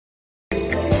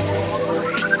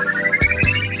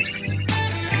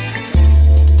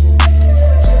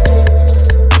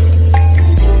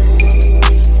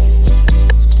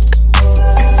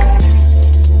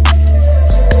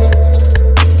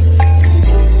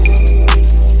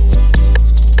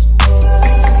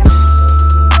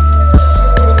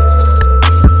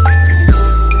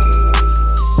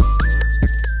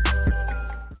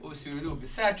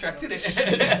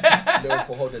innit?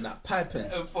 Liverpool holding that pipe in.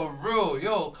 For real,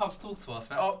 yo, Cubs, talk to us,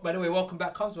 man. Oh, by the way, welcome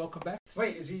back, Cubs, welcome back.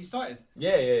 Wait, is he started?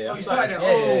 Yeah. Oh, he started it.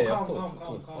 Yeah, Calm.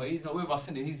 Well, he's not with us,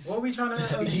 innit? He's What are we trying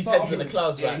to He's start heads in the with?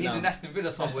 clouds right he's now. in Aston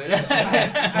Villa somewhere.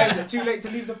 Hey, is it too late to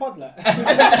leave the pod, like?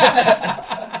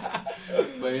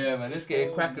 But yeah, man, let's get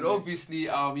it cracking. Obviously,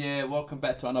 welcome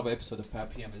back to another episode of 5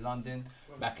 PM in London.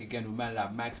 Back again with man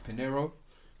like Max Pinero.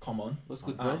 Come on. What's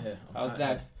good, I'm bro? out here. How's out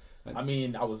life? here. I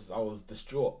mean, I was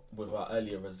distraught with our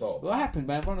earlier result. What happened,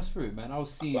 man? Run us through it, man. I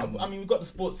was seeing. I mean, we've got the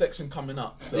sports section coming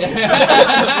up, so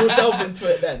Yeah. we'll delve into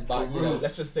it then. But For you know, real.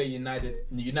 let's just say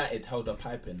United held a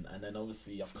piping, and then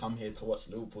obviously I've come here to watch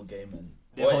the Liverpool game, and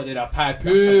They holding a pipe.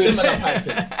 a similar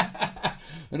piping.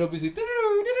 And obviously,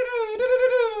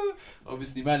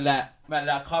 man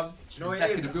like Cubs. Do you know he's what back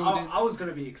it in is? the building. I was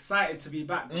gonna be excited to be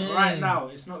back, but Mm. right now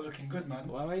it's not looking good, man.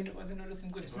 Why was it not looking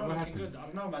good? It's What not looking happened? good. I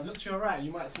don't know, man. Look to your right,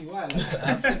 you might see why. Like.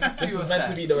 This is meant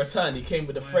to be the return. He came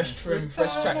with a fresh trim,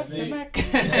 fresh tracksuit.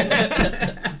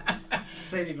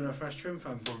 This ain't even a fresh trim,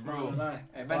 fam. For Not real. gonna lie.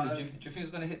 Hey, man, But, do you think it's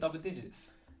going to hit double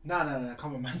digits? No,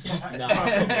 come on, man. It's not right. Nah.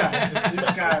 This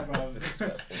guy, bro. This is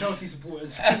disrespectful. Chelsea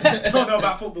supporters don't know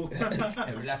about football.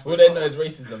 Hey, relax. All they know is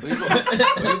racism. We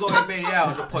got to bait you out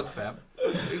on the pod, fam.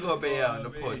 We got to bait you out on the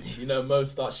pod. You know, Mo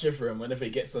starts shivering whenever he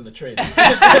gets on the train. On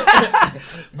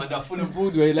that full of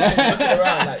Broadway, like. Looking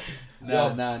around like,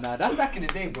 Nah. That's back in the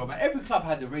day, bro, man. Every club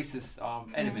had the racist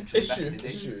element to it It's back true, in the day.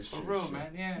 it's true, it's For true, real, it's true.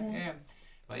 man. Yeah.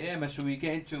 But yeah, man, should we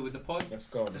get into it with the pod? let's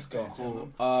go.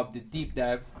 Cool. The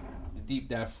deep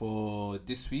dive for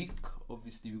this week.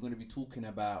 Obviously, we're going to be talking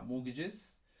about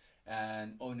mortgages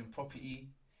and owning property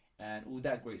and all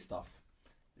that great stuff.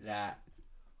 Like,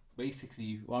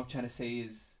 basically, what I'm trying to say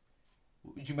is,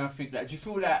 do you man think like? Do you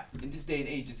feel like in this day and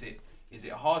age, is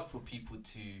it hard for people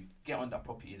to get on that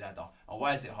property ladder? And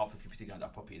why is it hard for people to get on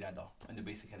that property ladder? On the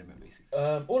basic element, basically.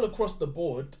 All across the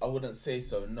board, I wouldn't say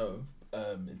so. No,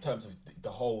 in terms of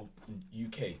the whole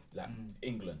UK, like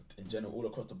England in general, all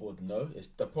across the board, no.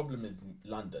 The problem is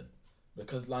London,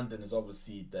 because London is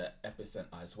obviously the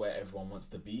epicenter. It's where everyone wants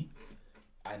to be,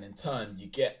 and in turn, you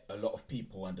get a lot of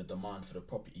people and the demand for the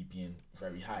property being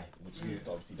very high, which leads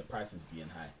to obviously the prices being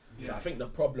high. So I think the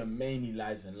problem mainly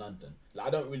lies in London. Like, I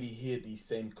don't really hear these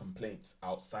same complaints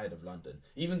outside of London,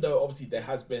 even though obviously there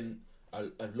has been a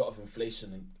lot of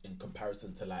inflation in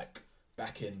comparison to like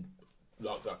back in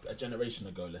like a generation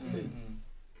ago, let's say,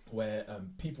 where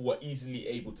people were easily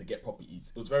able to get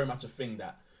properties. It was very much a thing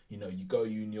that, you know, you go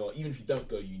uni, or even if you don't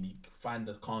go uni, find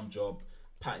a calm job,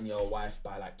 pattern your wife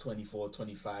by like 24,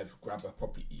 25, grab a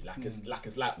property, like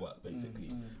it's light work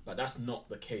basically. But that's not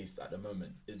the case at the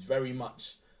moment. It's very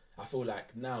much, I feel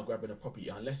like now grabbing a property,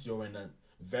 unless you're in a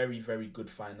very, very good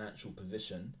financial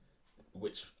position,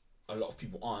 which a lot of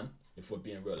people aren't, if we're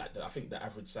being real, like I think the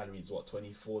average salary is what,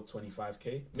 24,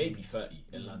 25k, maybe 30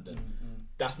 in London.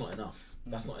 That's not enough.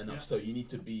 That's not enough. Yeah. So you need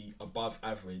to be above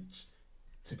average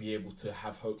to be able to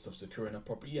have hopes of securing a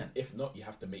property, and if not, you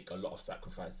have to make a lot of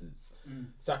sacrifices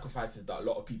that a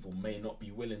lot of people may not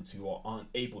be willing to or aren't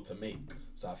able to make.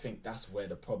 So I think that's where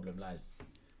the problem lies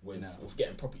with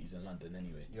getting properties in London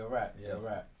anyway. You're right. Yeah. You're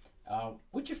right.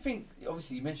 What do you think?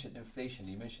 Obviously, you mentioned inflation.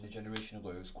 You mentioned a generation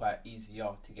ago it was quite easier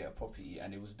to get a property,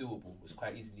 and it was doable. It was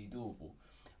quite easily doable.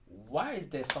 Why is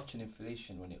there such an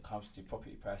inflation when it comes to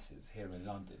property prices here in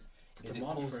London? The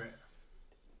demand for it.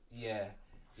 Yeah.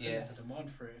 I think it's the demand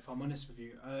for it, if I'm honest with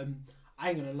you. I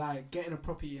ain't gonna lie, getting a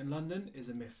property in London is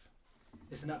a myth.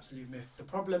 It's an absolute myth. The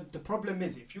problem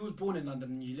is, if you was born in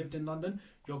London and you lived in London,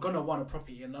 you're gonna want a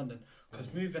property in London, because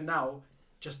moving now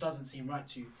just doesn't seem right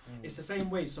to you. It's the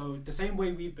same way. So the same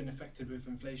way we've been affected with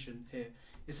inflation here,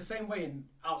 it's the same way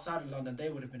outside of London they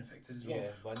would have been affected as well.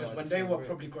 Because when they were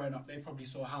probably growing up, they probably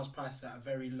saw house prices at a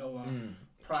very lower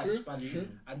price value,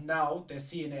 and now they're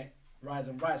seeing it rise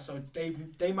and rise. So they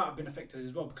might have been affected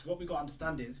as well, because what we got to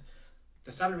understand is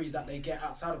the salaries that they get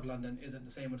outside of London isn't the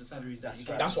same with the salaries that you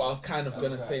get. That's what I was kind of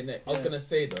going to say, Nick. I was going to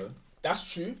say, though,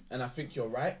 that's true, and I think you're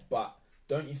right, but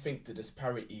don't you think the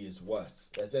disparity is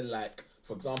worse? As in, like,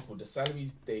 for example, the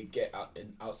salaries they get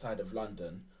outside of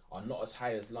London are not as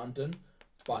high as London,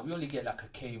 but we only get like a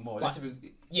K more. But,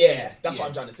 that's what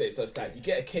I'm trying to say. So it's like you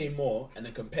get a K more, and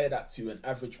then compare that to an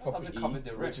average property,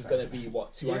 which is going to be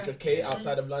what, 200k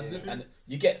outside of London, and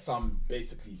you get some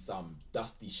dusty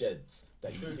sheds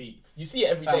that you see. You see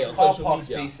it every day on social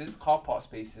media. Car park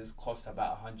spaces cost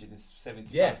about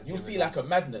 170. Yeah, you'll see like a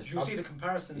madness. You'll see the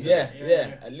comparisons. Yeah.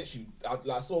 And literally,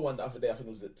 I saw one the other day. I think it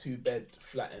was a 2-bed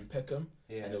flat in Peckham,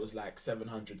 and it was like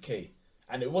 700k.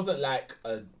 And it wasn't like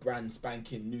a brand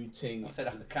spanking new thing. I said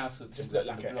like a council. Just looked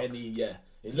like any,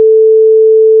 It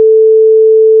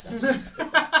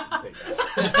take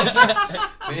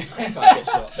that. If I get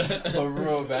shot. For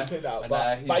real, man. Take that.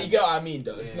 And But you get what I mean,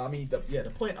 though. Yeah. The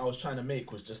point I was trying to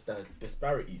make was just the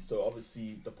disparity. So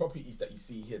obviously, the properties that you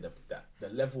see here, the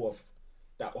level of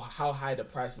that, how high the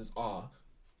prices are,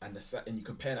 and you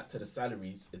compare that to the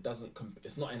salaries,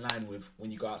 it's not in line with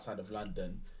when you go outside of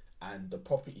London, and the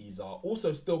properties are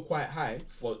also still quite high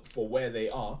for where they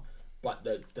are, but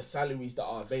the salaries that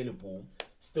are available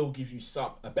still give you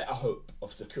a better hope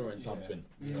of securing something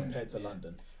compared to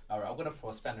London. Alright, I'm gonna throw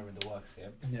a spanner in the works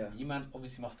here. Yeah. You man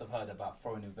obviously must have heard about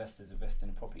foreign investors investing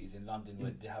in properties in London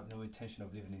where they have no intention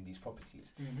of living in these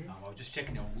properties. I was just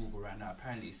checking it on Google right now.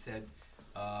 Apparently it said,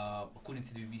 according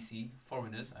to the BBC,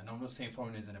 foreigners, and I'm not saying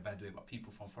foreigners in a bad way, but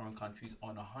people from foreign countries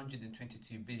own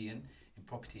 122 billion in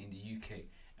property in the UK,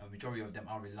 and the majority of them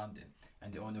are in London,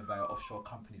 and they own it via offshore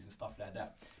companies and stuff like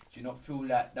that. Do you not feel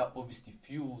like that obviously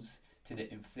fuels to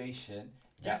the inflation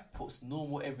that puts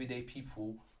normal everyday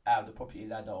people out of the property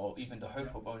ladder, or even the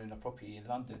hope of owning a property in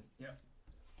London?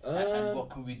 And what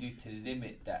can we do to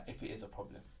limit that if it is a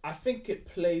problem? I think it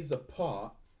plays a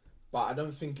part, but I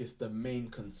don't think it's the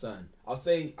main concern. I'll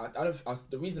say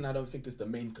the reason I don't think it's the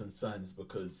main concern is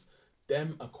because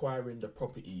them acquiring the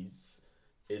properties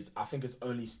I think it's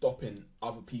only stopping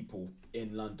other people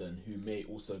in London who may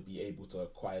also be able to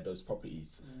acquire those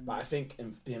properties. But I think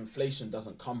the inflation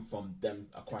doesn't come from them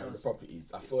acquiring the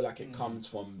properties. I feel like it comes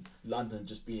from London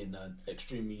just being an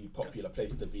extremely popular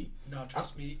place to be. No,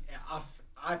 trust me,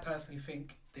 I personally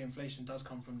think the inflation does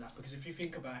come from that, because if you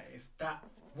think about it, if that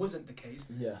wasn't the case,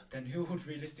 then who would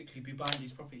realistically be buying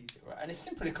these properties? Right, and it's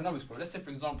simple economics, bro. Let's say, for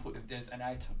example, if there's an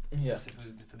item, let's say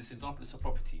for this example, it's a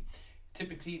property.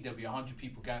 Typically, there'll be 100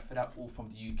 people going for that, all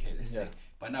from the UK, let's say.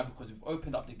 But now, because we've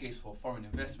opened up the gates for foreign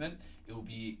investment, it will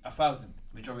be 1,000,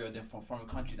 majority of them from foreign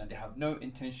countries, and they have no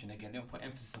intention, again, they don't put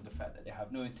emphasis on the fact that they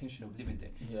have no intention of living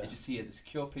there. They just see it as a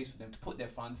secure place for them to put their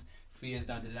funds. 3 years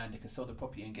down the line, they can sell the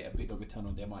property and get a bigger return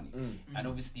on their money. And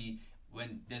obviously,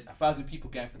 when there's 1,000 people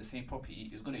going for the same property,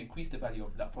 it's going to increase the value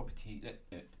of that property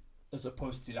as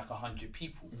opposed to like 100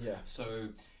 people. So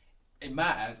it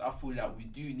matters. I feel like we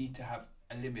do need to have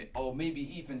a limit, or maybe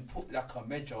even put like a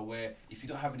measure where if you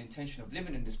don't have an intention of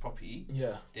living in this property,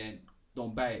 then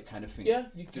don't buy it, kind of thing.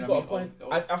 You got a point.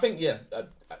 I think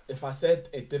if I said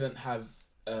it didn't have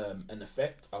an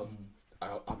effect, I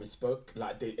misspoke.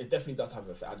 Like it definitely does have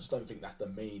an effect. I just don't think that's the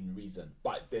main reason,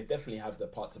 but they definitely have the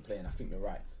part to play, and I think you're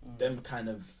right. Them kind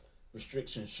of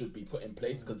restrictions should be put in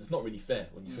place, because it's not really fair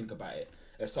when you think about it.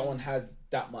 If someone has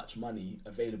that much money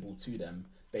available to them,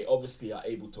 they obviously are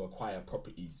able to acquire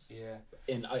properties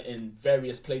in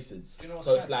various places.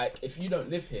 So it's like, if you don't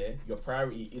live here, your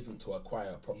priority isn't to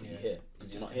acquire a property here,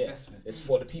 because you're not here. It's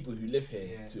for the people who live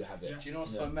here to have it. Do you know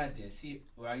what's so mad there? See,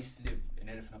 where I used to live in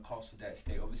Elephant and Castle, that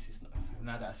estate, obviously it's not,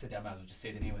 now that I said that, I might as well just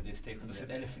say the name of the estate, because I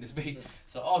said Elephant is big.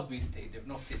 So Arsbury Estate, they've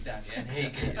knocked it down, and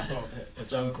Haygate as well.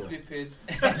 So flipping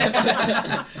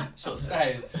shots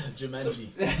fired. Jumanji.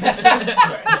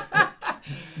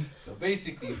 So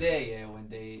basically, there, when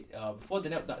they before they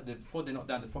knocked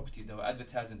down the properties, they were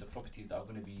advertising the properties that are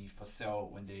going to be for sale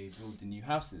when they build the new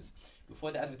houses.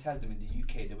 Before they advertised them in the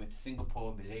UK, they went to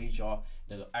Singapore, Malaysia,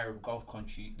 the Arab Gulf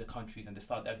countries, and they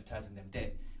started advertising them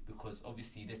there, because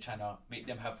obviously they're trying to make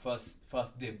them have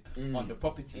first dib on the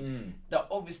property. That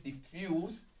obviously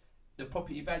fuels the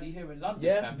property value here in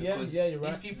London, fam, because you're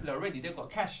right. these people are ready, they've got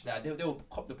cash, like they'll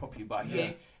cop the property, but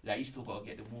here, like, you still got to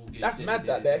get the mortgage. That's mad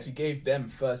that they actually gave them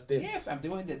first dibs. Yeah, fam, they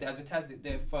advertised it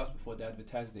there first before they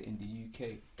advertised it in the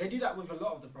UK. They do that with a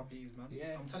lot of the properties, man.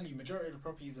 Yeah. I'm telling you, majority of the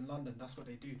properties in London, that's what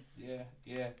they do. Yeah.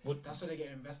 That's what they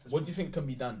get investors. What do you think can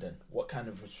be done then? What kind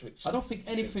of restrictions? I don't think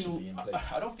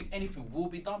anything will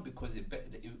be done, because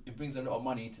it brings a lot of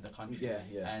money into the country.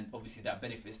 And obviously that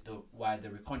benefits the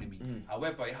wider economy.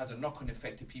 However, it has a knock-on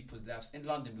effect to people's lives in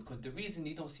London, because the reason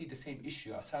you don't see the same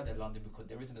issue outside of London, because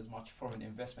there isn't as much foreign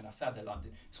investment outside of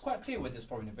London. It's quite clear where there's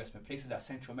foreign investment. Places like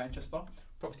central Manchester,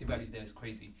 property values there is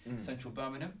crazy. Central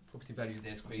Birmingham, property values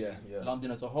there is crazy.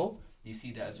 London as a whole, you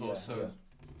see that as well.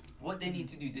 What they need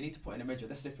to do, they need to put in a measure.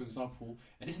 Let's say, for example,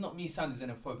 and this is not me sounding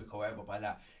xenophobic or whatever, but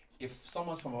like, if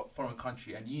someone's from a foreign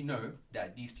country and you know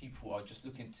that these people are just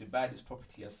looking to buy this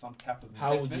property as some type of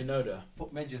investment, how would you know that?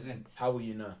 Put measures in. How will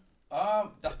you know?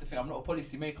 That's the thing. I'm not a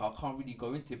policy maker. I can't really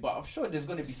go into it, but I'm sure there's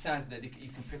going to be signs that you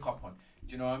can pick up on.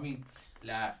 Do you know what I mean?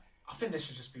 Like, I think there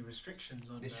should just be restrictions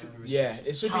on. There should be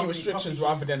it should be restrictions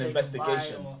rather than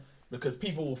investigation. because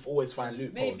people will always find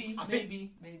loopholes.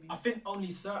 Maybe. I think only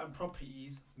certain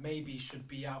properties maybe should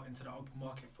be out into the open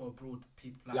market for abroad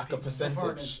people, Like a people,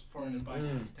 percentage. foreigners buying.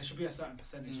 Mm. There should be a certain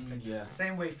percentage of play. Yeah. The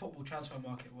same way football transfer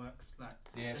market works. Like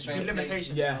Yeah, there should fair be play.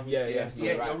 limitations. Yeah, to yeah, how yeah. it's- So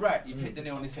Yeah, right. you're right. You've hit the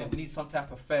nail on the head. We Sometimes. need some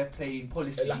type of fair play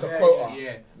policy. Like a Yeah, quota.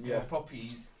 Yeah, Yeah. for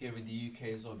properties here in the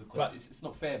UK as well, because But- it's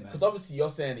not fair, man. Because obviously you're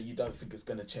saying that you don't think it's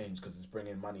going to change because it's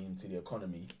bringing money into the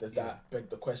economy. Does Yeah. that beg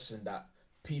the question that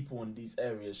people in these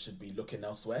areas should be looking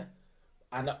elsewhere?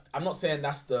 And I'm not saying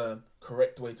that's the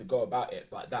correct way to go about it,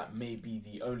 but that may be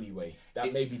the only way.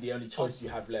 That may be the only choice you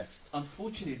have left.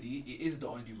 Unfortunately, it is the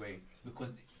only way,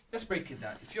 because let's break it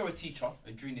down. If you're a teacher,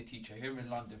 a junior teacher here in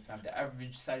London, fam, the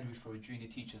average salary for a junior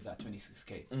teacher is at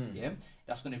 26k. Mm. Yeah,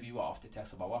 that's going to be what after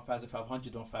tax, about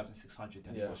 1,500, 1,600,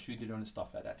 and Yeah. you've got student loan and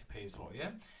stuff like that to pay as well.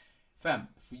 Yeah, fam,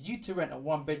 for you to rent a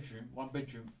one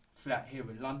bedroom flat here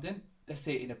in London, let's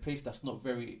say in a place that's not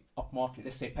very upmarket,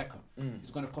 let's say Peckham, it's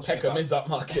going to cost you Peckham about, is up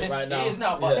market right now. It is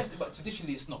now, but, Yeah. but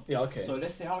traditionally it's not. Yeah, okay. So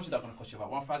let's say how much is that going to cost you?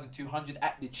 About 1,200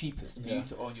 at the cheapest for Yeah. you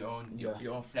to own your own Yeah.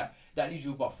 your own flat. That leaves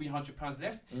you with about £300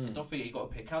 left. Mm. And don't forget you got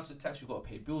to pay council tax, you got to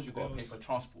pay bills, you got to pay for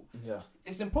transport. Yeah.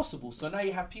 It's impossible. So now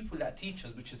you have people like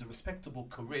teachers, which is a respectable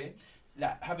career,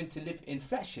 like having to live in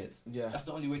flat shares. Yeah. That's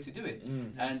the only way to do it,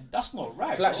 Mm. and that's not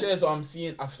right. Flat bro. shares, I'm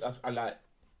seeing, I like,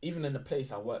 even in the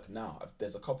place I work now,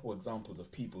 there's a couple examples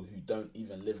of people who don't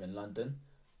even live in London.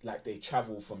 Like, they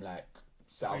travel from, like,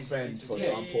 Southend, Crazy for places.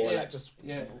 example, Yeah, or, yeah. like, just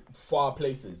Yeah, far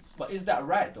places. but is that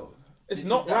right though? It's Is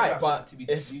not that right, for but that to be if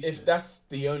distributed? that's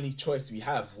the only choice we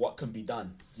have, what can be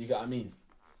done? You get what I mean?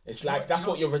 It's Do you like, know- that's do you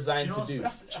what you're resigned do you know to do.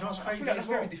 That's, Do you know what's I crazy feel like as that's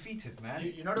very well? defeative, man.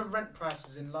 You know the rent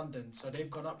prices in London, so they've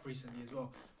gone up recently as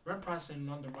well. Rent prices in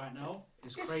London right now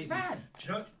is It's crazy. mad. Do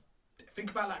you know? Think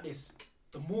about it like this: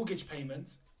 the mortgage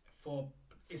payments for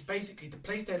it's basically the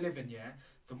place they live in. Yeah,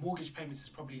 the mortgage payments is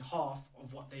probably half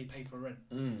of what they pay for rent.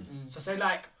 Mm. So say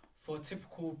like for a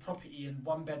typical property in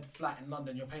one bed flat in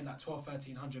London, you're paying like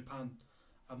 £1,200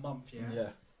 a month. Yeah? Yeah.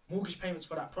 Mortgage payments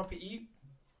for that property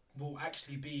will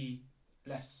actually be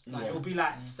less. Like Yeah. it'll be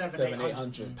like £700, £700-800.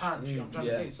 You know what I'm trying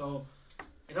to say? So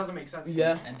it doesn't make sense.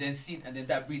 Yeah. And then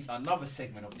that breeds another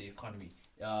segment of the economy.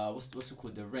 What's it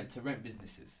called? The rent to rent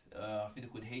businesses. I think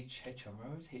they're called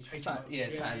HMOs.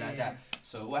 Something like that.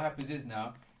 So what happens is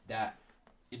now that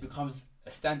it becomes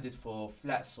a standard for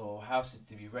flats or houses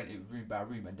to be rented room by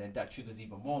room, and then that triggers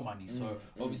even more money. So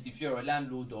obviously, if you're a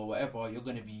landlord or whatever, you're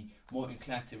going to be more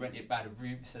inclined to rent it by the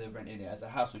room instead of renting it as a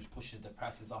house, which pushes the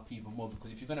prices up even more.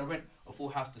 Because if you're going to rent a full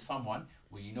house to someone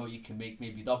where you know you can make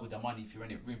maybe double the money if you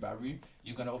rent it room by room,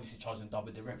 you're going to obviously charge them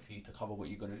double the rent for you to cover what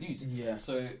you're going to lose. Yeah.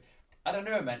 So I don't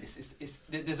know, man.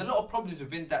 There's a lot of problems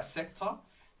within that sector,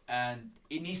 and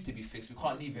it needs to be fixed. We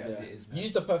can't leave it as it is, man.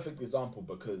 Use the perfect example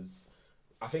because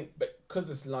I think because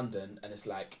it's London and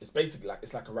it's basically like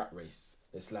it's like a rat race.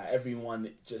 It's like everyone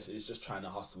is just trying to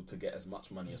hustle to get as much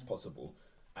money as possible,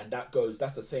 and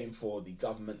that's the same for the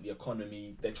government, the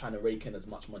economy. They're trying to rake in as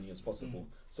much money as possible.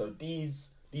 So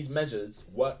these measures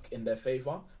work in their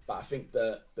favor, but I think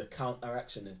the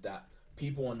counteraction is that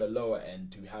people on the lower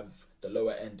end who have the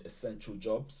lower end essential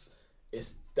jobs,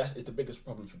 it's the biggest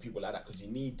problem for people like that, because you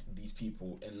need these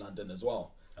people in London as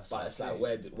well. But it's like,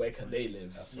 where can they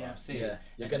live? That's what I'm Yeah. saying. Yeah,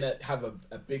 you're gonna have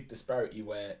a big disparity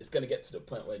where it's gonna get to the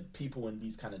point where people in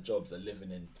these kind of jobs are living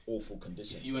in awful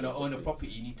conditions. If you want to own a basically.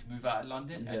 property, you need to move out of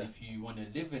London, Yeah. and if you want to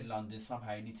live in London,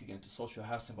 somehow you need to get into social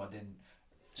housing. But then,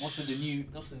 most of the new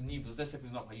builds, let's say for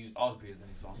example, I used Arsbury as an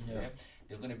example. Yeah. Yeah,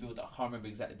 they're going to build. I can't remember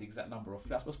the exact number of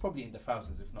flats, but it's probably in the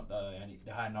thousands, if not the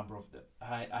high number of the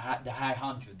high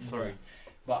hundreds. Sorry.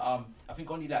 But I think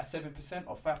only like 7%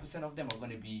 or 5% of them are going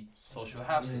to be social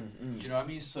housing. Do you know what I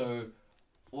mean? So,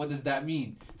 what does that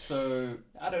mean? So,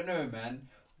 I don't know, man.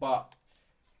 But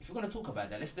if we're going to talk about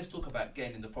that, let's talk about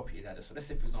getting in the property ladder. So, let's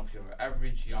say, for example, you're an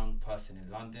average young person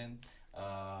in London,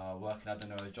 working, I don't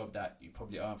know, a job that you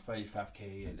probably earn 35k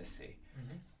a year, let's say.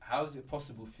 Mhm. How is it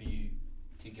possible for you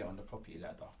to get on the property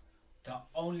ladder? The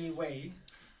only way.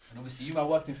 And obviously, you might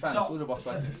work in finance, all of us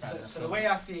work in finance. So the way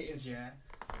I see it is, yeah.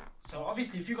 So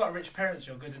obviously, if you got rich parents,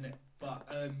 you're good in it. But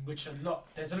there's a lot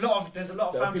of There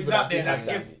are families people out do there have that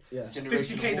give Yeah.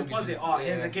 50k deposit. Oh,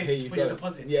 here's a gift Here you for go. your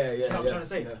deposit. Yeah, yeah. You know what I'm trying to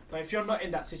say? Yeah. But if you're not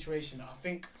in that situation, I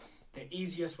think the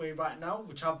easiest way right now,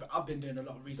 which I've been doing a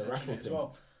lot of research on raffle it as thing.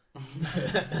 well.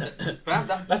 Fam,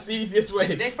 That's the easiest way.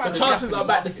 They The found a chances gap in are the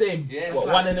about the market. same. Yeah, it's What,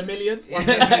 like- 1 in a million?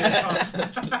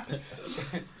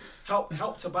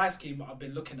 Help to buy scheme I've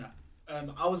been looking at.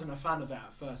 I wasn't a fan of it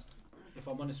at first, if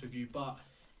I'm honest with you, but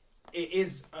it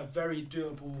is a very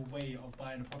doable way of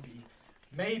buying a property.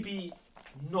 Maybe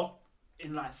not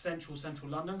in like central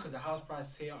London, because the house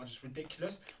prices here are just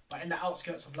ridiculous. But in the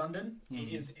outskirts of London,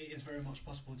 it is very much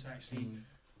possible to actually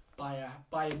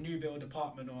buy a new build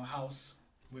apartment or a house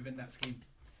within that scheme.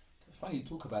 Funny you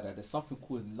talk about that. There's something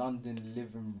called London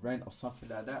Living Rent or something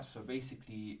like that. So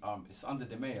basically, it's under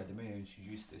the mayor. The mayor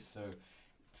introduced this. So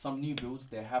some new builds,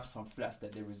 they have some flats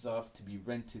that they reserve to be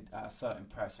rented at a certain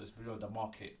price. So it's below the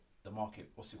market,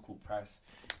 what's it called, price.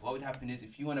 What would happen is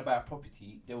if you want to buy a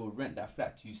property, they will rent that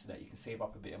flat to you so that you can save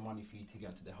up a bit of money for you to get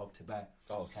onto the Help to Buy.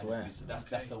 Oh, swear. So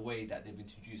that's a way that they've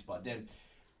introduced. But then,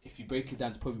 if you break it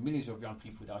down, to probably millions of young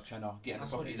people that are trying to get a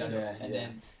property,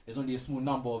 then there's only a small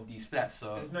number of these flats.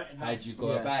 So how do you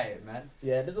go about it, man?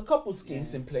 Yeah, there's a couple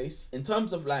schemes in place in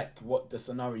terms of like what the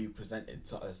scenario you presented.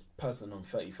 So as person on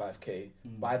 35k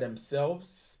by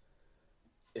themselves,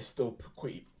 it's still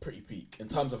pretty peak in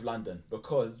terms of London,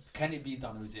 because can it be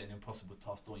done, or is it an impossible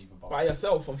task? Don't even bother. By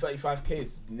yourself on 35k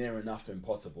is near enough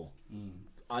impossible.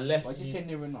 Unless why'd you say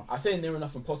near enough? I say near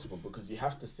enough impossible because you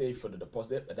have to save for the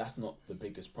deposit, but that's not the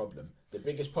biggest problem. The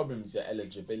biggest problem is your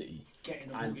eligibility.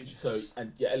 Getting a mortgage.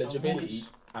 And your eligibility,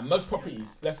 and most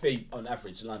properties, let's say on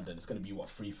average London, it's going to be what,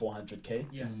 300-400k.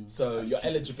 Yeah. So your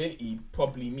eligibility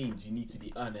probably means you need to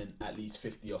be earning at least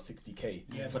 50 or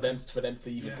 60k for them to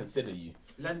even consider you.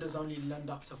 Lenders only lend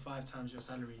up to 5 times your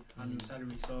salary, annual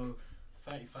salary. So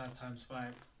 35 times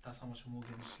 5. That's how much a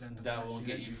mortgage lender. That won't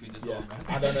get you through the door, man.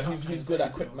 I don't know who's good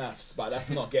at quick maths, but that's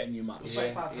not getting you much.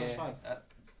 35 times 5.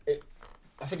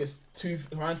 I think it's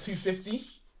around 250.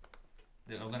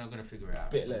 I'm gonna figure it out.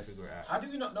 Bit less. How do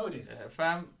we not know this?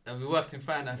 Fam, and we worked in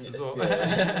finance as well.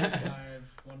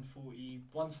 140,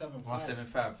 175.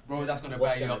 175. Bro, that's gonna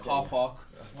buy you a car park.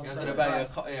 That's gonna buy you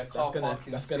a car park.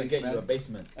 That's gonna get you a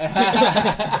basement. So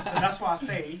that's why I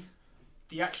say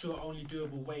the actual only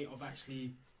doable way of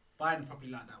actually buying a property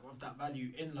like that with that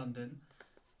value in London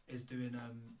is doing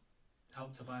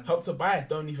Help to Buy. Help to Buy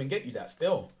don't even get you that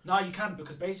still. No, you can,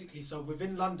 because basically, so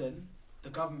within London,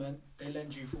 the government, they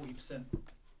lend you 40%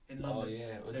 in London. Oh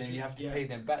yeah, well, so then you have to pay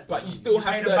them back. But you still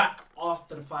have to pay them back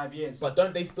after the 5 years. But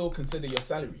don't they still consider your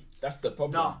salary? That's the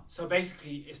problem. No, so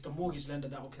basically, it's the mortgage lender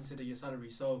that will consider your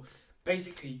salary. So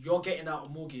basically, you're getting out a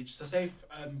mortgage. So say if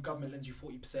government lends you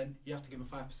 40%, you have to give them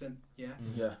 5%. Yeah.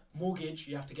 Yeah. Mortgage,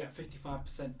 you have to get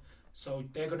 55%. So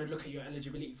they're going to look at your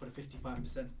eligibility for the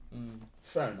 55%.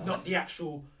 Fair enough. Not the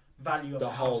actual value of the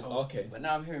whole household. Okay. But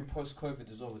now I'm hearing post-COVID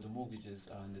as well with the mortgages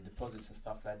and the deposits and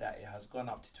stuff like that, it has gone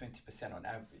up to 20% on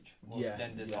average. Most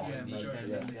lenders are on these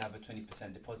lenders have a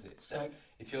 20% deposit. So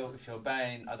if you're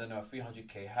buying, I don't know, a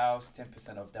 300k house,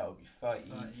 10% of that would be 30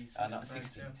 not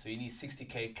 60. Yeah. So you need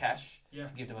 60k cash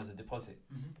to give them as a deposit.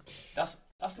 That's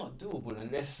not doable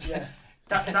unless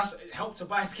That's Help to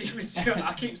Buy scheme.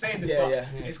 I keep saying this, but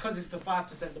it's because it's the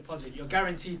 5% deposit. You're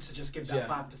guaranteed to just give that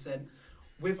 5%.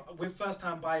 With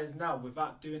first-time buyers now,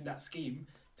 without doing that scheme,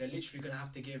 they're literally going to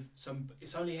have to give some.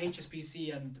 It's only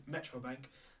HSBC and Metrobank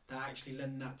that actually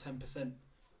lend that 10%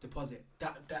 deposit.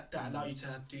 That allow you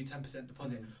to do 10%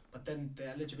 deposit. But then the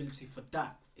eligibility for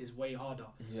that is way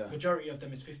harder. Majority of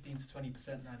them is 15 to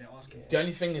 20% now they're asking. The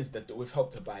only thing is that with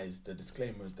Help to Buy is the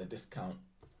disclaimer is the discount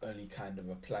only kind of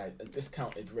apply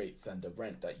discounted rates, and the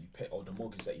rent that you pay or the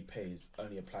mortgage that you pay is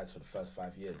only applies for the first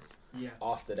 5 years.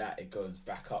 After that it goes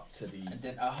back up to the and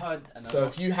then I heard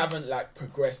if you haven't like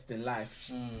progressed in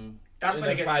life that's in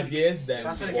when it gets 5 years, then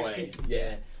that's when it gets peak.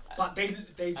 But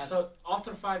they so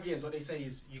after 5 years what they say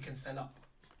is you can sell up.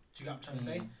 Do you get what I'm trying to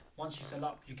say? Once you sell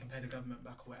up you can pay the government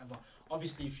back or whatever.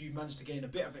 Obviously if you manage to gain a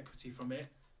bit of equity from it,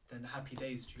 then happy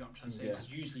days. Do you get what I'm trying to say?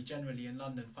 Because usually, generally in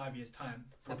London, 5 years time,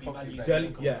 property values.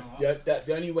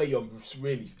 The only way you're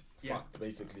really fucked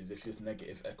basically is if it's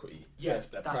negative equity. Yeah,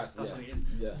 so that's what it is.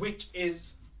 Which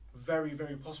is very,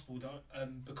 very possible though,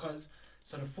 because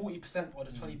so the 40% or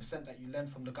the 20% that you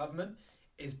lend from the government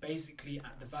is basically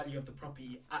at the value of the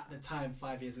property at the time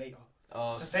 5 years later.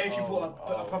 So say if you bought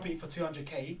a property for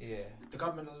 200k, the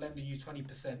government are lending you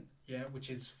 20%, which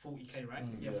is 40k, right?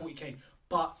 40k.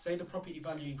 But say the property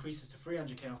value increases to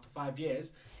 300k after 5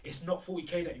 years, it's not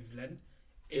 40k that you've lent.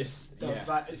 It's the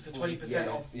 20%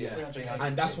 of 300k.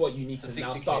 And that's what you need to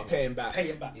now start paying back. So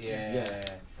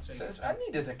I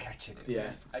need there's a catch in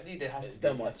it. I need there has to be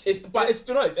a catch.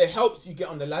 It helps you get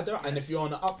on the ladder, and if you're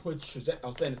on an upward trajectory, I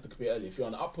was saying this to Kabir earlier, if you're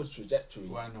on an upward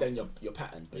trajectory, then you're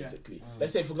patterned basically.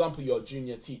 Let's say for example you're a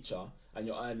junior teacher and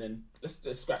you're earning, let's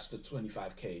scratch the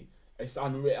 25k. It's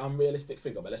unrealistic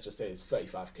figure, but let's just say it's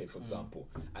 35k for example,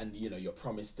 and you're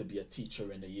promised to be a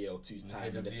teacher in a year or two's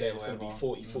time, and they say it's going to be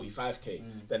 45k.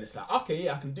 Then it's like, okay,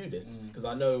 I can do this because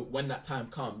I know when that time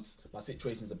comes, my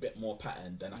situation's a bit more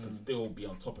patterned, then I can still be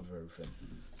on top of everything.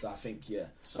 So I think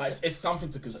So but it's something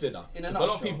to consider. in a Because a lot of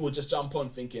nutshell- people will just jump on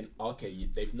thinking, okay,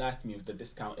 they've niced me with the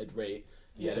discounted rate.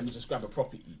 Yeah, let me just grab a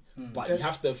property. But you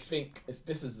have to think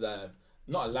this is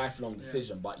not a lifelong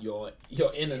decision, but you're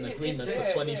in an agreement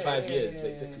for 25 years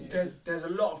basically. There's a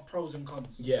lot of pros and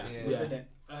cons. Yeah. Within it.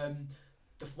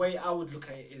 The way I would look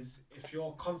at it is if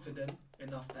you're confident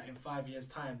enough that in 5 years'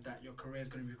 time that your career is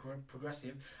going to be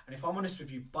progressive, and if I'm honest with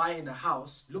you,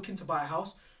 looking to buy a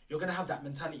house, you're going to have that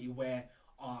mentality where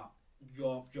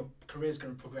your career is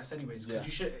going to progress anyways. Because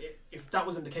you should, if that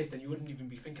wasn't the case, then you wouldn't even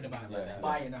be thinking about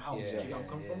buying a house. Do you get where I'm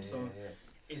coming from? So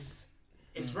it's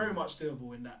very much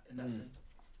doable in that sense.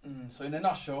 So in a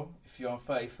nutshell, if you're on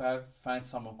 35, find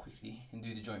someone quickly and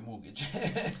do the joint mortgage.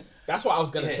 That's what I was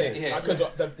gonna say. Because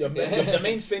the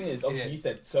main thing is obviously you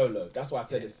said solo. That's why I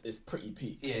said it's pretty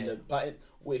peak. But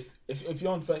if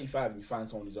you're on 35 and you find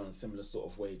someone who's on a similar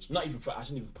sort of wage, not even I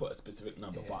shouldn't even put a specific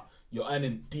number, but you're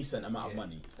earning decent amount of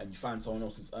money, and you find someone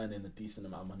else who's earning a decent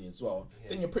amount of money as well,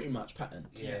 then you're pretty much patterned.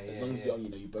 As long as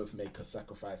you both make a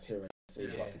sacrifice here and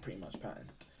save up, you're pretty much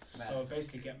patterned. So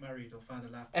basically, get married or find a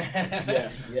life.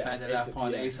 Find a life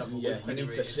partner ASAP. You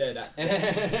need to share that.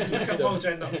 Look at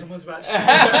Bojo Noctimus match.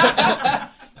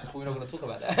 We're not going to talk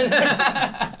about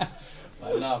that.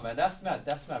 But no, man, that's mad.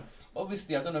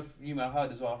 Obviously, I don't know if you might have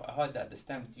heard as well. I heard that the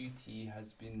stamp duty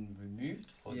has been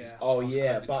removed for this but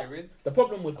period. The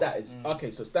problem with that is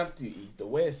so stamp duty, the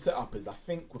way it's set up is, I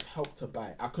think with Help to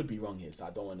Buy, I could be wrong here, so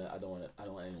I don't want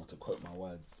anyone to quote my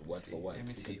words word for word. Let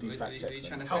me see. Do fact checks.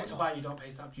 Help to Buy, you don't pay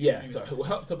stamp duty. Yeah, so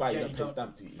Help to Buy, you don't pay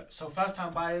stamp duty. So first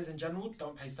time buyers in general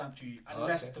don't pay stamp duty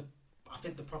unless I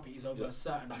think the property is over a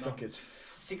certain amount. I think it's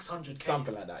 600k,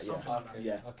 something like that.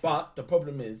 Okay. But the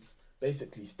problem is,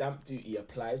 basically, stamp duty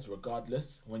applies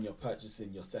regardless when you're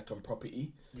purchasing your second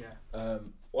property.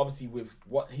 Obviously, with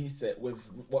what he said, with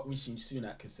what Rishi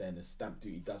Sunak is saying, is stamp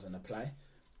duty doesn't apply.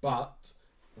 But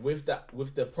with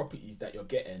the properties that you're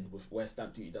getting, with where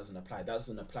stamp duty doesn't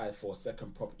apply for a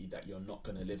second property that you're not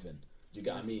going to live in. Do you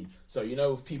get what I mean? So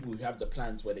with people who have the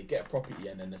plans where they get a property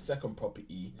and then the second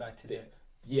property,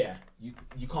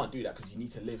 you can't do that because you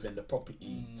need to live in the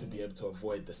property to be able to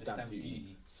avoid the stamp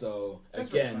duty. So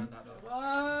again,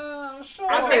 I'm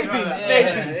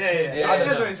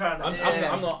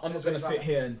not going to sit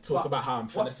here and talk about how I'm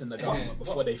finessing the government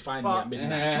before they find me at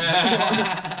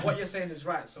midnight. What you're saying is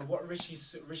right. So what Rishi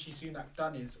Sunak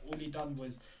done is, all he done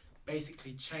was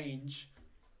basically change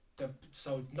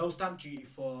no stamp duty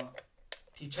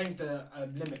he changed the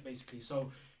limit basically.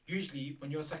 So usually, when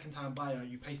you're a second-time buyer,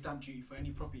 you pay stamp duty for any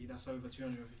property that's over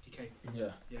 250k.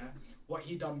 Yeah. What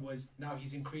he done was, now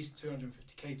he's increased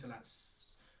 250k to that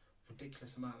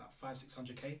ridiculous amount, like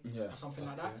 500-600k or something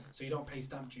like that. So you don't pay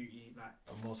stamp duty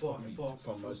for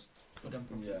them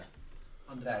properties.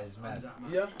 That is mad.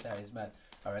 That is mad.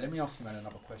 All right, let me ask you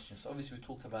another question. So obviously we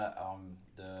talked about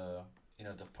the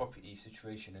property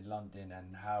situation in London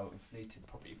and how inflated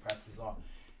property prices are.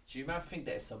 Do you might think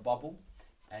that it's a bubble?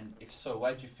 And if so,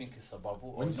 why do you think it's a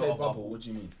bubble? When you say bubble, what do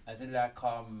you mean? As in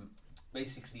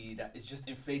basically that it's just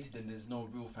inflated and there's no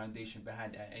real foundation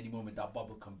behind it. At any moment that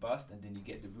bubble can burst and then you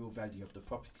get the real value of the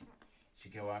property. Do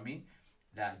you get what I mean?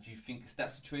 Do you think it's that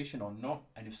situation or not?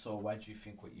 And if so, why do you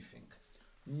think what you think?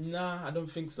 Nah, I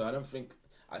don't think so. I don't think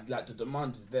the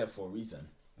demand is there for a reason.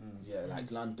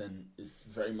 London is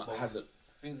very much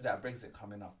things that Brexit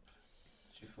coming up.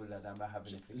 Do you feel like that might have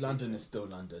an implication? London is still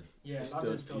London. Yeah,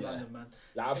 London's still London, man.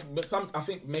 I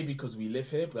think maybe because we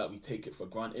live here, but we take it for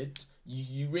granted.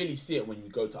 You really see it when you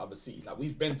go to other cities. Like,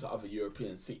 we've been to other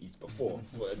European cities before.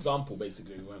 For example,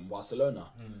 basically, we went to Barcelona.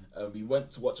 We went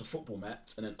to watch a football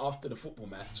match, and then after the football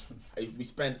match, we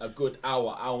spent a good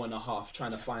hour and a half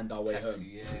trying to find our way home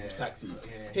with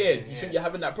taxis. Here, do you think you're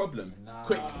having that problem? Nah,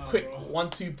 quick,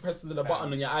 1-2 presses of the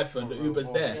button on your iPhone, the Uber's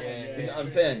there. You know what I'm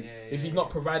saying? If he's not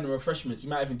providing refreshments, you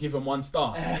might even give him 1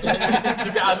 star. You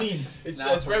get what I mean?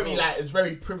 It's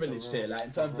very privileged here, like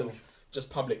in terms of just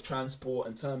public transport,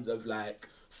 in terms of like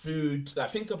food. Like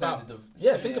think about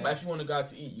if you want to go out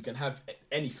to eat, you can have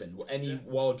anything, any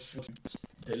world food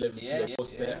delivered to your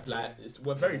doorstep.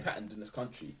 We're very patterned in this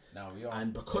country. No, we are.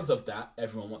 And because of that,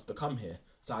 everyone wants to come here.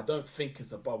 So I don't think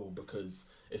it's a bubble, because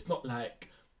it's not like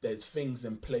there's things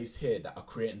in place here that are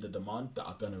creating the demand that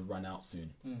are going to run out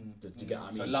soon. Do you get what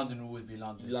I mean? So London will always be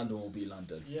London. London will be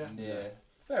London. Yeah.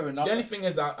 Fair enough. The only thing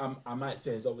is I might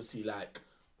say is obviously like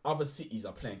other cities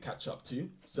are playing catch up too.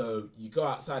 So you go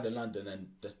outside of London and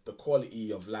the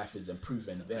quality of life is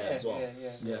improving there as well.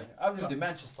 Yeah. I've lived in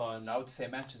Manchester, and I would say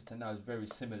Manchester now is very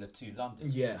similar to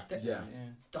London.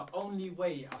 The only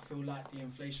way I feel like the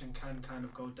inflation can kind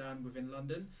of go down within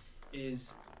London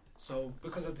is, So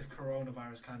because of the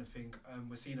coronavirus kind of thing,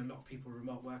 we're seeing a lot of people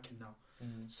remote working now.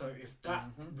 So if that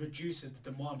reduces the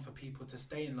demand for people to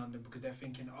stay in London because they're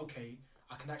thinking, okay,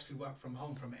 I can actually work from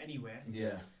home from anywhere.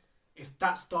 Yeah. If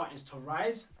that starts to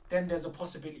rise, then there's a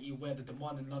possibility where the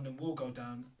demand in London will go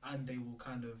down and they will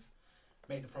kind of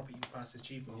make the property prices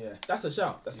cheaper. Yeah, that's a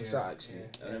shout. That's a shout, actually.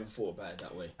 Yeah. I never thought about it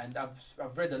that way. And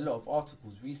I've read a lot of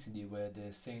articles recently where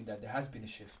they're saying that there has been a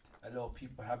shift. A lot of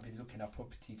people have been looking at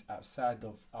properties outside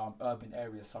of urban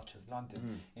areas such as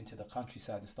London into the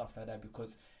countryside and stuff like that,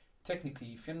 because technically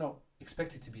if you're not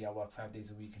expected to be at work 5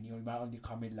 days a week and you might only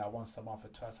come in like once a month or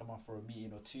twice a month for a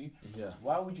meeting or two,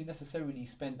 why would you necessarily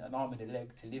spend an arm and a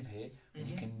leg to live here when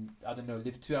you can, I don't know,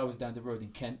 live 2 hours down the road in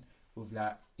Kent with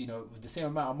like, you know, with the same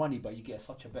amount of money, but you get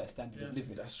such a better standard of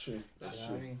living. That's true. That's You know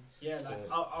true. what I mean? Yeah, So- like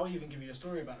I'll even give you a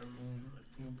story about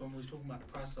when we was talking about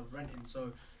the price of renting.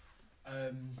 So,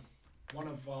 one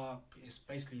of our, it's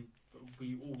basically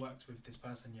we all worked with this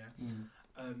person, yeah.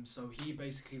 So he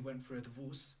basically went through a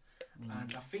divorce,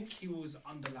 and I think he was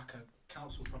under like a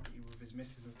council property with his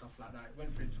missus and stuff like that. He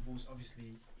went through a divorce. Obviously,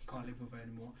 he can't live with her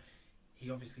anymore. He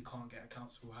obviously can't get a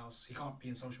council house. He can't be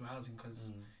in social housing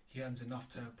because he earns enough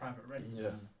to private rent. Yeah.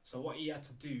 So what he had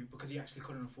to do, because he actually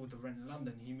couldn't afford the rent in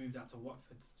London, he moved out to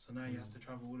Watford. So now he has to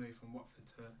travel all the way from Watford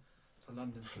to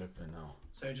London. Flipping now.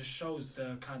 So it just shows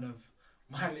the kind of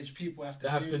mileage people have to They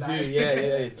have do. to like- do,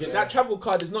 yeah. That travel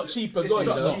card is not cheap as It's well.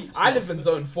 not You know? cheap, it's I not. live in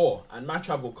zone 4, and my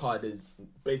travel card is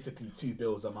basically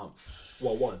 £2 a month.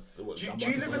 Well, was. Do you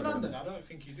live in London? I don't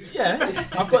think you do. Yeah,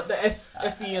 I've got the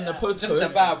SE and the postcode. Just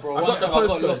about, bro. I've One got the time I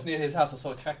got postcode. lost near his house. I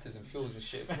saw tractors and fuels and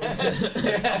shit.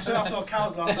 I saw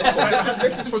cows last night.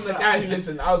 This is from the guy who lives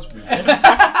in Aylesbury.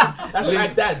 That's my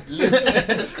dad.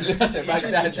 Listen, back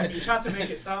then. You tried to make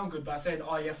it sound good by saying,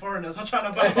 "Oh yeah, foreigners are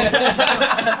trying to buy."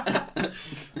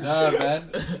 Nah, man.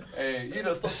 Hey, you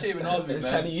don't stop shaving Osby,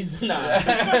 man. Chinese, nah.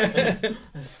 There's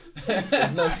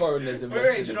no foreigners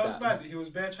invested Wait, do you know in what's that. bad? He was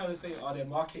bare trying to say, "Oh, they're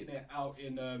marketing it out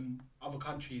in other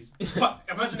countries." But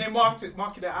imagine they marketed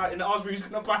it out in Aylesbury. Who's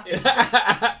gonna buy it?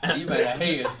 You man are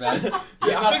haters, man.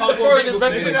 Yeah, I think the foreign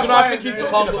investment. Do you know what I think he's They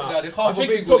talking can't about? They can't I go think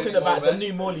big he's with talking it about anymore, the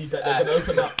new Morleys that they're going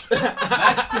to open up.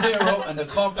 Max Pinero and the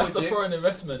Calm That's the Project. foreign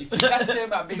investment. If you catch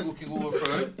them at Bagel King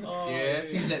overthrown, Oh, yeah, mate.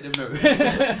 please let them know.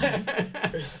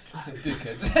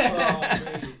 Dickheads. Oh,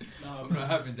 mate. Nah, I'm not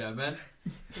having that, man.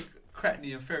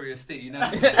 Crackney and Ferry Estate, you know.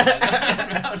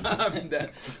 I'm not having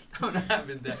that. I'm not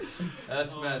having that.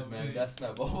 That's mad, man. mate. That's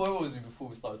mad. But what was we before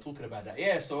we started talking about that?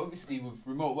 Yeah, so obviously with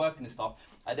remote working and stuff,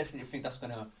 I definitely think there's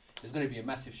gonna be a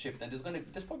massive shift, and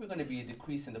there's probably gonna be a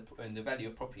decrease in the value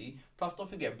of property. Plus, don't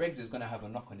forget Brexit is gonna have a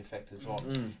knock-on effect as well.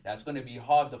 That's gonna be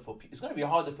harder for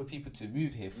people to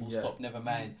move here. Full stop. Never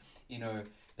mind, you know,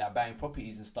 like buying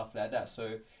properties and stuff like that.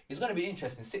 So it's gonna be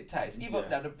interesting. Sit tight. It's either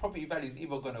that the property value is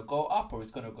either gonna go up or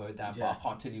it's gonna go down. But I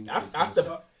can't tell you which way.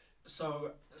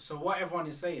 So what everyone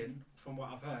is saying, from what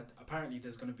I've heard, apparently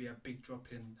there's going to be a big drop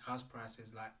in house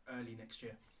prices like early next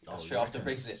year. Straight after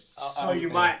Brexit. So you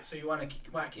might keep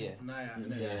Yeah. an eye out.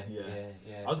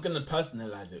 Yeah. I was going to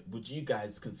personalise it. Would you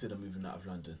guys consider moving out of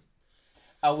London?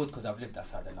 I would, because I've lived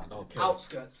outside of London. Okay.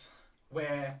 Outskirts,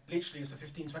 where literally it's a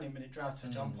 15-20 minute drive to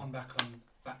jump on back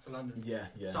to London. Yeah.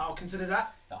 So I'll consider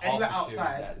that. Like Anywhere Hertfordshire,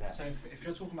 outside. that. So if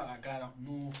you're talking about like going up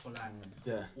north or like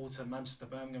Yeah. Alton, Manchester,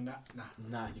 Birmingham, that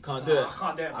Nah, you can't do it. I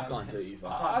can't do it, man. I can't do it either.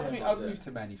 I'd move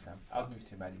to Manny, fam. I'd move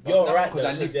to Manny. You're That's right, because though,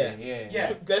 I live 'cause, there.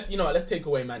 Yeah. So let's take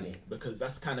away Manny, because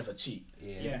that's kind of a cheat.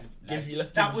 Yeah.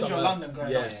 Let's That give was you your somewhere else. London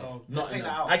growing Yeah. up, so Not let's take in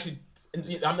that out. Actually,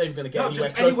 I'm not even gonna get No, anywhere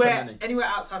just close to anywhere, Manny. anywhere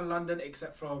outside of London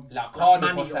except from Like Cardiff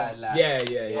Manny or something like.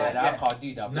 Yeah. I can't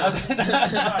do that. Nah.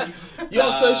 man. You're a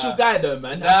Nah. social guy though,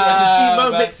 man. Nah, I can see Mo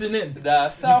man. mixing in. Nah,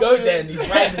 You go there and he's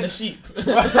riding the sheep. Bro,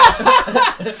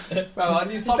 I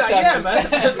need He's subtitles. like, yeah,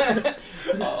 man.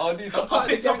 I need I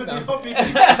picked up a now. new hobby.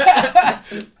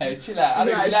 Hey, chill out. I don't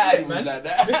Yeah, really it's like lit, animals man. like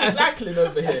that. This is cycling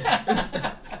over here.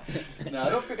 No, I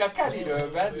don't think I can, you know,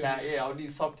 man. Like, yeah, I'll need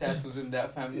subtitles in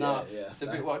that, fam. Nah, Yeah. it's a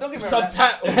bit wild. Don't get me wrong.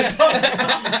 Subtitles.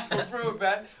 For real,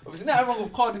 man. There's nothing wrong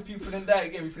with Cardiff people and that.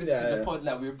 Again, if you listen to Yeah. the pod,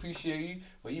 like, we appreciate you.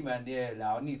 But you, man, yeah,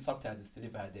 like, I need subtitles to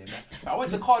live out there, man. But I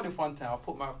went to Cardiff one time. I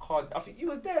put my card. I think you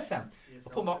was there, Sam. I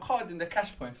put my card in the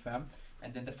cash point, fam.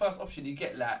 And then the first option you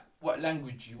get, like, what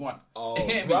language you want. Oh, You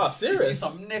get me? wow, You see serious?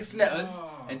 some next letters,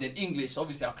 Oh. and then English.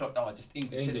 Obviously, I clocked out just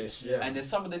English. innit? English, yeah. And then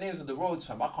some of the names of the roads,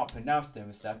 fam, I can't pronounce them.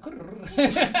 It's like, No,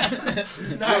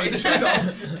 it's true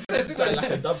though. It's like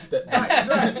a dubstep. No, it's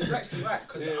right. It's actually right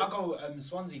because Yeah. I go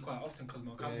Swansea quite often because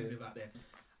my cousins live out there,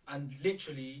 and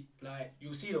literally like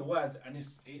you'll see the words and it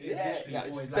is literally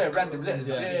it's always bare like random letters.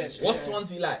 Yeah. Yeah. What's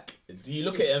Swansea like? Do you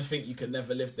look at it and think you could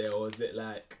never live there, or is it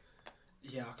like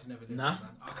Yeah, I could never live Nah. there, man.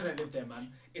 I couldn't live there,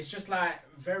 man. It's just like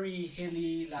very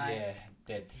hilly, like Yeah,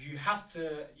 dead. you have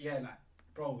to,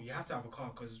 bro, you have to have a car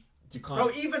because, You can't. bro,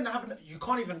 you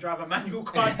can't even drive a manual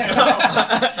car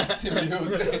now. Timmy Hills.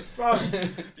 Bro,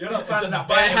 you're not finding Just that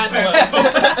bare bike.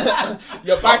 handwork.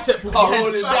 Your bicep will Can't be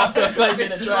hold it after a 30-minute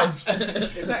It's drive.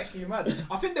 It's actually mad.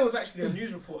 I think there was actually a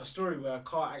news report, a story where a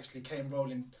car actually came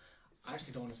rolling. I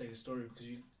actually don't want to say the story because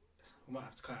we might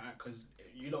have to cut it out because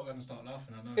you lot are going to start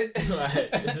laughing, I know. Right.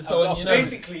 Is it someone you know?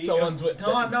 Basically, someone's with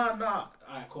no.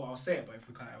 Alright, cool. I'll say it, but if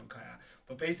we cut it, we'll cut it out.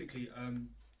 But basically,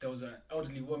 there was an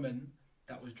elderly woman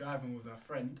that was driving with her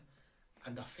friend,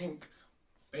 and I think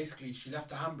basically she left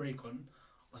the handbrake on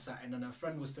or something, and her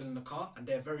friend was still in the car, and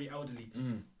they're very elderly,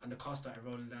 and the car started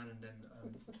rolling down, and then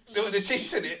They're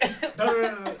chasing it.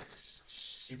 no.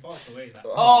 She passed away. That.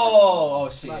 Oh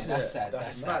shit. Mad. That's sad. That's That's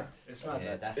It's sad. mad. It's mad.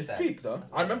 Yeah, that's It's sad. peak though.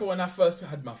 I remember when I first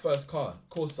had my first car,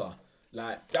 Corsa.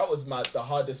 Like that was the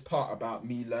hardest part about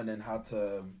me learning how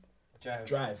to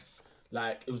drive.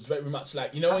 Like it was very much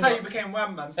like That's when how you're- you became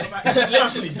Wham, man. Stop acting.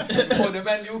 literally. For the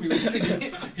manual, he was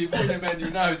skinny. He bought the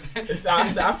manual now. It's, I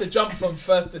have to jump from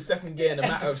first to second gear in a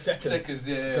matter of seconds. Seconds,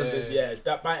 yeah. Because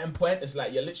that biting point is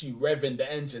like you're literally revving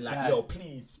the engine like, Yeah. yo,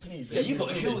 please. Yeah, get you me got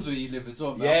through hills this. where you live as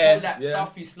well, man. Yeah, I feel like yeah.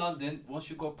 South East London, once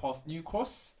you go past New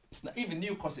Cross, it's not even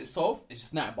New Cross itself. It's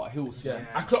just nothing but hills. Yeah. Yeah.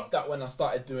 I clocked that when I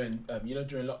started doing,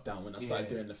 during lockdown when I started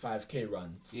Yeah. doing the 5K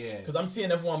runs. Yeah. Because I'm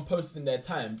seeing everyone posting their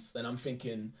times and I'm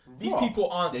thinking, these Raw. people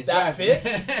aren't They that drive. fit.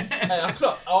 And I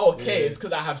clocked, okay, Yeah. it's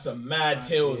because I have some mad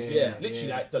hills. Yeah, Literally,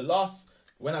 yeah. like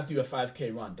when I do a 5K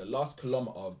run, the last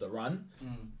kilometer of the run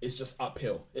is just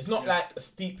uphill. It's not Yeah. like a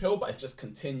steep hill, but it's just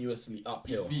continuously You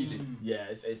uphill. feel it. Yeah,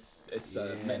 it's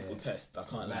a Yeah. mental test. I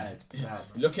can't lie. Mad, mad.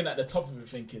 Looking at the top of it,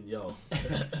 thinking, yo,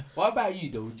 What about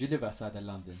you though? Would you live outside of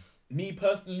London? me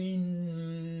personally,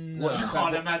 no. What, You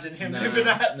can't imagine him Nah, living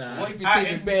that. nah. What if you Out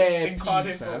say the bare in peas,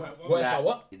 Cardiff or fam? whatever. What if I Like,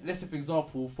 what? Let's say for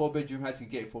example, 4-bedroom house you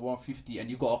can get it for 150, and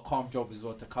you got a calm job as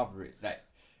well to cover it. Like,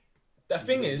 The You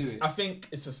thing gotta is, do it. I think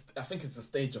it's a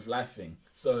stage of life thing.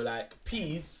 So like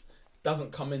peas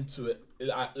doesn't come into it.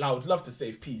 I would love to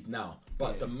save peas now,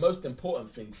 but Yeah. the most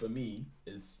important thing for me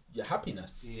is your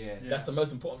happiness. yeah. That's the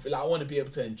most important thing. Like, I want to be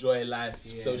able to enjoy life,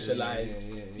 Yeah,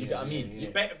 socialize. yeah, You get what I mean?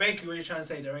 yeah. Basically, what you're trying to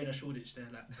say, there ain't a shortage there.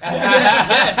 Like.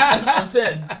 That's what I'm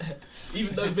saying.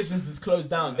 Even though Visions is closed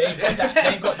down, they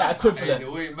ain't got that Hey, equivalent.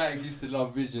 the way Mike used to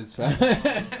love visions, fam.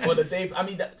 Or the day. I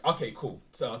mean, okay, cool.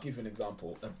 So I'll give you an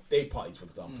example. Day parties, for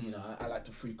example. Mm. You know, I like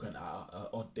to frequent an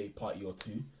odd day party or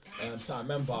two. So I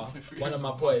remember one of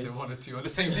my boys. One or two on the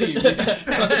same day.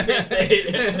 On the same day.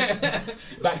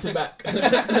 Back to back.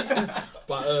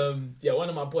 But one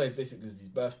of my boys basically, it was his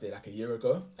birthday like a year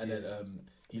ago, and then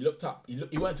he looked up.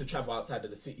 He wanted to travel outside of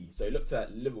the city, so he looked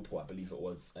at Liverpool, I believe it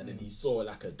was, and then he saw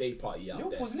like a day party out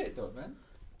Liverpool's there. lit though, man.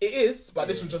 It is, but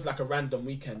this Yeah. was just like a random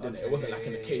weekend, didn't it? It wasn't like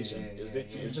an Okay, occasion. yeah, It was yeah,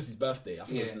 literally, yeah. it was just his birthday. I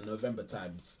think it was Yeah. in November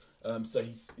times. So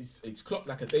he's clocked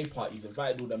like a day party. He's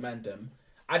invited all the man them.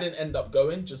 I didn't end up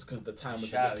going just because the time was a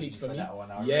Shout bit peak you for me. that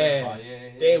one, I Yeah. remember, yeah.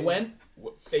 They went.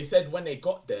 They said when they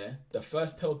got there, the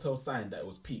first telltale sign that it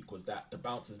was peak was that the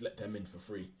bouncers let them in for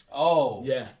free. Oh.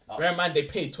 Yeah, Oh. bear in mind they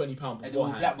paid £20 And all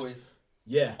beforehand. black boys.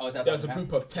 Yeah, Oh, that there was a doesn't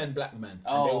group of 10 black men, and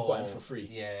Oh. they all got in for free.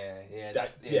 Yeah.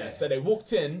 That's So they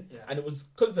walked in, Yeah. and it was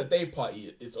because it's a day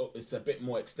party. It's a bit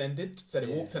more extended. So they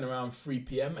Yeah. walked in around 3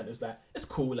 p.m. and it was like it's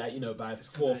cool, like by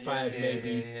 4 or gonna- 5 yeah, maybe.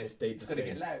 yeah, yeah. It stayed It's the gonna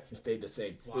same. get live. It stayed the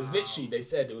same. It was Wow. literally, they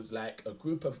said it was like a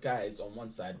group of guys on one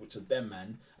side, which was them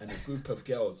man, and a group of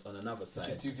girls on another side.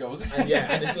 Just two girls.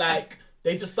 And it's like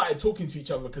they just started talking to each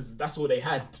other because that's all they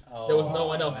had. There was no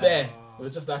one else man. there. It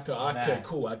was just like, okay, Man.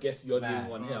 cool. I guess you're the Man. only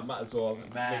one here. I might as well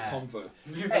make Man. convo.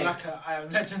 Moving Hey. like a I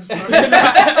Am Legend story.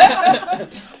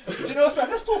 You know what, fam?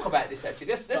 Let's talk about this actually.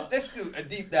 Let's do a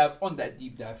deep dive on that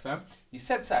deep dive, fam. You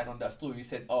said something on that story. You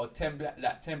said, "Oh, 10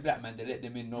 black men, they let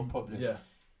them in, no problem." Yeah.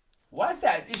 Why is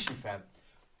that an issue, fam?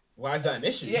 Why is that an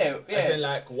issue? Yeah. As in,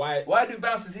 like, why? Why do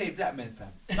bouncers hate black men,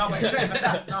 fam? No, but it's not even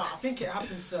that. No, I think it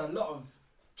happens to a lot of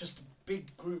just a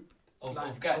big group. Of Like,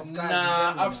 guys. of guys in Nah, general,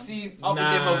 I've man. seen other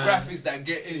Nah. demographics that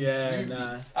get in Yeah, smoothly.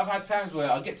 nah. I've had times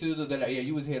where I get to they're like, "Yeah,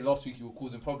 you was here last week. You were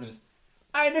causing problems."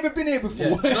 I ain't never been here before.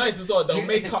 Yeah. Do you know this as well? They'll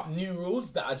make up new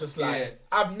rules that are just like, Yeah.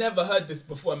 I've never heard this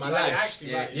before in my You're life.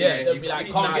 actually right. Yeah, they'll you, be like,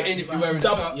 you can't nah, get in if you're wearing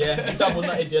double, shorts. yeah, double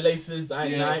nutted your laces. I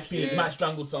ain't feeling yeah. might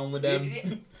strangle someone with them.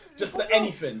 Yeah. Just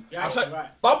anything. You're I was actually like,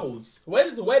 right. bubbles. Where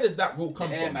does that rule come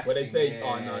The Air from? Max Where they thing, say,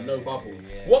 yeah, oh no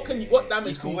bubbles. yeah, What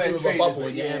damage you can you wear do with a trainers, bubble but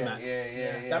in your Air Max?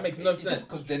 Yeah. That makes no It's sense. Just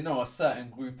because they know a certain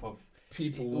group of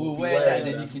People will be wear that, wearing and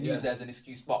then them, you can yeah. use that as an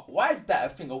excuse. But why is that a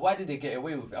thing, or why did they get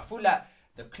away with it? I feel like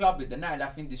the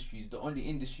nightlife industry is the only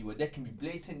industry where they can be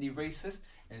blatantly racist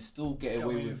and still get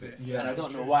away with it. Yeah, and I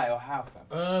don't know true. why or how,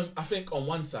 fam. I think on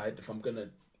one side, if I'm gonna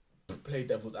play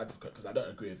devil's advocate, because I don't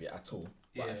agree with it at all,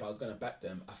 but Yeah. if I was gonna back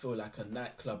them, I feel like a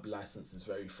nightclub license is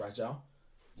very fragile.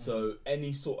 So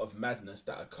any sort of madness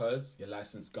that occurs, your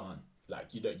license gone. Like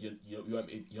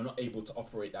you're not able to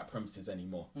operate that premises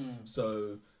anymore.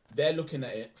 So they're looking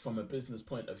at it from a business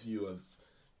point of view of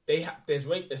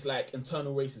it's like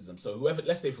internal racism. So whoever,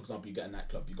 let's say for example, you get a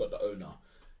nightclub, you got the owner,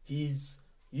 he's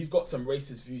got some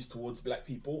racist views towards black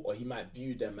people, or he might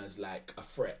view them as like a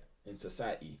threat in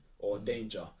society or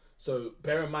danger. So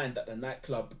bear in mind that the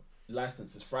nightclub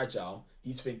license is fragile.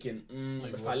 He's thinking,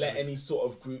 if I let any sort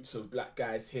of groups of black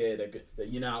guys here,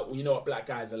 you know what black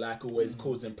guys are like, always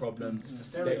causing problems. It's the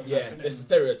stereotype, innit? It's the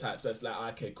stereotype. So it's like,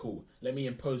 okay, cool. Let me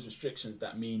impose restrictions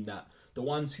that mean that the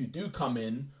ones who do come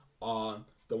in are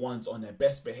the ones on their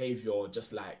best behavior, or I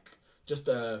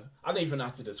don't even know how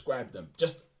to describe them.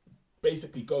 Just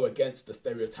basically go against the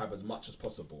stereotype as much as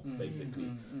possible,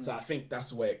 basically. So I think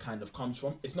that's where it kind of comes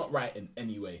from. It's not right in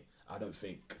any way, I don't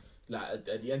think. Like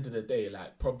at the end of the day,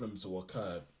 like problems will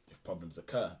occur if problems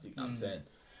occur. You know what I'm saying?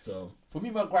 So for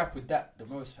me, my gripe with that the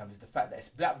most, fam, is the fact that it's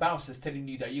black bouncers telling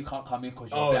you that you can't come in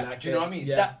because you're black. like, Do you know what I mean?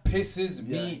 yeah. That pisses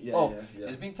me off. Yeah.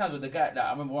 There's been times where the guy, like,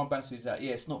 I remember one bouncer who's like,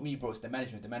 yeah, it's not me, bro, it's the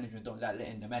management. The management don't like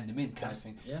letting the man them in, kind of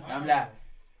thing. Yeah. And I'm like,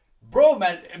 bro,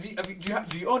 man,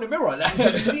 do you own a mirror? Like,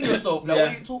 have you seen yourself? Like, what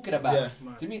are you talking about?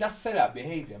 Yeah. To me, that's sellout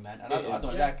behavior, man, and I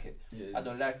don't like it. I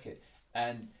don't like it.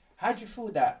 And how do you feel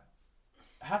that?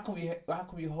 How can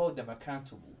we hold them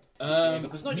accountable to this behavior?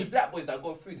 Because not just black boys that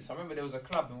go through this. I remember there was a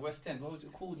club in West End. What was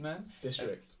it called, man?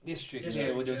 District.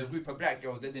 Yeah, where there was a group of black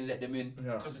girls. They didn't let them in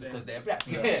Because they're black.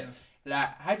 Yeah.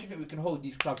 Like, how do you think we can hold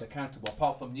these clubs accountable?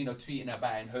 Apart from tweeting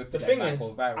about it and hoping The that thing it might is,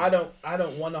 go viral. I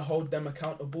don't want to hold them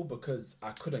accountable because I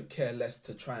couldn't care less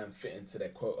to try and fit into their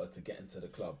quota to get into the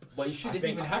club. But you shouldn't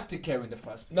even have to care in the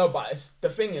first place. No, but the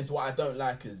thing is, what I don't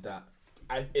like is that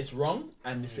it's wrong,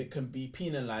 and if it can be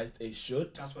penalised, it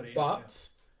should. That's what it is. But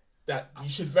that you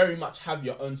should very much have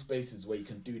your own spaces where you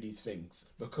can do these things,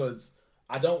 because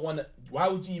I don't want to. Why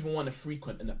would you even want to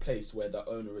frequent in a place where the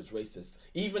owner is racist?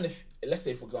 Even if, let's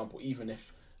say for example, even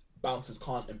if bouncers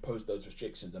can't impose those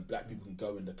restrictions and black people can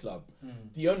go in the club,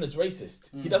 the owner's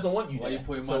racist. He doesn't want you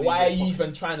there. So why are you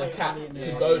even trying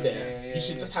to go there? You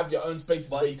should just have your own spaces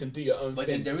where you can do your own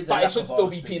thing. But it should still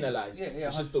be penalised.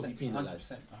 It should still be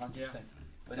penalised. 100%.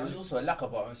 But there's also a lack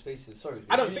of our own spaces. Sorry,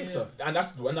 I don't think so, and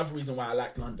that's another reason why I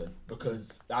like London,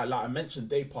 because like I mentioned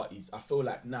day parties. I feel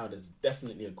like now there's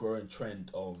definitely a growing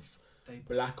trend of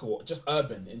black or just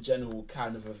urban in general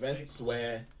kind of events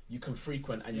where you can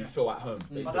frequent and you feel at home.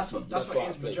 But that's what it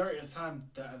is. Majority of the time,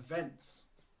 the events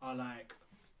are like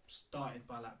started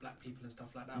by like black people and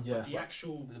stuff like that. Yeah. But the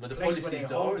actual the place policy where they is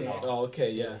the hold owner. it, Oh,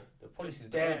 okay, yeah. The policy is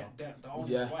the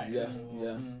owners are white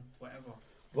or whatever.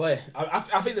 Boy, I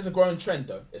think there's a growing trend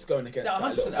though. It's going against No,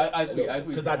 that 100%. I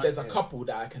agree. Because there's a couple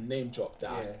that I can name drop that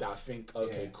I think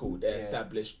cool. They're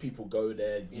established. People go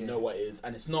there. You know what it is,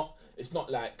 and it's not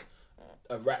like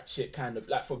a ratchet kind of,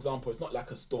 like for example, it's not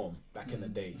like a Storm back in the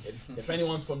day. If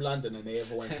anyone's from London and they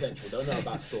ever went Central, they'll know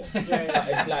about Storm. But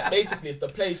it's like basically it's the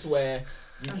place where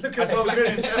it's the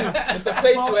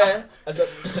place where as a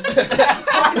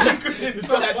it's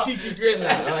got that cheeky grin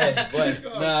like, boy.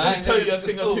 Let me tell you a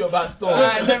thing or two about Storm.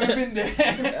 I've never been there.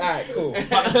 Alright, cool.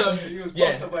 But, He was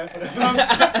poster boy for them.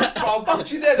 I'll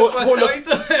bounce you there the first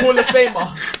time. Hall of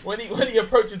Famer. When he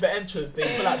approaches the entrance, they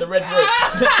pull out the red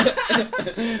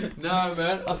rope. Nah,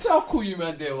 man. I saw how cool you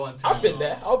man there one time. I've been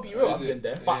there. I'll be real. I've been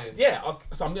there. But Yeah.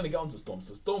 so I'm gonna get onto Storm.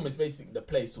 So Storm is basically the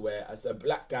place where, as a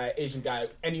black guy, Asian guy,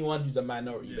 anyone who's a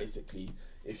minority, basically,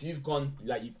 if you've gone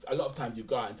a lot of times you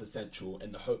go out into Central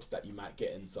in the hopes that you might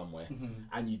get in somewhere,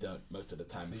 and you don't most of the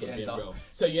time. So If you I'm being end up- real,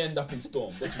 so you end up in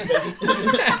Storm, which is basically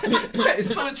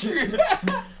It's so true.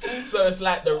 so it's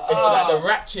like the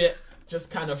ratchet, just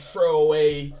kind of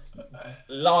throwaway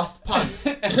last punt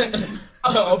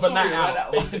of a night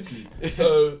out, basically.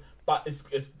 So, but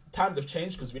it's times have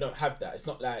changed because we don't have that. It's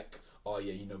not like, oh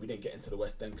yeah, we didn't get into the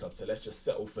West End club, so let's just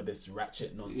settle for this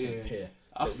ratchet nonsense here.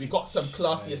 We've got some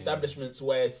classy establishments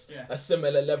where it's a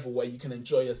similar level where you can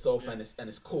enjoy yourself and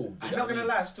it's cool. I'm not gonna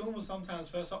lie, Storm was sometimes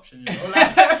first option. Like,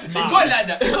 It got like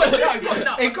that.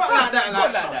 it got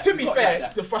like that. To be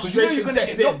fair, the frustration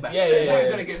sets in. You're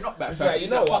gonna get knocked back. It's like, you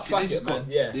know what? Fuck It's it, man. gone.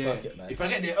 Yeah, fuck it, man. If I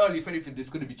get there early, if anything, there's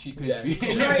gonna be cheap entry.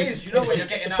 You know what it is? You know what you're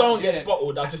getting If out. someone gets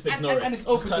bottled, I'll just ignore it. And it's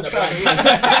open Just to turn a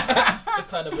fam. just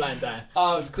turn a blind eye.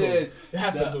 Oh, it's cool. good. It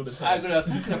happens all the time.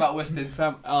 Talking about West End,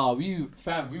 fam.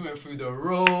 We went through the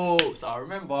Bro, so I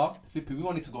remember, Flippy, we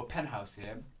wanted to go Penthouse,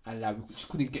 yeah, and like we just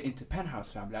couldn't get into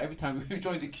Penthouse, fam. Like every time we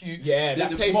joined the queue, Yeah, then that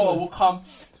the place promoter was. will come,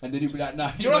 and then he'd be like,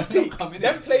 "Nah, You know what's peak? coming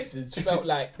Them in." places felt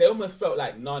like they almost felt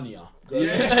like Narnia.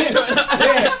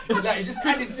 Yeah, like it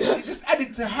just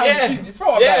added to how Yeah. you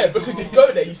throw Yeah, about because you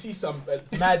go there, you see some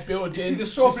mad buildings. You see the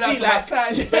strobe lights on like,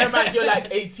 outside. bear in mind, you're like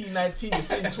 18, 19, you're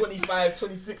seeing 25,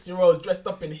 26-year-olds dressed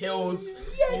up in heels,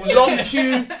 long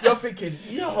queue. You're thinking,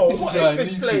 yo, This is what where I is need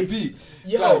this to place? be.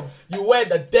 Yo, you wear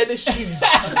the deadest shoes,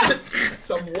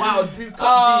 some wild bootcut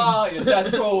Oh, jeans. your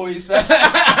dad's always trying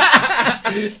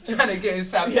to get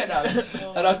inside Penthouse.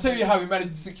 And I'll tell you how we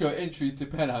managed to secure entry to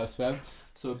Penthouse, fam.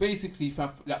 So basically, fam,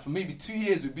 like for maybe 2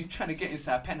 years, we've been trying to get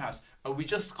inside Penthouse, and we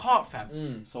just can't,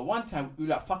 fam. So one time, we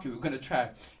were like, fuck it, we're going to try.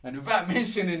 And without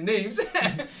mentioning names,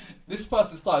 this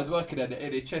person started working at the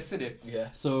NHS, innit? Yeah.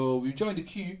 So we joined the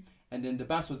queue, and then the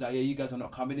boss was like, yeah, you guys are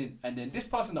not coming in. And then this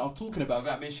person that I'm talking about,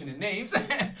 without mentioning names,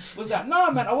 was like, nah,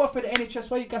 man, I work for the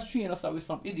NHS. Why you guys treating us like we're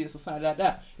some idiots or something like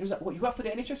that? He was like, what, you work for the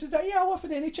NHS? He's like, yeah, I work for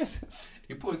the NHS.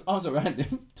 He put his arms around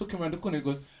him, took him around the corner, he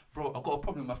goes, bro, I've got a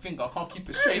problem with my finger. I can't keep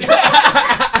it straight.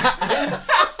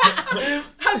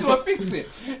 How do I fix it?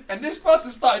 And this person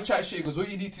started trying to shit. He goes, what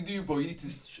you need to do, bro, you need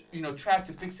to, try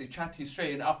to fix it, try to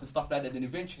straighten it up and stuff like that. Then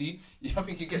eventually, I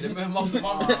think you get the muscle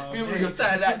memory or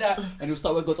something like that. And he'll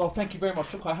start where he goes, oh, thank you very much.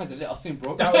 Shook our hands and let us in,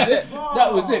 bro. That was it.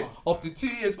 That was it. After 2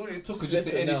 years, all it took was just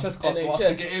the NHS card for us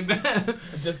to get in.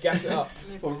 Just gas it up.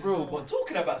 For real. But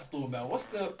talking about Storm, man, what's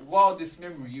the wildest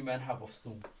memory you man have of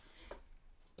Storm?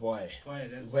 Boy,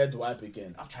 there's... where do I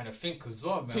begin? I'm trying to think as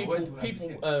well, man. Where do I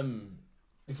begin?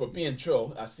 If we're being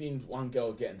true, I've seen one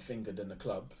girl getting fingered in the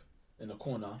club, in the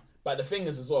corner. But the thing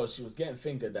is as well, she was getting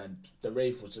fingered and the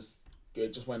rave was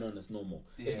it just went on as normal.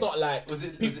 Yeah. It's not like... Was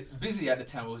it busy at the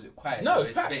time or was it quiet? No,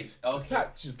 it's packed. Bait? Oh, it's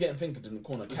packed. She was getting fingered in the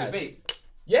corner. Was it bait?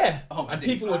 Yeah. Oh, and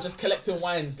people were just collecting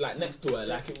wines like next to her.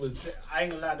 Like it was... I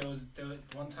ain't gonna lie, there was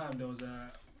one time there was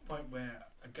a point where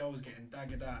a girl was getting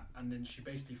daggered at and then she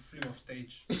basically flew off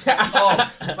stage.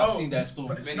 Oh, I've seen that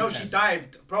story many times. She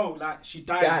dived, bro. Like she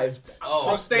dived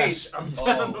from stage and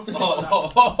fell on the floor.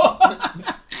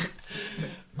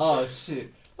 Oh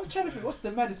shit! I'm trying to think. What's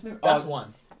the maddest memory? That's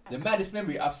one. The maddest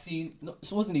memory I've seen. No,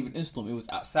 it wasn't even in Storm. It was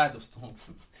outside of Storm.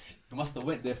 We must have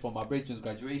went there for my brethren's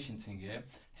graduation thing. Yeah.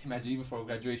 Imagine even for a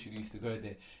graduation we used to go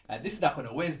there. And this is like on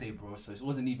a Wednesday, bro. So it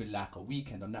wasn't even like a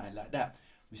weekend or nothing like that.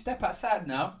 We step outside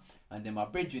now, and then my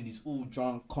brethren is all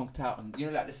drunk, conked out, and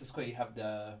like Leicester Square, you have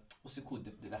the what's it called?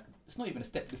 The like it's not even a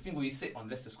step, the thing where you sit on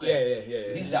Leicester Square. Yeah.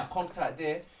 So he's like conked out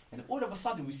there, and all of a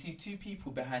sudden we see two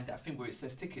people behind that thing where it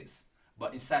says tickets,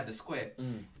 but inside the square.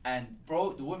 And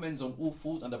bro, the woman's on all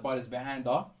fours, and the brother's behind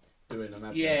her. Doing a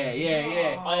madness.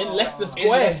 Yeah. In Leicester Square.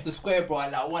 In Leicester Square, bro,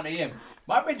 at like 1 a.m.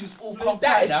 My brethren's all conked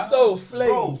out. That is so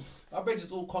flames. Bro, my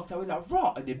brethren's all conked out. We're like, raw,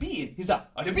 are they beating? He's like,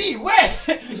 are they beating? Where?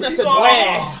 That's a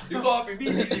where? You got up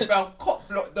immediately, found cop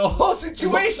blocked the whole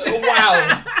situation.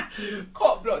 Wow.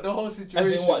 Cop blocked the whole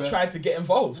situation. As in what? Man. Tried to get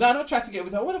involved? No, not tried to get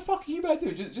with her. What the fuck are you about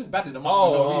to do? Just batted them up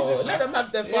Oh, for no reason. let them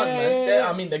have their fun, Yeah, man. yeah.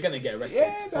 I mean, they're gonna get arrested.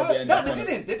 Yeah, Probably no, end up they on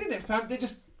didn't. They didn't, fam. They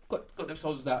just got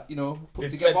themselves that, put Did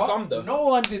together. feds come, though? No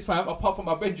one did, fam, apart from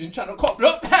my bedroom trying to cop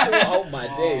block. Oh my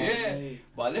days. Yeah.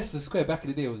 But Leicester Square back in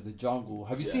the day was the jungle.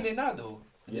 Have you seen it now though?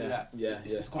 Is it like,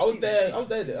 it's I was there.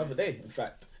 completely The other day. In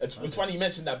fact, it's funny you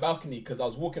mentioned that balcony because I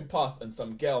was walking past and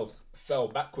some girl fell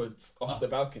backwards off the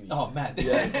balcony. Oh man.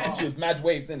 Yeah, she was mad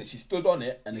waved in it. She stood on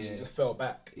it and then she Yeah. just fell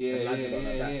back. and landed on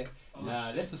her back.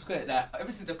 Nah, Leicester Square, like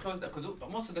ever since they closed that, because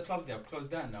most of the clubs they have closed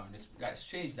down now, and it's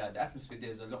changed. Like the atmosphere there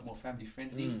is a lot more family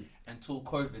friendly. Until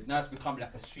COVID, now it's become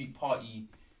like a street party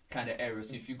kind of area.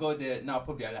 So if you go there now,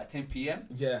 probably at like 10 p.m.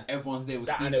 Yeah, everyone's there with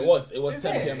that, speakers. and it was Is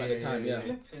 10 it? p.m. at the time. Yeah,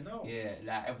 Yeah,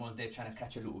 like everyone's there trying to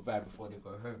catch a little vibe before they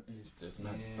go home. It's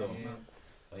mad Yeah. stuff.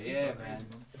 But yeah, man.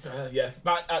 Yeah,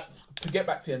 but to get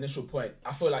back to the initial point,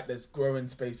 I feel like there's growing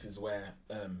spaces where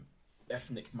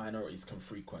ethnic minorities can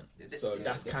frequent. So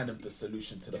that's kind of the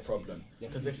solution to the problem.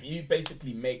 Because if you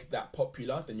basically make that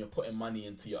popular, then you're putting money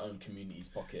into your own community's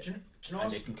pocket, do you know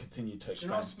and they can continue to expand. Do you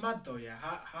know what's mad though? Yeah,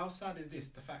 how sad is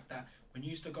this? The fact that when you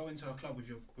used to go into a club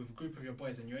with a group of your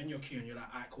boys and you're in your queue and you're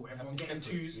like, alright, cool, everyone getting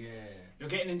twos. Yeah. You're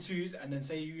getting in twos, and then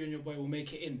say you and your boy will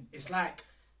make it in. It's like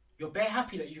you're bare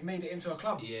happy that you've made it into a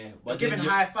club. Yeah, You're but giving then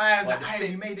high fives, but like, the hey,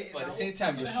 same- you made it in. But at the Like, same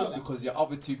time, you're what the hell? shocked because your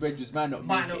other two bedrooms might not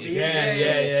Might make not it be,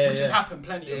 in. which has happened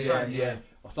plenty of times. Yeah.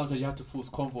 Or sometimes you have to force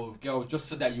convo with girls just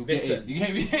so that you get Listen, in. You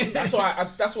get me? That's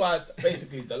why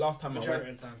basically the last time I Majority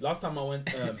went, of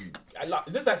the time.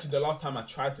 this is actually the last time I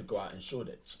tried to go out in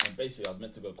Shoreditch, and basically I was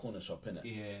meant to go corner shop in it.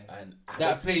 Yeah. And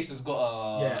That place has got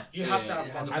a. Yeah. You have to have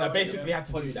it has one. a and I Yeah. basically had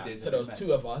to do policy that. there, So there was man.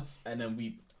 2 of us, and then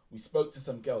we we spoke to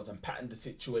some girls and patterned the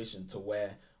situation to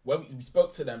where we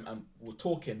spoke to them and we were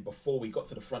talking before we got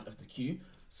to the front of the queue.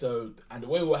 So, and the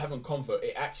way we were having convo,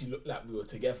 it actually looked like we were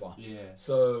together. Yeah.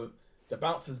 So the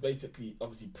bouncers basically,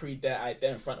 obviously, they're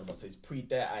in front of us, so he's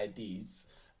their IDs,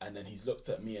 and then he's looked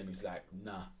at me and he's like,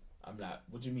 nah. I'm like,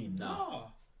 what do you mean, nah?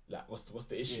 Like, what's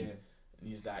the issue? Yeah. And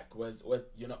he's like, where's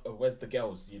the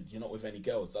girls? You're not with any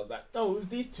girls. I was like, no, with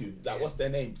these two. Like, what's their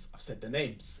names? I've said the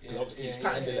names. Because obviously he's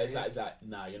patterned it. It's like,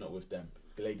 nah, you're not with them.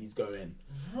 The ladies go in.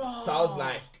 Raw. So I was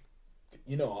like,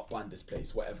 you know what, ban this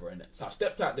place, whatever, innit? So I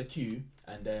stepped out the queue,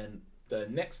 and then the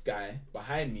next guy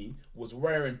behind me was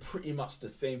wearing pretty much the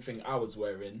same thing I was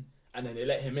wearing, and then they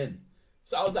let him in.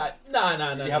 So I was like,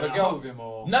 nah. Did you have a girl with him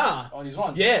or? Nah. On his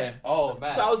one? Yeah. Oh,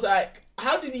 man. So I was like,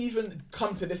 how did he even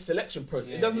come to this selection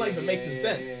process? It does not even make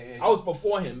sense. Yeah. I was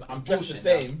before him. I'm dressed the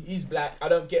same. Now. He's black. I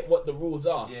don't get what the rules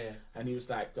are. Yeah. And he was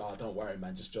like, oh, don't worry,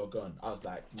 man. Just jog on. I was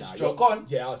like, nah. Just jog on?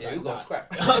 Yeah, I was like, we got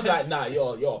scrap. I was like, nah,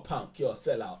 you're a punk. You're a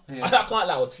sellout. Yeah. I can't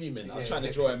lie, I was fuming. I was trying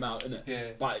to draw him out, innit?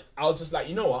 Yeah. But I was just like,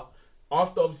 you know what?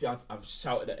 After obviously I've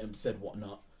shouted at him, said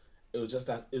whatnot. It was just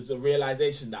that it was a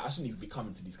realization that I shouldn't even be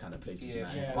coming to these kind of places.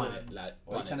 Why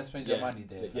are you trying to spend your money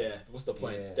there? Yeah, what's the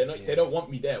point? Yeah, They don't want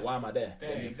me there. Why am I there?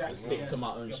 Exactly. To stick to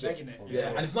my own You're shit. begging it. Yeah,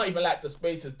 and it's not even like the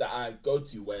spaces that I go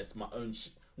to where it's my own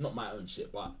shit, not my own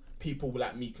shit, but people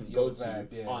like me can Your go vibe,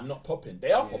 to are not popping.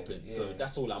 They are popping, so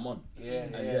that's all I'm on.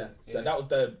 So that was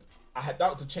that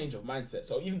was the change of mindset.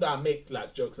 So even though I make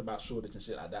like jokes about Shoreditch and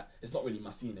shit like that, it's not really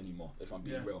my scene anymore. If I'm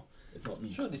being real, it's not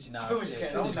me. Shoreditch now. I feel we're just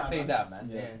getting old now, played that, man.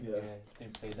 Yeah.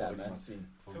 Didn't play It's that, not really man. my scene.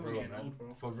 I feel we're getting old,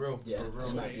 bro. For real. Yeah, For real.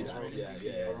 it's like, It's realistic.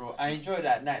 For real. I enjoy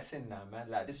that nights in now, man.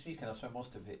 Like this weekend, I spent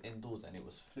most of it indoors, and it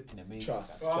was flipping amazing.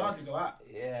 Trust. Bro, I hardly go out.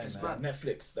 Yeah, It's man. mad.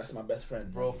 Netflix, that's my best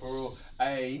friend, Bro, for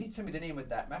real. You need to tell me the name of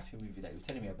that Matthew movie that you were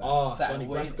telling me about. Oh, Saturn Donnie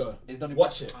Way. Brasco. It's Donnie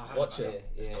Watch Brasco. it, I watch heard it.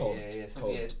 Yeah, It's yeah, cold. Yeah. It's So,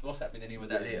 cold. yeah, what's happening the name of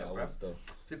that later, bro?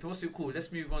 Flipping, what's it cool?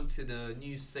 Let's move on to the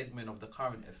news segment of the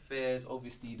current affairs.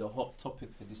 Obviously, the hot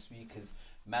topic for this week is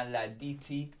man like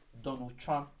DT, Donald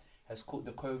Trump, has caught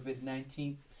the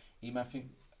COVID-19. You might think,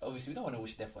 obviously, we don't want to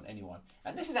wish death on anyone.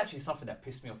 And this is actually something that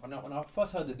pissed me off. When I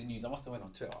first heard of the news, I must have went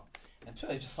on Twitter. And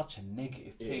Twitter is just such a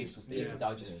negative place with people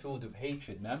that are just filled with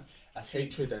hatred, man. I see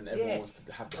hatred and everyone wants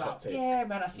to have the hot take. Yeah,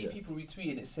 man. I see people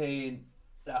retweeting it saying,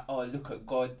 like, "Oh, look at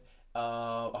God.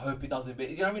 I hope he does a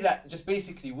bit." You know what I mean? Like, just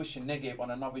basically wishing negative on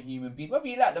another human being. Whether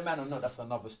you like the man or not, that's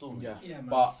another story. Yeah, man.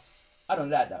 But I don't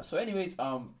like that. So, anyways,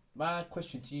 my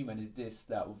question to you, man, is this: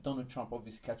 that with Donald Trump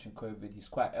obviously catching COVID, he's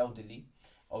quite elderly.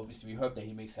 Obviously, we hope that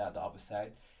he makes it out the other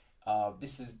side.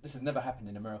 This has never happened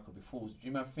in America before. Do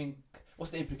you man think? What's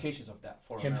the implications of that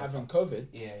for him America? having COVID?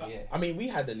 Yeah. I mean, we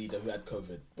had a leader who had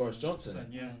COVID, Boris Johnson.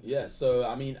 Yeah. So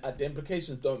I mean, the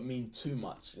implications don't mean too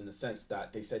much in the sense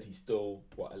that they said he's still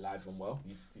alive and well.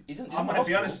 He's in I'm gonna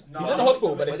be honest. He's in the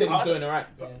hospital, but they said he's doing alright.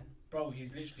 Bro,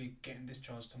 he's literally getting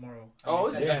discharged tomorrow. Oh,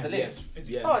 is it? That's the latest.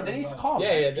 Oh, then he's calm.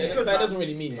 Yeah. He's So good, it man. doesn't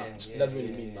really mean much. It doesn't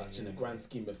really mean much in the grand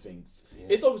scheme of things.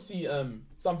 It's obviously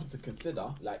something to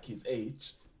consider, like his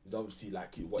age. He's obviously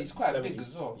like he's quite 70s, big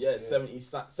as well. Yeah,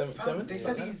 77. They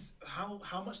said he's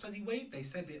how much does he weigh? They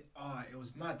said it. It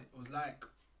was mad. It was like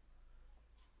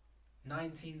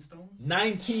 19 stone.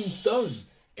 19 stone.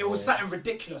 It was something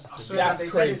ridiculous. I swear That's they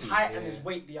crazy. said his height and his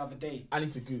weight the other day. I need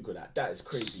to Google that. That is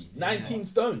crazy. 19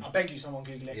 stone. I beg you, someone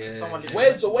Google it. 'Cause Yeah. someone literally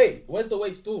Where's the mentioned weight? Where's the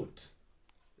weight stored?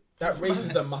 That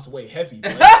racism must weigh heavy,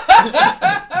 bro.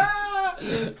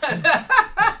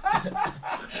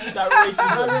 That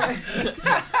racism.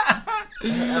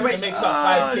 So it makes up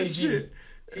 5 kg.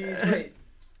 His weight.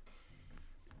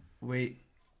 Wait.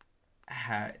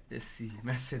 Let's see.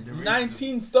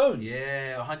 19 stone.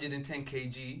 Yeah, 110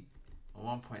 kg,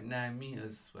 1.9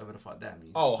 meters, whatever the fuck that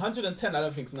means. Oh, 110 I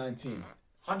don't think it's 19.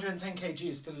 110 kg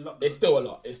is still a lot. It's still a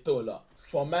lot. It's still a lot.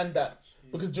 For a man that...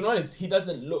 Because, do you know what? He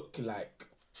doesn't look like...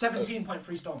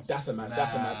 17.3 stones. That's a man.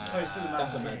 That's a man. So it's still a man.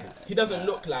 That's a man. He doesn't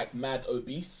look like mad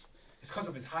obese. It's because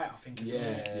of his height, I think.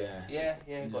 Yeah.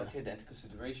 Got to take that into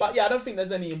consideration. But yeah, I don't think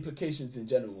there's any implications in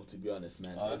general, to be honest,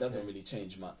 man. Oh, It doesn't okay. really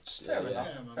change much. Fair enough.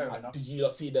 man. Fair enough. Did you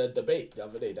not see the debate the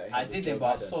other day? That he I had with didn't, Joe but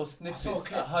I Biden? saw snippets. I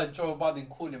clips. heard Joe Biden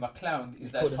call him a clown. He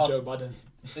Is called that him Joe Biden.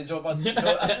 Joe Biden?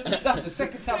 That's the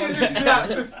second time I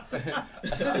heard this.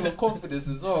 I said it with confidence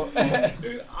as well.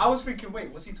 I was thinking, wait,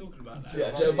 what's he talking about? Like,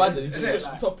 Yeah, Joe Biden. He just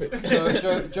switched the topic. Joe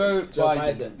Biden.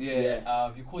 Biden.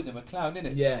 Yeah. You called him a clown,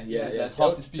 innit? Yeah. It's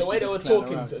hard to speak. The way they with were this clown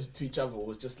talking around. to each other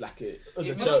was just like it was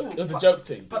a It joke. was- It was a joke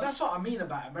thing. But that's what I mean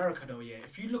about America, though. Yeah,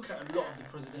 if you look at a lot of the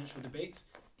presidential debates,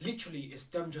 literally it's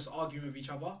them just arguing with each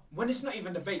other. When it's not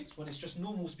even debates, when it's just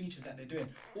normal speeches that they're doing,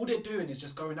 all they're doing is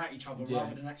just going at each other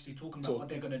rather than actually talking about what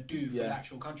they're gonna do for the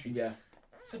actual country. Yeah.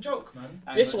 It's a joke, man.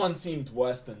 And This one seemed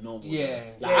worse than normal. Yeah.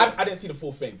 Like, Yeah. I didn't see the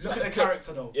full thing. Look Like, at the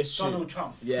character though. It's true. Donald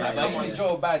Trump. Yeah, Like, But come even on. yeah.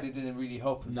 Joe Biden didn't really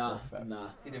help Nah, himself. fam. nah.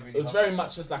 He didn't really It was help very himself.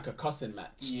 much just like a cussing match.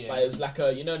 Yeah. But it was like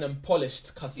a, them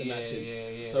polished cussing Yeah, matches.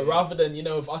 yeah, So yeah. rather than,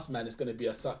 with us, man, it's going to be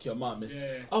a suck your mum. It's,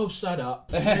 Yeah. oh, shut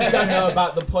up. You don't know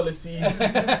about the policies.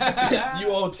 You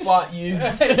old fart, you.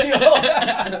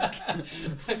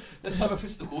 Let's have a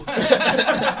fisticle.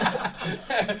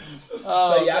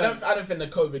 So yeah, I don't think the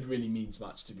COVID really means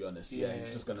much, to be honest. Yeah, Yeah.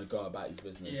 he's just gonna go about his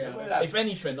business. Yeah. Well, like, If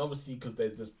anything, obviously, because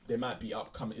they might be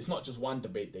upcoming. It's not just one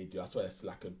debate they do. I swear it's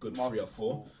like a good 3 or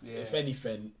 4. multiple, yeah. If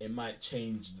anything, it might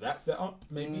change that setup.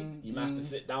 Maybe you might have to mm.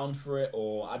 sit down for it,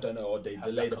 or I don't know, or they Have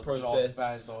delay like the a glass process.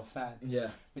 vase or sand. Yeah,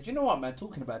 But you know what, man?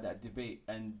 Talking about that debate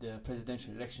and the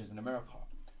presidential elections in America,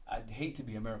 I'd hate to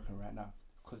be American right now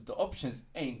because the options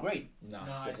ain't great. nah,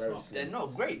 Nah, they're it's very not. slim. They're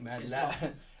not great, man. It's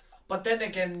Like, But then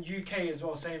again, UK as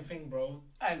well, same thing, bro.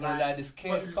 I ain't gonna Like, lie, this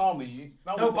Keir but- Starmer, you.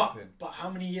 Man, No, we got but him. how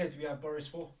many years do we have Boris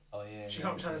for? Oh yeah. See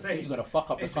what I'm trying to say? He's gonna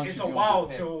fuck up the It's country. a beyond while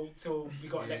repair. till we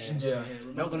got Yeah. elections Yeah. over here.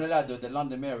 Remember? Not gonna lie though, the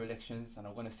London mayor elections, and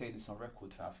I'm gonna say this on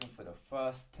record, fam, I think for the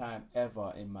first time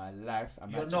ever in my life, I'm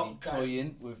You're actually not going-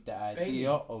 toying with the idea Bailey.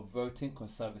 of voting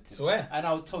Conservative. Swear. And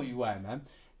I'll tell you why, man.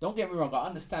 Don't get me wrong, I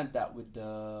understand that with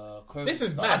the COVID This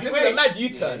is stuff. mad. This is Wait. a mad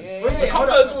U-turn. Yeah, yeah, Wait, yeah. wait, hold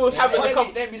Couples on. was having Let a me-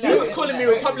 couple. let me He land, was let calling me me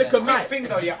land, Republican let me Quick Mike. thing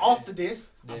though, yeah. After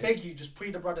this, I Yeah. beg you, just pre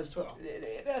the brothers Twitter.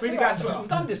 That's Free the alright. guys to- We've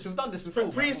done this before. Free-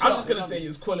 man. free- I'm just gonna We've say done he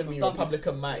this. was calling me We've done this.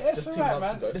 Republican Mike Yeah, it's just 2 alright,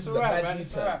 months man. ago. This It's is a alright, mad man. It's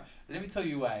U-turn. alright. Let me tell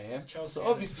you why, yeah. It's Chelsea, So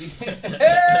innit? obviously,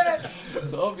 so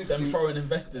Them obviously, foreign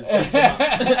investors. bust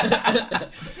them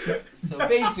up. so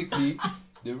basically,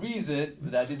 the reason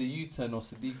that I did the U-turn on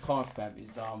Sadiq Khan, fam,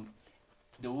 is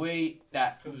the way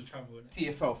that Because of travel. innit?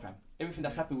 TFL, fam, everything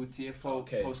that's happened with TFL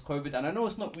Okay. post-COVID, and I know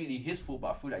it's not really his fault,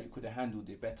 but I feel like you could have handled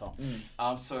it better.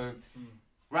 So Mm.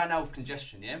 right now with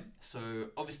congestion, yeah. So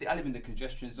obviously I live in the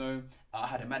congestion zone. I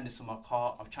had a madness on my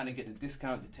car. I'm trying to get the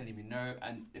discount. They're telling me no.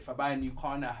 And if I buy a new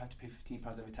car now, I have to pay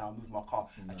 £15 every time I move my car.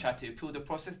 I No. tried to appeal the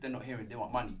process. They're not hearing. They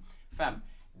want money, fam.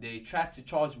 They tried to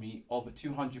charge me over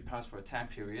 £200 for a time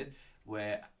period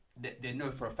where they know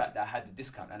for a fact that I had the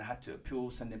discount, and I had to appeal,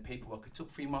 send them paperwork. It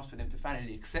took 3 months for them to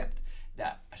finally accept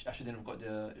that I shouldn't have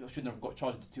got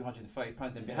charged the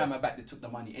 £230. Then behind my back, they took the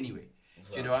money anyway.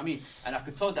 Do you know what I mean? And I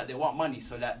could tell that they want money,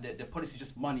 so that the policy is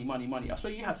just money. I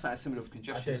swear you had something similar with I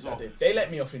congestion as well. did. They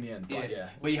let me off in the end, but yeah.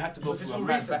 Where you had to go Was this through a all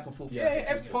rant recent? back and forth. Yeah,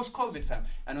 Yeah, it's post-COVID, fam.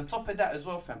 And on top of that as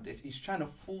well, fam, he's trying to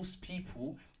force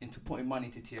people into putting money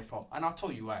into TFL. And I'll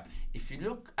tell you why. If you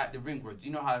look at the ring road,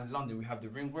 you know how in London we have the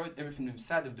ring road, everything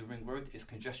inside of the ring road is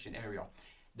congestion area.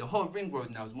 The whole ring road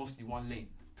now is mostly 1 lane.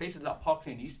 Places like Park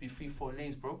Lane, it used to be 3-4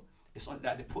 lanes, bro. It's on,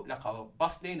 like they put like a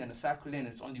bus lane and a cycle lane, and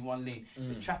it's only 1 lane.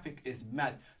 The traffic is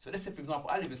mad. So let's say, for example,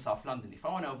 I live in South London. If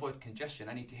I want to avoid congestion,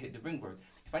 I need to hit the ring road.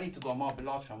 If I need to go on Marble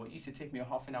Arch, what used to take me a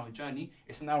half an hour journey,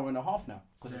 it's an hour and a half now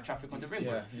because of traffic on the ring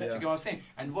road. Do you get what I'm saying?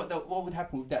 And what would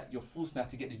happen with that? You're forced now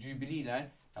to get the Jubilee line.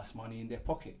 That's money in their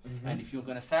pocket. And if you're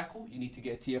gonna cycle, you need to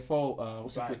get a TFO,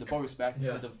 what's it called, the Boris bag,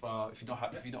 instead of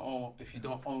if you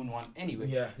don't own one anyway.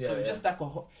 So it's just like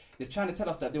they're trying to tell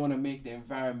us that they want to make the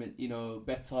environment,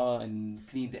 better and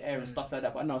clean the air and stuff like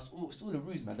that. But no, it's all a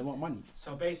ruse, man. They want money.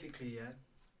 So basically, yeah,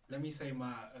 let me say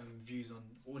my views on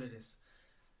all of this.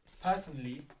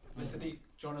 Personally, Mr. Deep,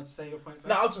 do you want to say your point first?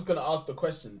 No, I was just going to ask the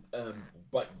question,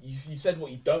 but you said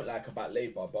what you don't like about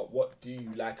Labour, but what do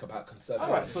you like about Conservatives?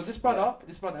 Alright, so this brother, and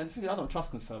the thing is, I don't trust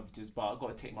Conservatives, but I've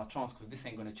got to take my chance because this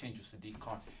ain't going to change with Sadiq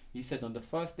Khan. He said on the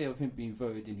first day of him being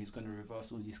voted in, he's going to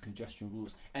reverse all these congestion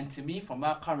rules. And to me, from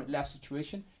my current life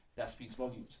situation, that speaks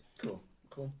volumes. Cool.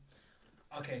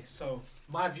 Okay, so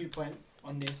my viewpoint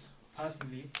on this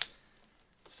personally.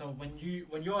 So when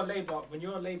you're a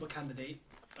Labour candidate,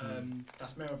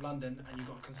 that's Mayor of London, and you've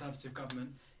got a Conservative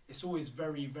government, it's always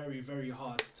very, very, very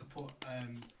hard to put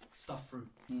stuff through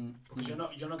because you're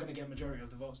not going to get majority of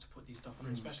the votes to put these stuff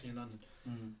through, especially in London.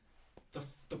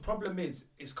 The problem is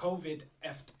COVID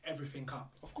effed everything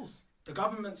up. Of course. The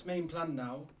government's main plan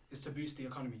now is to boost the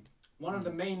economy. One of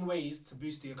the main ways to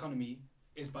boost the economy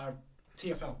is by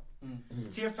TFL.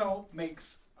 TFL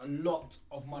makes a lot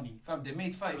of money. Fam, they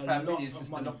made 35 lot million of since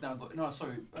money. the lockdown got... No,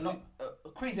 sorry. A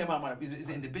crazy amount of money. Is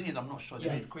it in the billions? I'm not sure. They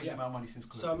Yeah, made a crazy yeah. amount of money since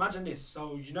COVID. So imagine this.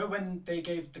 So you know when the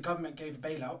government gave a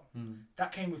bailout,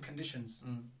 that came with conditions.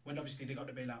 When obviously they got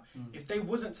the bailout. If they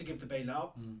wasn't to give the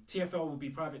bailout, TFL will be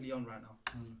privately owned right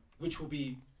now, which will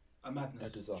be a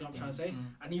madness. Do you know what I'm trying to say?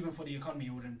 And even for the economy,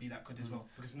 it wouldn't be that good as well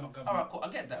because it's not government. Alright, cool. I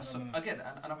get that. No. I get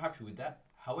that, and I'm happy with that.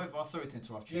 However, sorry to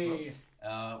interrupt you, Yeah, bro. yeah,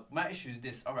 yeah. My issue is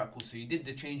this. Alright, cool. So you did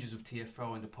the changes of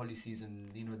TFL and the policies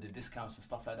and the discounts and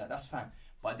stuff like that. That's fine.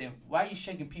 But then, why are you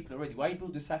shagging people already? Why are you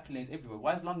building cycle lanes everywhere?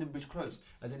 Why is London Bridge closed?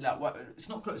 As in, like, why, it's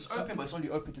not closed. It's open, but it's only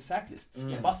open to cyclists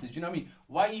and buses. Do you know what I mean?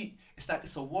 Why are you? It's like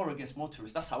it's a war against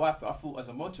motorists. That's how I feel. I feel as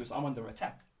a motorist, I'm under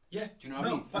attack. Yeah. Do you know what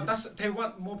I mean? But they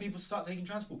want more people to start taking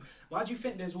transport. Why do you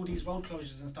think there's all these road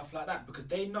closures and stuff like that? Because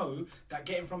they know that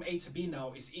getting from A to B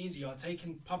now is easier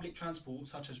taking public transport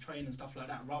such as train and stuff like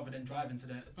that rather than driving to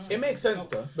the. It makes sense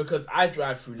though, because I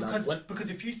drive through London. Because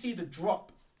if you see the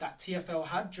drop that TfL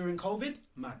had during COVID,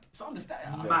 mad. It's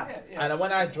understandable. Mad. And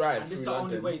when I drive And this is through the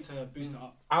London, only way to boost it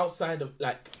up. outside of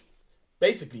like,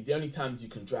 basically the only times you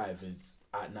can drive is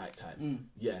at night time.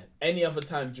 Yeah, any other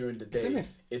time during the day, It's a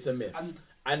myth. It's a myth.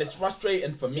 And it's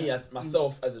frustrating for me as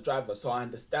myself as a driver, so I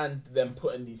understand them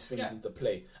putting these things into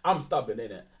play. I'm stubborn,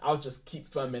 innit? I'll just keep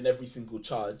firming every single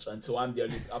charge until I'm the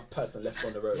only person left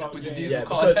on the road. With the diesel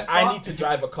car. Because I need to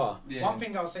drive a car. Yeah. One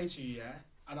thing I'll say to you, yeah,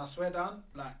 and I swear down,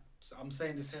 like, I'm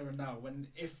saying this here and now,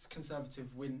 if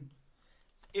Conservative win,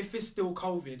 if it's still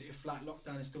COVID, if like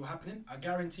lockdown is still happening, I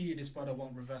guarantee you this brother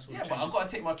won't reverse all the Yeah, but changes. I've got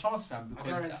to take my chance, fam, because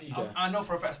guarantee you. I know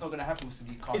for a fact it's not going to happen with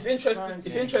Sadiq Khan. It's interesting. Guarantee.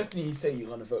 It's interesting you say you're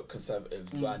gonna vote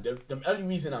Conservatives. And the only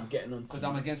reason I'm getting on Because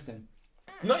I'm against them.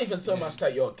 not even so much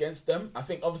that you're against them. I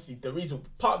think obviously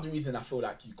part of the reason I feel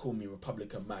like you call me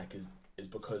Republican Mike is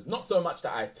because not so much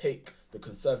that I take the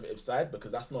Conservative side,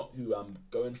 because that's not who I'm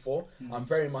going for. I'm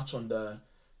very much on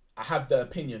I have the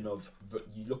opinion of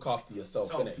you look after yourself,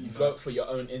 innit? You vote for your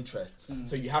own interests.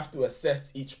 So you have to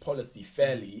assess each policy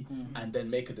fairly and then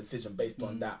make a decision based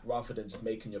on that, rather than just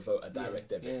making your vote a direct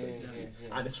debit, basically.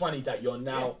 And it's funny that you're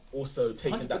now also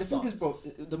taking that But the thing stance. is, bro,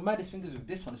 the maddest thing is with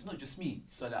this one, it's not just me.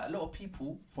 So like, a lot of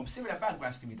people from similar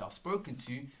backgrounds to me that I've spoken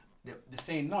to, they're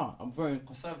saying, nah, I'm very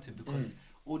conservative because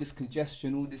all this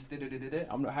congestion, all this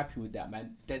I'm not happy with that,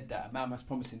 man. Dead that. A man was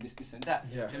promising this and that.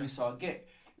 Yeah. Do you know what I mean? So I get...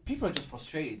 People are just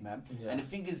frustrated, man. Yeah. And the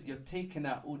thing is, you're taking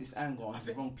out all this anger on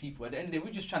the wrong people. At the end of the day,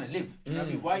 we're just trying to live. Do you know what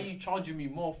I mean? Why are you charging me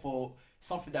more for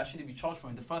something that I shouldn't be charged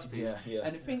for in the first place? Yeah.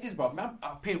 And the thing is, bro, man,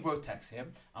 I pay road tax here.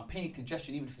 I'm paying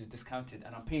congestion even if it's discounted.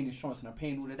 And I'm paying insurance and I'm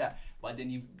paying all of that. But then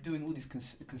you're doing all these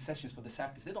concessions for the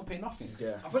cyclists. They don't pay nothing.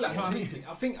 Yeah. I feel like You know what I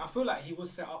mean? I feel like he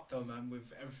was set up though, man,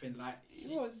 with everything. Like,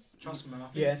 It was... trust me, man. I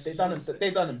think Yeah, they done him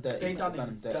dirty. They done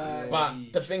him dirty. dirty.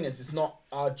 But the thing is, it's not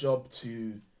our job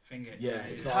to...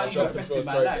 it's It's not how our you job to affected feel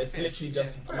my sorry. life, It's yeah. literally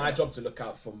just my job to look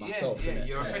out for myself. Yeah, innit?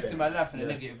 you're affecting my life in a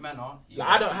negative manner. Like,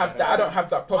 I don't have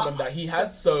that problem that he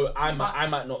has, so I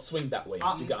might not swing that way. Do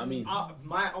you get what I mean?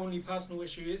 My only personal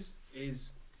issue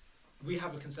is we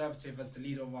have a Conservative as the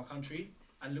leader of our country,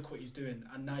 and look what he's doing.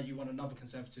 And now you want another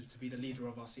Conservative to be the leader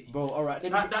of our city. Bro, all right.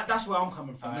 That's where I'm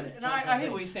coming from. And I hear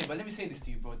what you're saying, but let me say this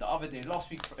to you, bro. The other day, last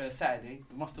week, Saturday,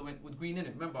 we must have went with Green,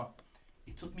 innit? Remember?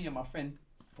 It took me and my friend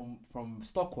from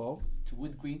Stockwell to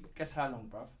Wood Green. Guess how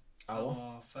long, bruv?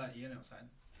 Hour? 30, you know what I'm saying?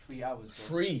 3 hours,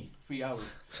 bro. 3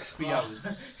 hours. 3 hours.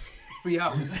 3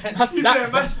 hours. That's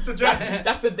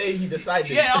the day he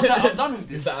decided. Yeah, I was like, I'm done with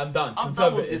this. He's like, I'm done. I'm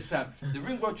done with this, fam. The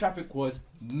ring road traffic was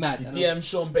mad. He DM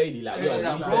Sean Bailey like, yo,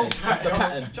 Yeah, he bro, said, what's the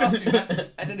pattern? Trust me, man.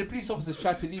 And then the police officers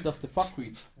tried to lead us to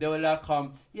fuckery. They were like,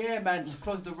 yeah, man, we've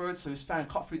closed the road, so it's fine.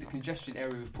 Cut through the congestion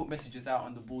area. We've put messages out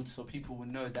on the board so people will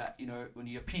know that, you know, when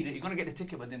you appeal it, you're gonna get the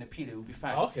ticket, but then appeal it will be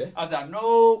fine. Okay. I was like,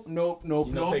 nope.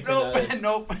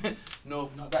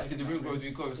 Back to the ring road we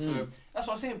go. So that's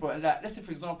what I'm saying, bro. And like, let's say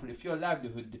for example, if your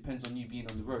livelihood depends on you being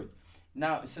on the road.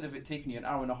 Now, instead of it taking you an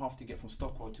hour and a half to get from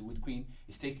Stockwell to Wood Green,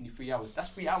 it's taking you 3 hours. That's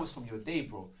 3 hours from your day,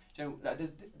 bro. Do you know, like,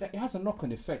 it has a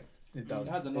knock-on effect. It does.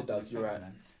 It has a knock-on effect, You're right.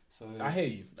 man. So I hear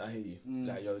you.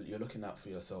 Like you're looking out for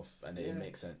yourself, and it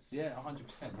makes sense. Yeah,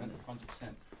 100%, man. 100%.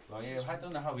 Well, yeah, I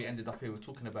don't know how we ended up here. We're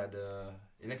talking about the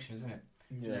elections, isn't it?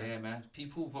 Yeah, man.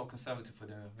 People vote Conservative for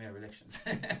the mayor elections.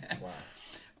 Wow.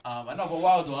 Another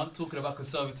wild one, talking about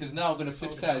Conservatives. Now I'm going to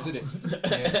flip sides, isn't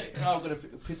it? Now I'm going to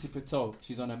Priti Patel.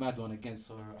 She's on a mad one again.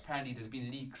 So apparently there's been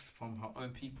leaks from her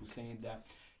own people saying that...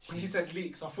 When he said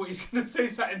leaks, I thought he was going to say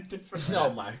something different.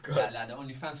 Oh my god. Like the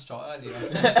OnlyFans chart earlier.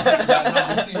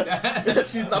 Number 2.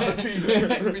 She's number 2.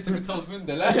 Priti Patel's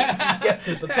Munda. She's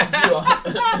Skepta's the top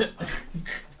viewer.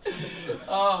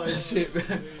 Oh shit,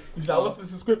 man. He's like, what's the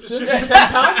subscription?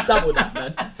 £10? Double that,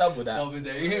 man. Double that. Double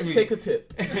that, you hear me? Take a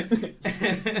tip.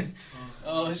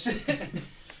 Oh shit.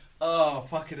 Oh,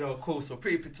 fuck it all. Cool. So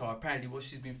Priti Patel, apparently what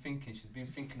she's been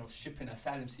thinking of shipping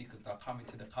asylum seekers that are coming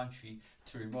to the country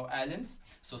to remote islands.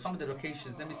 So some of the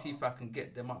locations, let me see if I can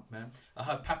get them up, man. I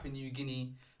heard Papua New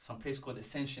Guinea, some place called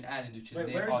Ascension Island, which is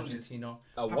near Argentina.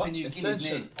 Papua New Guinea is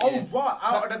near... Oh, right.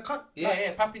 Out of the cut.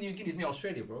 Yeah. Papua New Guinea is near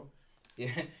Australia, bro.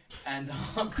 Yeah. And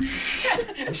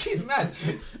she's mad.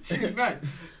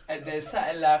 And there's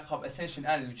like Ascension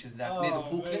Island, which is like near the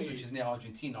Falklands, which is near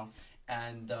Argentina.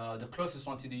 and the closest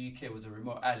one to the UK was a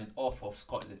remote island off of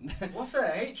Scotland. What's her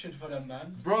hatred for them,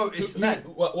 man? Bro, it's mad.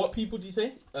 What people do you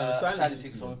say? Asylum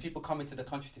seekers. So when people come into the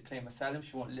country to claim asylum,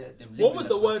 she won't let them live. What was in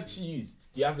the word country. she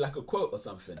used? Do you have like a quote or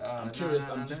something? I'm curious.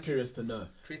 I'm just curious to know.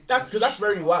 Pretty- That's because that's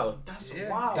very wild. That's Yeah.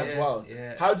 wild. That's Yeah, wild.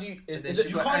 yeah. How do you? And then Is she it?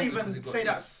 You got can't angry because even it got say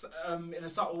you. that in a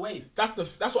subtle way. That's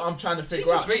what I'm trying to She's figure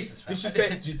just out. racist, Did she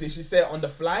fam. say? Did she say it on the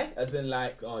fly, as in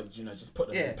like, oh, just put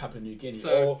them Yeah. in Papua New Guinea,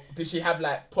 So- or did she have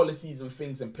like policies and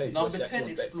things in place? Number where she 10 actually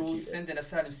wants to explores execute it? sending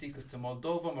asylum seekers to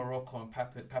Moldova, Morocco, and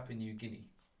Papua New Guinea.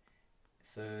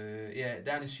 So, yeah,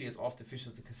 Downing Street has asked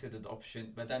officials to consider the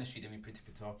option, by Downing Street, I mean Pretty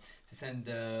Patel, to send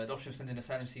the option of sending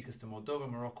asylum seekers to Moldova,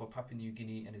 Morocco, Papua New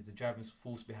Guinea, and is the driving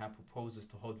force behind proposals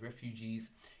to hold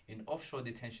refugees in offshore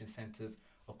detention centres,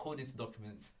 according to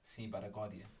documents seen by The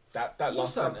Guardian. That What's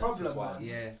last her sentence problem, as well. man?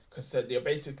 Yeah, Because they're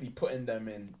basically putting them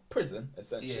in prison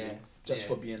essentially, yeah, just yeah.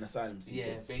 for being asylum Yeah,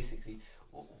 seekers. basically.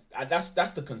 And that's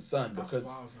the concern, That's because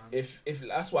wild, man. if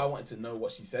that's why I wanted to know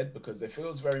what she said, because it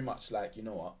feels very much like, you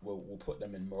know what, we'll put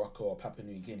them in Morocco or Papua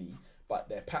New Guinea, but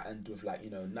they're patterned with like,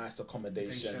 nice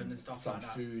accommodation, And stuff some like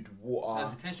that. food, And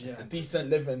water, detention yeah. centres. decent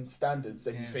living standards,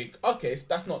 and you Yeah. think, okay,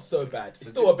 that's not so bad. It's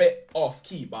So still a bit off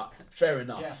key, but fair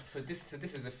enough. Yeah. So this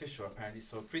is official apparently.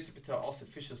 So Priti Patel asked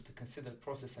officials to consider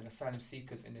processing asylum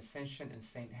seekers in Ascension and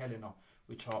St Helena,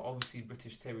 which are obviously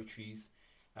British territories.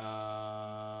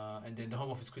 And then the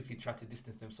Home Office quickly tried to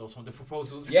distance themselves from the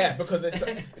proposals. Yeah, because it's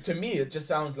to me it just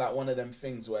sounds like one of them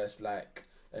things where it's like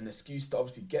an excuse to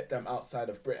obviously get them outside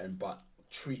of Britain, but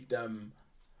treat them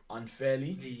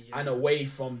unfairly Yeah. and away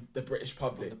from the British From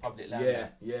public. the public land.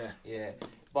 Yeah.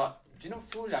 But do you not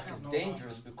feel like She it's has no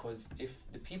dangerous heart, because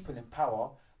if the people in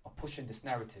power are pushing this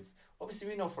narrative, obviously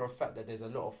we know for a fact that there's a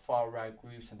lot of far right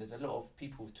groups and there's a lot of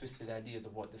people with twisted ideas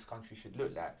of what this country should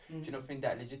look like. Do you not think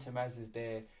that legitimizes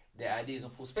their ideas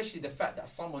and especially the fact that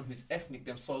someone who's ethnic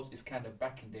themselves is kind of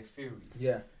backing their theories?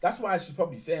 Yeah, that's why she's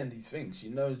probably saying these things. She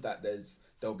knows that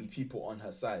there'll be people on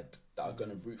her side that are going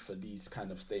to root for these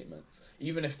kind of statements.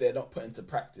 Even if they're not put into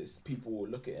practice, people will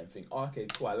look at it and think, oh, okay,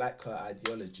 cool, I like her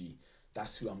ideology.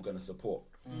 That's who I'm going to support.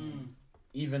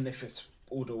 Even if it's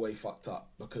all the way fucked up,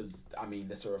 because, I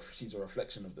mean, she's a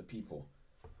reflection of the people.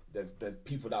 There's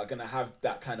people that are going to have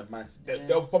that kind of mindset. Yeah.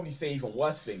 They'll probably say even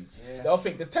worse things. Yeah. They'll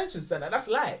think detention centre, that's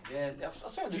light. Yeah, I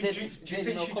saw Do the you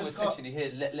think she just got- section here,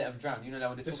 let them drown. You know, like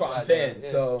when they That's talk what I'm about saying. yeah.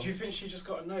 So Do you think she just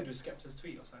got annoyed with Skepta's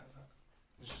tweet or something like that?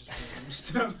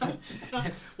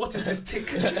 What is this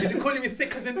tick? Is he calling me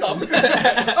thick as in dumb?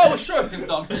 Oh, show him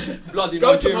dumb. Bloody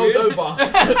go to Nigerian.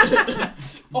 Moldova.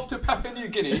 Off to Papua New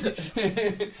Guinea.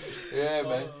 Yeah,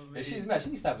 man. Oh, And she's mad. She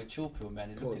needs to have a chill pill,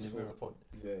 man, and look in the mirror.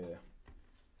 Yeah.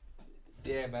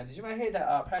 Yeah, man. Did you man hear that?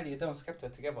 Apparently, Adele and Skepta are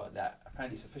together. That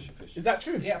apparently it's official. Is that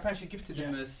true? Yeah, apparently she gifted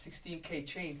him Yeah. a 16k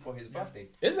chain for his Yeah. birthday.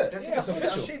 Is it? That's Yeah, I That's saw that on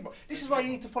official. Shade Bar. This is why you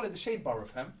need to follow the Shade Borough,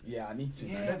 fam. Yeah, I need to.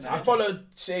 Yeah, man. man. I followed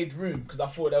Shade Room because I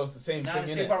thought that was the same Nah, thing.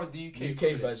 Shade Innit? Borough's the UK. UK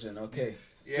equivalent. version. Okay.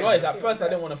 Yeah, You know what, man. at first I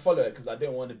didn't want to follow it because I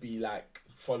didn't want to be like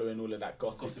following all of that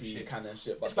Gossip gossipy shit. kind of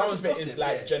shit. But It's some not of just it is gossip,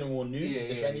 like yeah. general news, Yeah,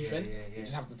 if yeah, anything. yeah, You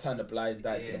just have to turn a blind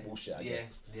eye to the bullshit, I yeah,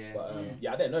 guess. Yeah, But Mm.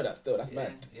 yeah, I didn't know that still. That's yeah,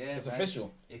 mad. Yeah, It's man.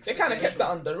 official. It's They kind of kept official.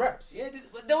 that under wraps. Yeah,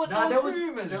 there was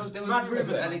rumours. there was There was mad rumours,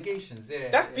 rumours, man. allegations. Yeah,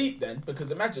 That's yeah. deep then,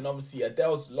 because imagine obviously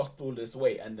Adele's lost all this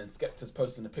weight and then Skepta's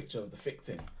posting a picture of the thick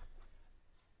thing.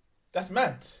 That's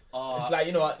mad. It's like,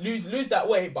 you know what, lose that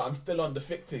weight, but I'm still on the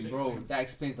thick thing. Bro, that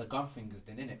explains the gun fingers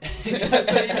then, innit?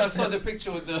 So you know, I saw the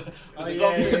picture with the gun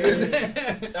yeah,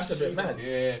 fingers. That's a bit mad.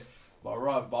 Yeah, but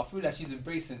I feel like she's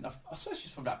embracing. I swear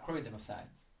she's from like Croydon or something.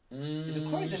 Is it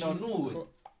Croydon or she's Norwood?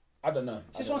 I don't know.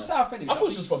 She's I from don't know. South anyway. I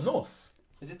thought she was from North.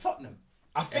 Is it Tottenham?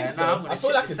 I think Yeah, so. nah, I'm gonna I feel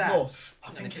check like this it's out. North. I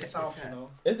I'm think gonna it's check South, this you out. know.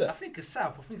 Is it? I think it's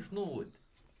South. I think it's Norwood.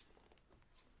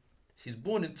 She's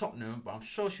born in Tottenham, but I'm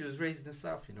sure she was raised in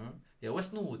South. You know? Yeah,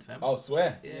 West Norwood, fam. Oh,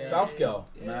 swear. Yeah. South girl.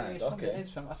 Yeah, Mad. it's from the Okay. ends,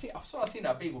 fam. I've seen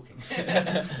that Bagel King.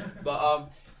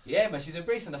 But yeah, man, she's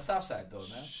embracing the South side though,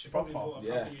 man. She probably Proper. bought a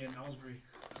Yeah. property in Aylesbury.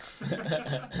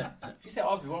 If you say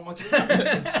Osby one more time,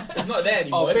 It's not there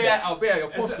anymore. Is it? I'll bear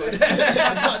your postcode. It's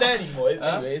not there anymore, Huh?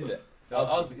 anyway, is it?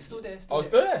 Osby, it's still there. Oh, it's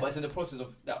still there? But it's in the process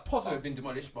of that possibly been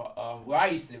demolished. But where I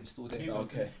used to live, it's still there. Yeah.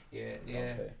 Okay. Yeah.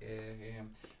 Okay.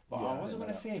 But Yeah, what I was I know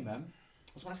gonna that. say, man?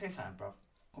 I was gonna say something, bruv.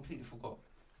 Completely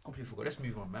forgot. Let's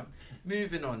move on, man.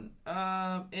 Moving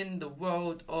on. In the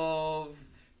world of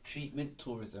treatment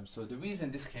tourism. So the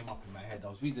reason this came up in my head, I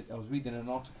was reading an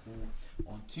article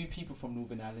on 2 people from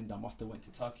Northern Ireland that must have went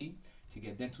to Turkey to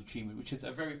get dental treatment, which is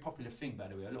a very popular thing, by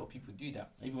the way. A lot of people do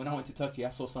that. Even when I went to Turkey, I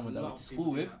saw someone that I A lot went to of people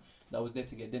school do with that. that was there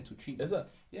to get dental treatment. Is it?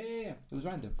 Yeah. It was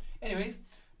random. Anyways,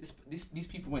 these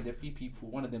people went there. 3 people.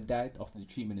 One of them died after the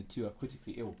treatment, and 2 are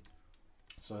critically ill.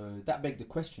 So that begged the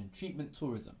question: treatment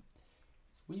tourism.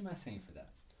 What are you man saying for that?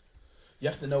 You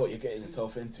have to know what you're getting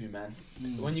yourself into, man.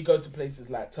 Mm. When you go to places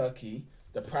like Turkey,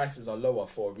 the prices are lower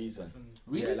for a reason.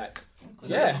 Really? Yeah, like 'Cause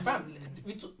Yeah. fam,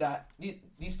 we took that.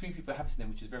 These 3 people happened to them,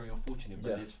 which is very unfortunate. But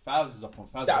Yeah. there's thousands upon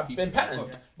thousands that of have people been that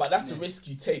patterned. got- But that's the Yeah. risk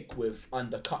you take with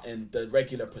undercutting the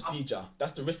regular procedure.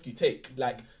 That's the risk you take.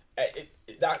 Like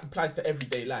that applies to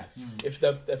everyday life. Mm. If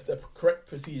the correct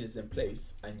procedure is in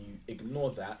place and you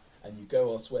ignore that and you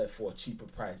go elsewhere for a cheaper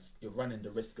price, you're running the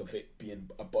risk of it being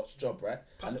a botched job, right?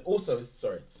 And also, it's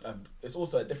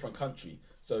also a different country,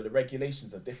 so the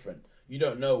regulations are different. You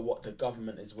don't know what the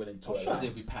government is willing to I'm allow. sure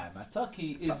they'll be patterned, man.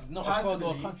 Turkey is not a third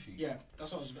world country. Yeah,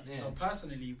 that's what I was about. Yeah. So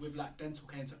personally, with like dental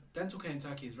care in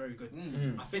Turkey is very good.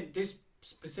 Mm. I think this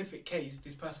specific case,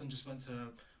 this person just went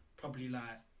to probably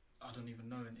like, I don't even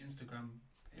know, an Instagram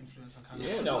influencer kind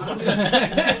Yeah, of. no.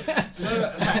 No,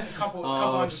 like a couple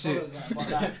hundred shit. followers. Like,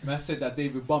 but like, Man said that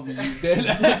David Bumby used there.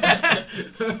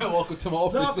 Welcome to my no,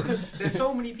 office. because there's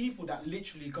so many people that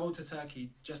literally go to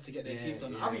Turkey just to get their Yeah, teeth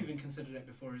done. yeah. I've even considered it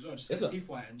before as well, just Is get it? teeth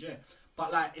whitened, yeah.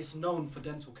 But like, it's known for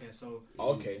dental care, so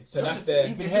Okay, so No, that's it's their.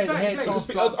 Even It's hair, a certain hair place.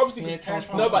 transplants, Obviously, hair hair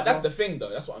transplants No, but as that's well. the thing, though.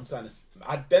 That's what I'm saying.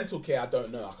 Dental care, I don't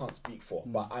know. I can't speak for.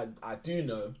 Mm. But I do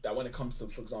know that when it comes to,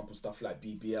 for example, stuff like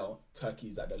BBL,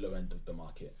 Turkey's at the low end of the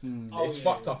market. Mm. Oh, It's yeah,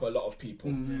 fucked yeah. up a lot of people.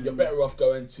 Mm. You're better off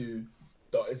going to,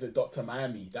 is it Dr.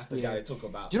 Miami? That's the guy Yeah. they talk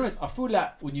about. Do you know what? I feel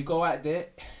like when you go out there,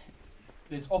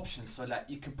 there's options. So like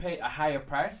you can pay a higher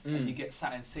price Mm. and you get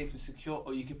something safe and secure,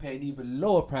 or you can pay an even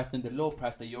lower price than the low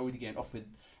price that you're already getting offered,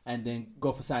 and then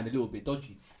go for something a little bit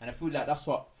dodgy. And I feel like that's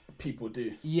what. People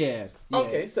do. Yeah.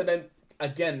 Okay, so then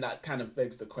again, that kind of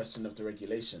begs the question of the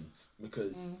regulations,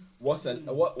 because what's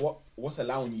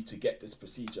allowing you to get this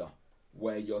procedure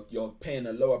where you're paying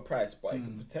a lower price, but it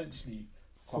could potentially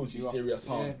cause you up. serious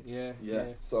harm. Yeah.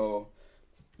 So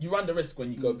you run the risk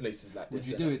when you go places like Would this.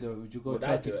 you do it though? Would you go Would to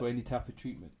I Turkey do it? for any type of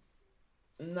treatment?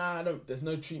 Nah, I don't. There's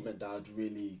no treatment that I'd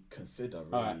really consider.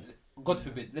 Really. Alright. God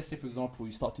forbid. Let's say for example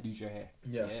you start to lose your hair.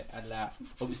 Yeah. And like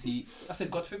obviously I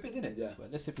said God forbid, didn't it? Yeah. But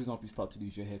let's say for example you start to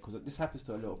lose your hair, because this happens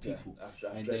to a lot of people.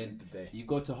 I've And dreaded the day. You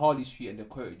go to Harley Street and they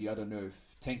quoted you, I don't know,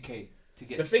 if 10k to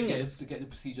get The thing to get, is- to get the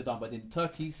procedure done. But in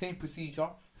Turkey, same procedure,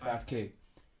 5k.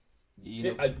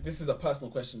 You know, This is a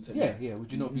personal question to me. yeah.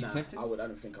 Would you not be Nah, tempted? I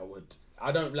don't think I would.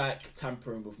 I don't like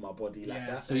tampering with my body like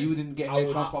Yeah, that. So you wouldn't get I hair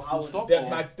would- transplant I full would-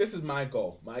 stop? This is my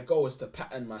goal. My goal is to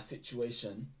pattern my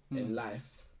situation in life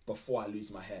before I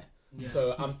lose my hair. Yeah.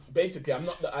 So I'm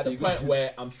not at So the you point got-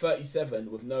 where I'm 37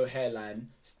 with no hairline,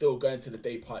 still going to the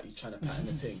day parties trying to pattern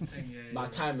the thing. My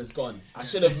time is gone. I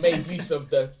should have made use of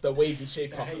the wavy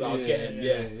shape up that I was getting.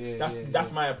 Yeah,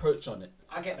 that's my approach on it.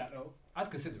 I get that though. I'd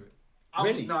consider it.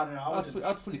 Really? No, I wouldn't.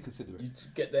 I'd fully consider it. You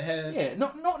get the hair. Yeah,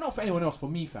 not for anyone else. For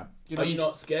me, fam. Do Are what you I mean?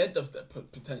 not scared of the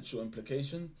potential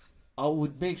implications? I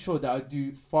would make sure that I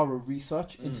do thorough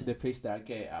research into the place that I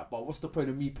get it at. But what's the point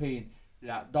of me paying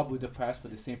like double the price for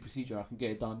the same procedure? I can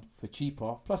get it done for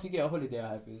cheaper. Plus, you get a holiday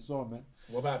out of it as well, man.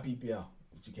 What about BBL?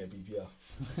 Would you get BBL?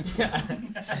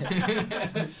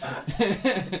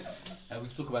 We'll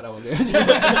talk about that one later.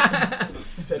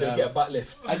 You said they'll No. get a butt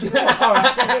lift. All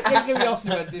right, let me ask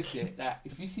you about this. Yeah, that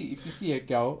if you see a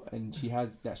girl and she's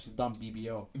done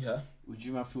BBL, Yeah. would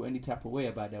you feel any type of way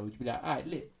about that? Would you be like, alright,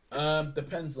 lit?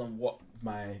 Depends on what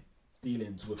my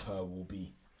dealings with her will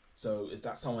be. So is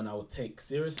that someone I would take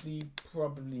seriously?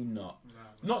 Probably not.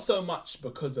 Not so much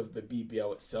because of the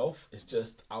BBL itself. It's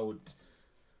just I would.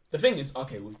 The thing is,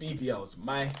 okay, with BBLs,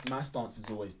 my stance is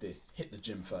always this: hit the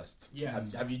gym first. Yeah.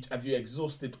 Have you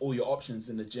exhausted all your options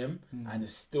in the gym and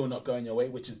it's still not going your way,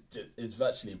 which is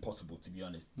virtually impossible, to be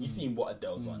honest. You've seen what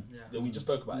Adele's on. Yeah. We just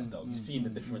spoke about Adele. You've seen the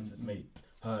difference it's made.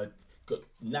 Her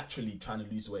naturally trying to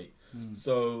lose weight.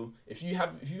 So if you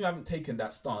haven't taken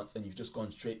that stance and you've just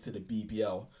gone straight to the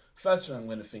BBL, first thing I'm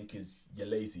going to think is you're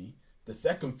lazy. The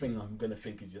second thing I'm going to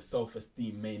think is your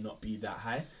self-esteem may not be that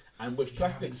high. And with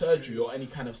plastic surgery or any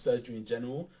kind of surgery in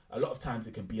general, a lot of times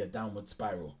it can be a downward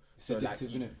spiral. So like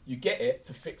addictive, innit? you get it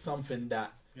to fix something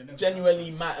that You're never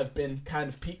genuinely might have been kind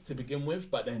of peaked to begin with,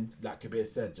 but then like Kabir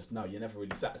said just now, you're never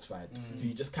really satisfied. So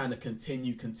you just kind of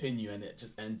continue, and it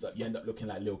just you end up looking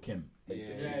like Lil Kim,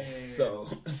 basically. Yeah. So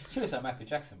She looks like Michael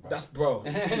Jackson, bro. that's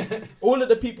all of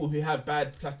the people who have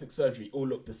bad plastic surgery all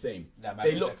look the same. That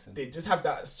Michael Jackson. They just have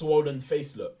that swollen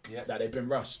face look Yep. that they've been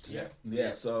rushed.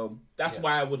 Yeah. So that's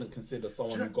why I wouldn't consider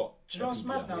someone Do you who got. Do you know what's a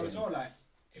mad BBL. now as well? Like,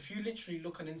 if you literally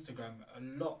look on Instagram, a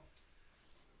lot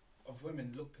of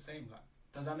women look the same. Like,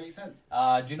 does that make sense?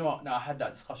 Do you know what? No, I had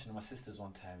that discussion with my sisters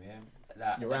one time. Yeah,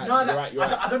 like, You're right. No, you're right. You're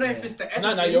right. I don't know if Yeah. it's the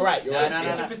editing. No, you're right. You're No, right. no,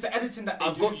 It's no. if it's the editing that they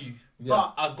I do. got you.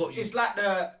 Yeah. I got you. It's like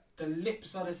the the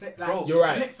lips are the same. Like, Bro, You're it's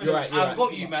right, the lip you're fillers. right, you're I right.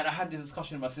 got you, man. I had this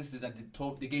discussion with my sisters and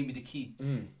they gave me the key.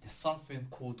 Mm. There's something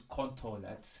called contour,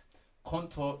 lads.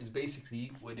 Contour is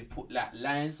basically where they put like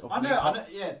lines of I know, makeup.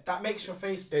 yeah, that makes your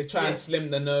face. They try and slim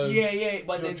the nose. Yeah,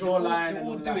 but Your they all jawline and do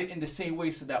all that. it in the same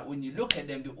way so that when you look at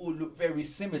them, they all look very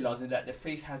similar, so that the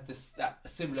face has this that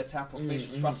similar type of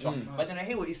facial structure. But then I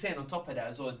hear what he's saying on top of that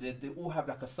as well. They all have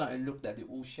like a certain look that they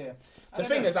all share. The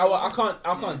thing is, I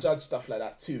can't judge stuff like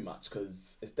that too much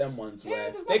because it's them ones Yeah,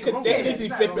 where there's they nothing wrong could with it. easily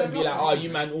There's flip nothing it and be like, wrong oh, with you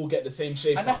it. man all get the same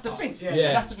shape. And that's the Us, thing. yeah. Yeah,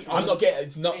 And that's the I'm not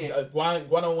getting Yeah. why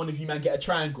don't one of you man get a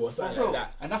triangle or something like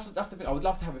that. And that's the thing. I would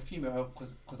love to have a female help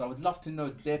because I would love to know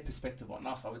their perspective on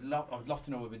us. I would love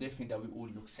to know whether they think that we all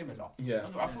look similar. Yeah.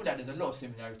 I feel like there's a lot of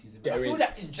similarities. There I feel is.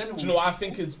 that in general. Do you know what I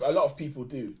think is a lot of people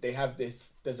do? They have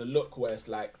this. There's a look where it's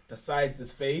like the sides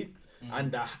is fade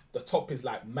and the top is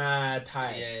like mad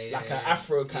high, like an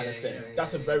afro kind of thing.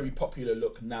 That's a very popular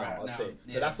look now, Right I'd now, say.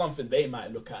 yeah. So that's something they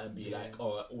might look at and be Yeah. like,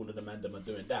 oh, all of the man them are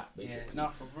doing that, basically. Yeah,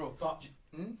 not for real. But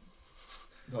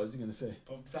What was he gonna say?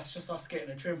 that's just us getting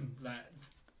a trim. Like,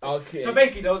 Okay. so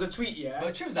basically, there was a tweet. Yeah,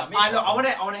 But trims that I know. makeup.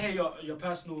 I want to hear your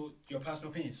personal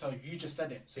opinion. So you just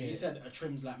said it. So you Yeah. said a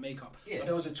trim's like makeup. Yeah. But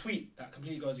there was a tweet that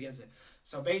completely goes against it.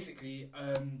 So basically,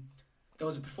 there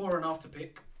was a before and after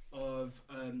pic of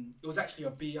it was actually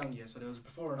of B Young. Yeah. So there was a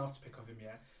before and after pic of him.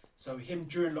 Yeah. So him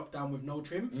during lockdown with no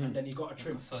trim, and then he got a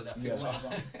trim. So that Yeah. picture.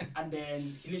 Whatever. And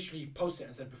then he literally posted it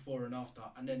and said before and after.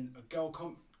 And then a girl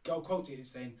quoted it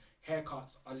saying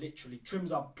haircuts are literally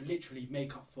trims are literally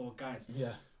makeup for guys.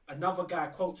 Yeah. Another guy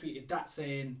quote tweeted that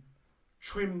saying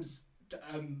trims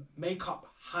makeup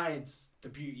hides the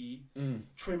beauty,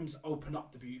 trims open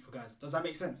up the beauty for guys. Does that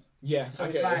make sense? Yeah. So I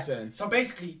it's get what you're like, saying. so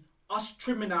basically us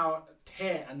trimming our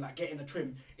hair and like getting a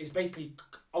trim is basically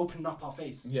opening up our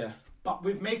face. Yeah. But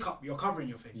with makeup you're covering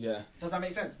your face. Yeah. Does that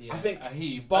make sense? Yeah, I think- I hear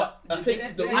you, but I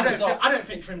think the I reason- don't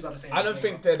think trims are the same. I as don't think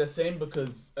makeup. they're the same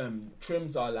because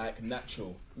trims are like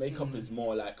natural. Makeup is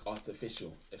more like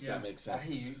artificial, if Yeah. that makes I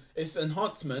sense. hear you. It's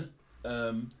enhancement,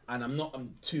 and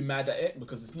I'm too mad at it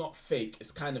because it's not fake.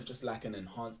 It's kind of just like an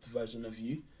enhanced version of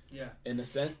you, Yeah. in a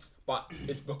sense. But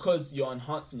it's because you're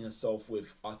enhancing yourself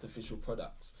with artificial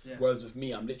products. Yeah. Whereas with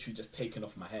me, I'm literally just taking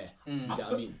off my hair. You get what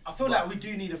I mean? I feel like we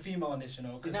do need a female on this, you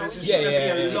know, because No, there's just yeah, going to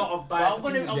yeah, be a yeah. lot of But bias. I'm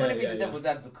gonna opinions. be Yeah, the yeah. devil's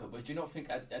advocate, but do you not think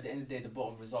at the end of the day the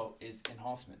bottom result is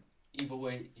enhancement? Either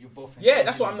way, you're both. Yeah,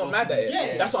 that's why I'm not mad at it.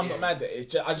 Yeah, That's why I'm not mad at it.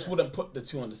 It's just, I just wouldn't put the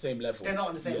two on the same level. They're not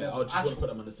on the same level I just at wouldn't all. put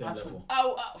them on the same At level.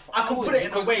 I can put it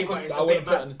in a way, but it's I a bit wouldn't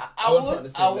put it on mad. the, I wouldn't put it on the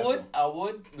same level. I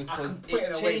would because put it in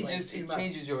it a way, but changes. it's too It mad.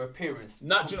 changes your appearance.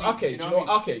 No, do you know, okay, Do you know do you know, what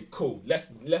I mean? okay, cool.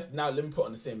 Let's now let me put it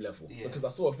on the same level Yeah. because I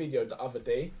saw a video the other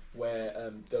day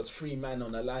where there was 3 men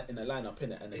on in a lineup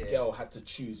in it, and the Yeah. girl had to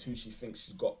choose who she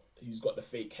thinks who's got the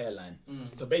fake hairline.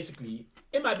 Mm. So basically,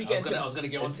 it might be I was getting gonna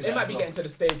get onto it that might as be well. getting to the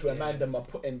stage where Yeah. man them are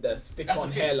putting the That's stick-on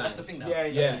the thing. hairlines. That's the thing now. Yeah,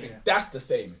 Yeah, that's the thing. that's the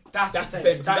same. That's That's the the same.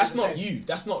 same because That that's is the not same. you.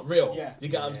 That's not real. Yeah. You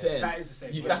get what I'm Yeah. saying? That is the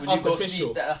same. That's When you go artificial.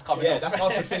 sleep, that's coming Yeah, off. that's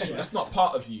artificial. That's not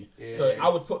part of you. Yeah. So True. I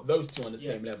would put those two on the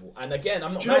Yeah. same level. And again,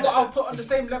 I'm not. Do you know mad what at I'll that. put on the If-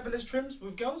 same level as trims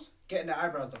with girls? Getting their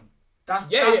eyebrows done. That's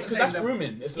Yeah, that's because the same that's level.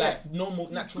 grooming. It's Yeah. like normal,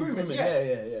 natural Grooming, grooming. yeah.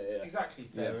 Yeah. Exactly.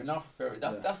 Fair Yeah. enough. Yeah.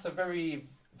 That's a very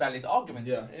valid argument.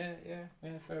 Yeah.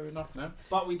 Yeah. Fair enough, man.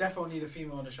 But we definitely need a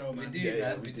female on the show, We man. do, Yeah, yeah,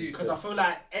 man. we We do. do. Because I feel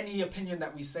like any opinion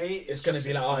that we say, It's gonna just-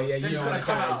 be like, oh yeah, they're you just know gonna what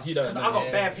come at that us. is. You don't Because know. I got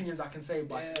Yeah. bare opinions I can say,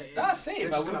 but Yeah, they- that's they're it,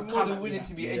 just man. gonna We're come more than at me willing like-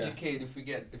 to be Yeah. educated if we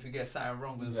get something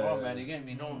wrong with as Yeah, well, yeah. man. You get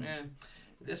me? No, man.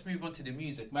 Let's move on to the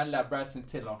music. Man, like Bryson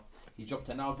Tiller, he dropped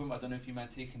an album. I don't know if you man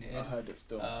taking it I in. heard it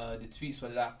still. The tweets were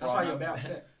like, That's "Wow, why you're a man." bit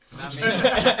upset. I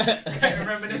mean, Getting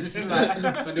reminiscent, like.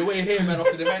 on the way here, man,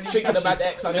 after the man. Thinking about the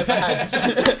ex I never had.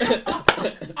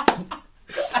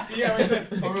 Yeah, what is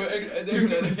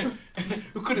it?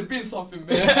 Who could have been something,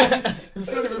 man? You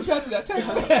don't even reply to that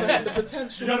text. The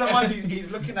potential. You know the ones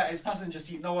he's looking at his passenger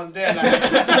seat, no one's there,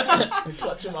 like.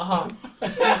 Clutching my heart.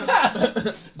 And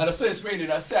I saw it's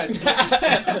raining outside. With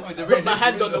the Put rain my in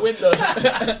hand on the window.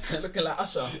 Looking like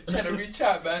Usher. Trying to reach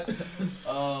out, man.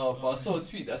 But I saw a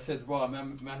tweet that said, "Wow,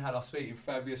 man had us waiting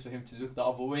 5 years for him to look the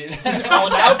other way." On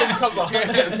the album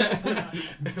cover.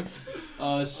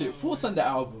 Oh shit! Thoughts on the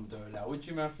album though? Like, what do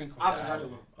you man think of I that haven't heard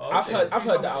album? it. Oh, I've okay. heard Two the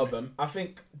songs from album. I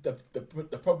think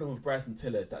the problem with Bryson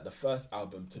Tiller is that the first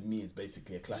album to me is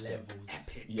basically a classic. Levels.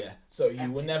 Epic. Yeah, so he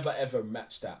will Epic. never ever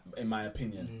match that, in my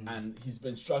opinion, Mm. and he's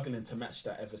been struggling to match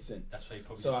that ever since. That's why he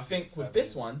probably So I disappeared think for with 5 this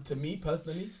years. one, to me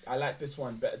personally, I like this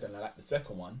one better than I like the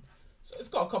second one. So it's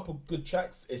got a couple good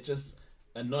tracks. It's just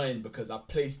annoying because I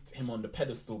placed him on the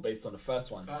pedestal based on the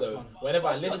first one. First so one. whenever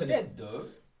I It's not listen, dead though.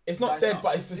 it's not It's dead, not.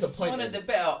 but it's It's one disappointing. of the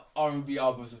better R&B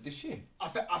albums of this year.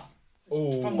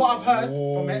 From what I've heard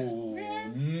from it,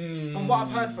 From what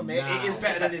I've heard from it, Nah. it is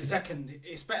better than his second.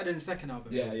 It's better than his second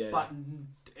album. Yeah. But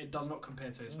it does not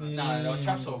compare to his first. No,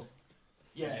 trap soul.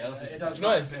 Yeah, Yeah, it does To be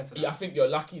not honest, compare to that. I think you're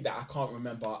lucky that I can't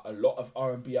remember a lot of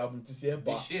R&B albums this year,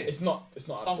 but This year? it's not up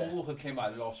Summer there. Walker came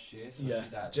out last year, so Yeah,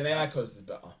 she's out. Janae Aiko's is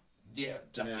better. Yeah,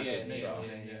 Janae yeah, Aiko's yeah, is yeah, better.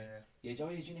 yeah. Janae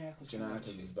Aiko's Janae Aiko's came out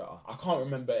is better. I can't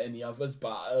remember any others, but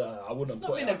I wouldn't It's not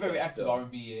put been it a up very there active still.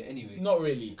 R&B year anyway. Not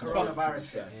really. Coronavirus To be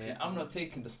fair. Yeah, I'm not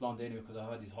taking the slander anyway because I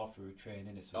heard he's half through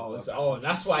training it. So Oh, we're it's, back oh, to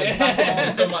that's troops. why he's backing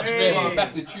off so much. Hey. Really.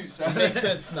 Back the troops, It man. makes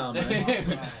sense now, man. That's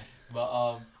right.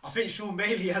 But I think Sean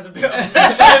Bailey has a bit of.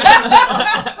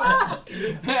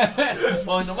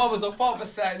 well, the mum was on father's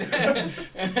side.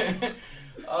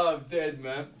 Oh, I'm dead,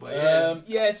 man. But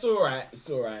yeah, It's alright. It's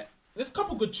alright. There's a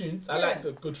couple good tunes. I Yeah. liked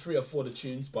a good 3 or 4 of the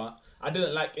tunes, but I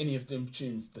didn't like any of them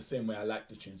tunes the same way I liked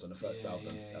the tunes on the first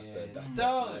album. That's the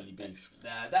only beef.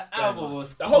 Nah, that album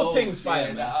was The whole cold. thing's fire, Yeah,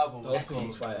 man. that album The was whole thing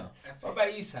cold. is fire. What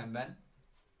about you, Sam, man?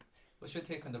 What's your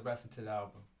take on the Brass Until the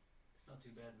album? It's not too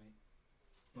bad, mate.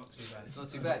 Not too bad. It's not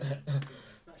too bad. It's not too bad.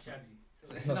 It's not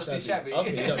shabby. Not too shabby.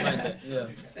 Okay, you don't mind it. Yeah.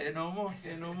 Say no more.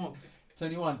 Say no more.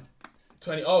 21.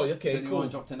 20. Oh, okay, 21 cool.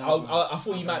 dropped an I, was, album. I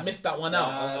thought you might miss that one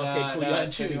out. Okay, cool. You're in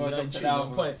tune. 21 You're in dropped an tune. On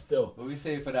album. point still. What we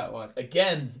say for that one?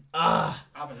 Again, I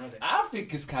haven't heard it. I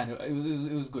think it's kind of it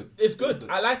was good. it's good.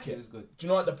 I like It it. was good. Do you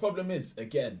know what the problem is?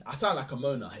 Again, I sound like a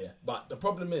moaner here, but the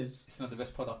problem is It's not the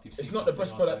best product you've seen. it's not from the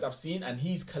best 21 product Savage. I've seen, and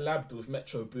he's collabed with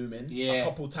Metro Boomin Yeah. a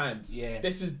couple times. Yeah.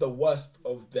 This is the worst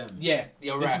of them. Yeah,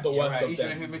 you're This right. is the you're worst right. of Each them.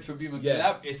 and every Metro Boomin Yeah.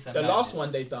 collab is a The last madness.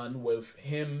 one they done with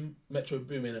him, Metro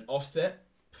Boomin, and Offset,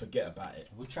 forget about it.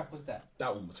 What track was that?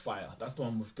 That one was fire. That's the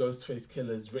one with Ghostface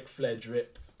Killers, Ric Flair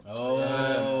drip.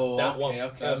 Oh, that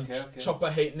okay, one. okay. Chopper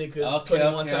Hate Niggas, Okay,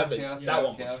 21 okay, Savage. okay, that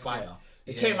one okay, was okay. fire.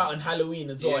 It Yeah. came out on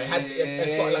Halloween as well. Yeah,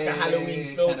 It's got like a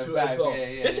Halloween feel kind of to it as vibe, well.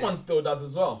 yeah, This yeah. one still does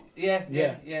as well.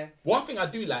 Yeah. One thing I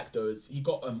do like though is he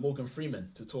got Morgan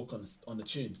Freeman to talk on the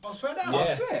tune. I swear that. Yeah. I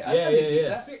swear. I Yeah, never yeah, did yeah.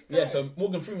 that. Sick Yeah, guy. so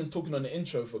Morgan Freeman's talking on the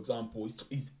intro, for example.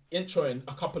 He's introing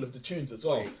a couple of the tunes as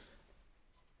well. Wait.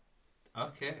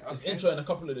 Okay. He's introing a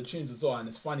couple of the tunes as well, and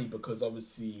it's funny because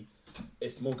obviously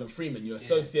it's Morgan Freeman. You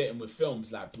associate him with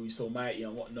films like Bruce Almighty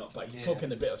and whatnot, but he's Yeah.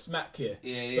 talking a bit of smack here.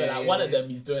 Yeah, So yeah, like yeah, one of yeah. them,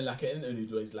 he's doing like an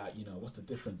interlude where he's like, you know, what's the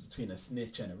difference between a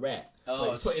snitch and a rat? But Oh,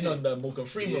 he's putting shit. on the Morgan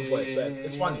Freeman Yeah, voice. So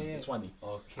it's yeah, funny. yeah. It's funny.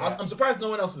 Okay. I'm surprised no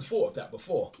one else has thought of that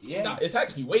before. Yeah. It's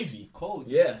actually wavy. Cold.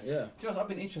 Yeah. To be honest, I've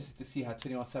been interested to see how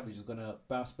 21 Savage is gonna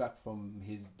bounce back from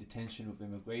his detention with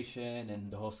immigration and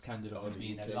the whole scandal of Oh, him the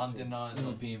being a UK Londoner and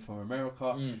not being from America.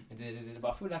 Mm. But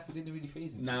I feel like it didn't really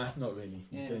phase him. Nah, not really.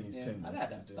 He's doing his thing. I man. like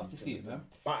that. He's doing Love to his see thing, it, man.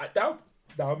 But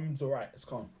the album's alright. It's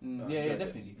calm. I Yeah, enjoyed it.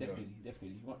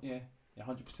 definitely. Yeah,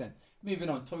 100%. Moving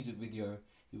on, Tommy's video.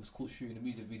 He was caught shooting a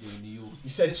music video in New York. You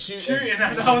said shooting. Shooting,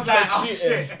 and I was like, oh Shooting.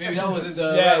 shit. Maybe that wasn't the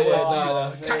Yeah, right yeah, word to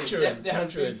nah, use. capturing, There has been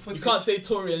capturing. You footage. can't say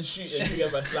Tory and shooting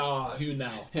together. It's like, who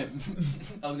now?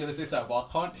 I was gonna say something, but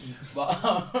I can't.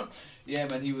 But yeah,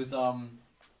 man, he was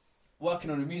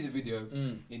working on a music video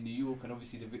in New York, and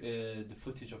obviously the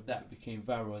footage of that became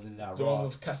viral. As in like, The one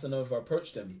with Casanova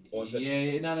approached him, or is it?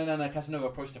 yeah, no. Casanova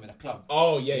approached him in a club.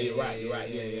 Oh yeah, Yeah, you're right. yeah, You're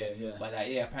right. yeah, Yeah. But like,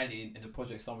 yeah, apparently in the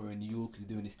project somewhere in New York, he's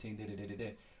doing this thing.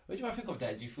 What do you think of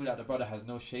that? Do you feel like the brother has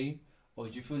no shame, or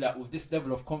do you feel like with this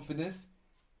level of confidence?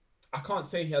 I can't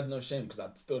say he has no shame because I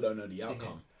still don't know the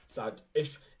outcome. So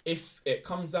if it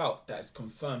comes out that it's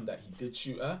confirmed that he did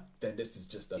shoot her, then this is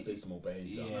just abysmal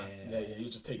behaviour. Yeah. Yeah, you're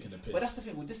just taking the piss. But that's the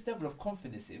thing with this level of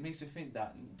confidence. It makes me think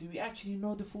that do we actually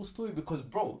know the full story? Because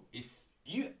bro, if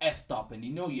you effed up and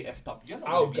you know you effed up, you're not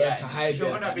I'll gonna be go out to in the hide street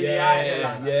You're it. gonna be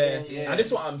Yeah, like yeah. Yeah. And this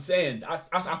is what I'm saying.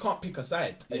 I can't pick a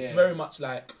side. It's Yeah. very much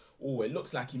like, oh, it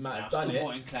looks like he might I'm have done still it.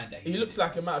 more inclined that He looks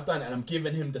like he might have done it, and I'm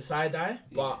giving him the side eye,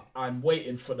 but I'm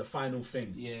waiting for the final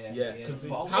thing. Yeah. Because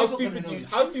But how we're not stupid gonna do know you, the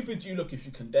how truth. stupid do you look if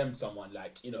you condemn someone,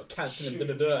 like, you know, cancel him, Shoot,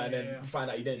 and then yeah. you find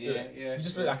out he didn't do it? Yeah. You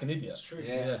just look like an idiot. It's true.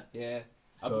 Yeah.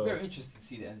 I'm So, very interested to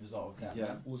see the end result of that. yeah,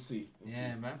 Man. we'll see. We'll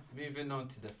Yeah, see. man. Moving on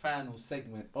to the final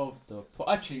segment of the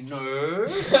actually no.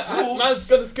 Man's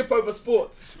gonna skip over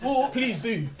sports. Sports. Please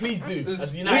do. It's-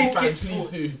 As a United please fan,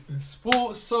 skip please do.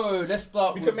 Sports. So let's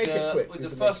start We with can make it quick. with We the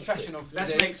can first make it trashing of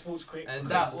Let's today, make sports quick. and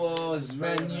because that was it's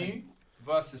very Man U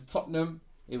versus Tottenham.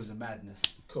 It was a madness.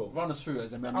 Cool. Run us through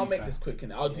as a Man U I'll make fan. this quick,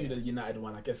 and I'll do Yeah. the United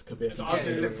one. I guess Kabir can I'll get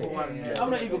do it. the Liverpool one, yeah. I'm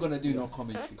not even gonna do no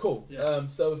commentary. Cool. Yeah.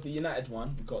 So with the United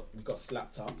one, we got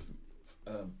slapped up,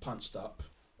 punched up,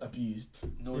 abused,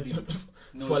 No leap.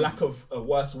 No for leap. lack of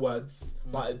worse words.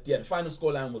 But yeah, the final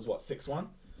scoreline was what, 6-1.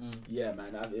 Mm. Yeah,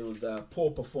 man, it was a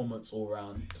poor performance all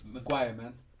round. Maguire,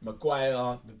 man.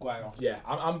 Maguire. Maguire. Yeah,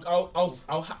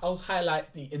 I'll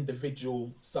highlight the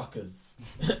individual suckers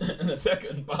in a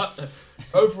second, but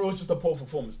overall, just a poor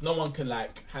performance. No one can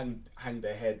like hang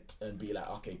their head and be like,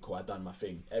 okay, cool, I done my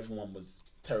thing. Everyone was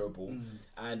terrible,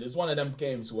 and it was one of them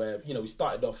games where we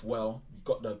started off well,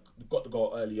 got the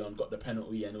goal early on, got the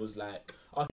penalty, and it was like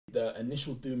the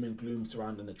initial doom and gloom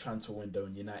surrounding the transfer window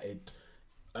in United.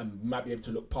 Might be able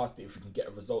to look past it if we can get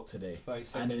a result today, 30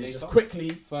 seconds and then it later, just quickly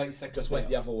 30 seconds just went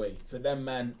later. the other way. So then,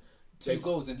 man, 2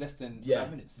 goals in less than 5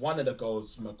 minutes. one of the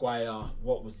goals, Maguire,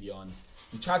 what was he on?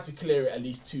 He tried to clear it at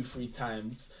least 2-3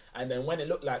 times, and then when it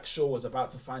looked like Shaw was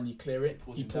about to finally clear it,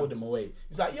 he pulled him away.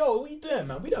 He's like, "Yo, what you doing,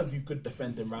 man? We don't do good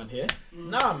defending around here.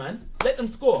 Nah, man, let them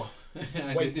score."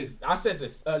 Wait, I said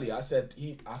this earlier. I said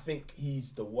I think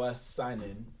he's the worst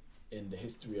signing in the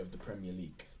history of the Premier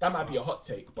League. That might be a hot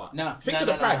take, but think of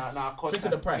the price. Think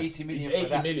of the price. 80 million.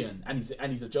 He's 80 million,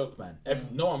 and he's a joke, man.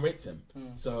 No one rates him.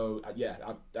 So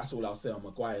that's all I'll say on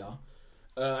Maguire.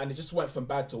 And it just went from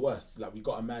bad to worse. Like, we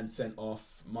got a man sent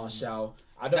off, Martial.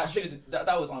 That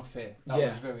was unfair. That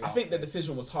was very unfair. I think the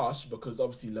decision was harsh because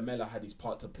obviously Lamela had his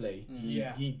part to play.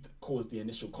 He caused the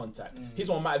initial contact. His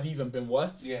one might have even been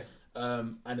worse. Yeah.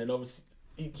 And then obviously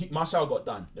Martial got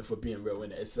done. If we're being real,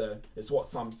 innit? It's what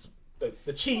some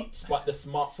the cheat, but the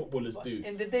smart footballers do.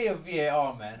 In the day of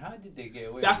VAR, man, how did they get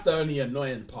away? That's the only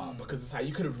annoying part because it's how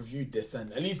you could have reviewed this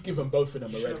and at least given both of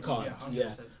them a red card. Yeah.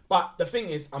 But the thing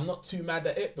is, I'm not too mad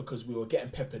at it because we were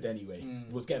getting peppered anyway.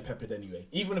 We was getting peppered anyway.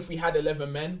 Even if we had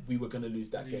 11 men, we were going to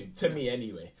lose that game. To me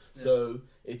anyway. Yeah. So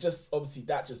it just, obviously,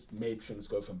 that just made things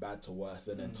go from bad to worse.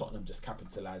 And then Tottenham just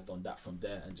capitalised on that from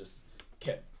there and just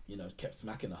kept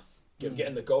smacking us.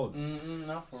 Getting the goals.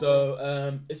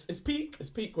 So it's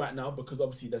peak right now because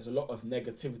obviously there's a lot of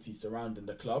negativity surrounding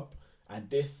the club, and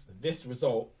this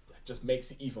result just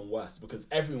makes it even worse because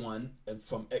everyone,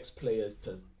 from ex-players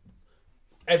to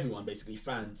everyone, basically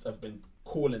fans, have been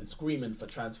screaming for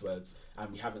transfers,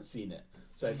 and we haven't seen it.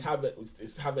 So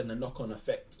it's having a knock-on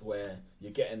effect where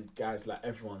you're getting guys like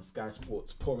everyone, Sky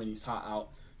Sports, pouring his heart out,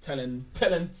 telling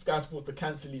Sky Sports to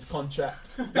cancel his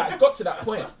contract. Like, it's got to that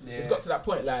point. Yeah. It's got to that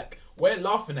point. Like, we're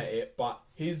laughing at it, but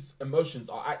his emotions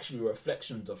are actually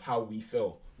reflections of how we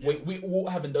feel. Yeah. We all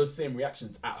having those same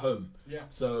reactions at home. Yeah.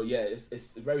 So yeah,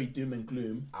 it's very doom and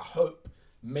gloom. I hope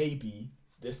maybe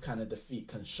this kind of defeat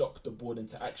can shock the board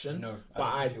into action. No, but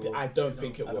I don't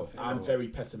think it will. I'm very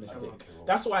pessimistic.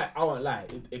 That's why I won't lie.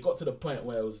 It got to the point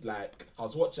where it was like, I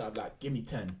was watching, I'm like, give me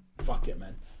 10. Fuck it,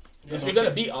 man. Yeah, if you're going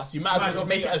to beat us, you might as well just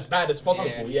make it as bad as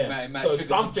possible. Yeah. So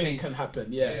something can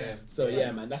happen. Yeah. So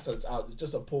yeah, man, that's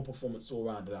just a poor performance all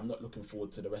round, and I'm not looking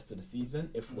forward to the rest of the season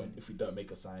if we don't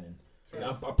make a signing.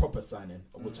 A proper signing,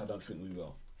 which I don't think we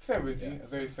will. Fair review, a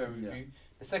very fair review. Yeah.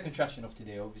 The second trashing of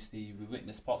today, obviously, we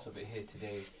witnessed parts of it here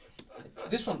today.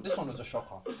 This one was a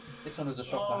shocker.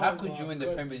 How could you win the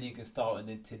Premier League and start, and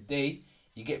then today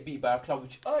you get beat by a club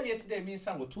which earlier today me and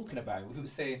Sam were talking about it. We were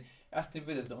saying Aston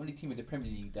Villa is the only team in the Premier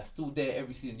League that's still there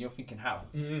every season. You're thinking how?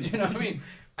 You know what I mean?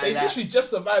 They literally just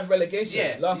survived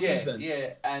relegation last season.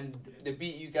 Yeah, and they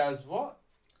beat you guys what?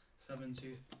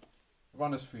 7-2.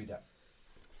 Run us through that.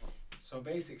 So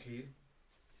basically,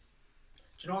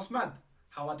 do you know what's mad?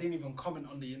 How I didn't even comment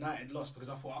on the United loss because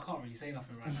I thought I can't really say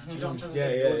nothing right now. Do you know what I'm trying to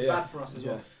say? It was bad for us as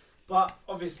well. But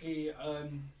obviously,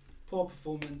 poor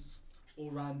performance all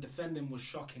round. Defending was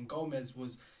shocking.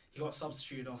 He got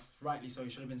substituted off, rightly so. He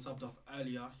should have been subbed off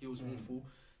earlier. He was awful.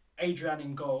 Adrian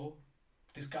in goal.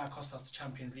 This guy cost us the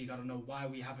Champions League. I don't know why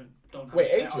we don't have.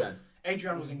 Wait, Adrian?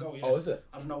 Adrian was in goal, yeah. Oh, is it?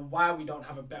 I don't know why we don't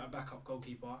have a better backup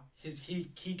goalkeeper.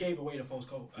 He gave away the first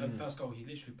goal. First goal, he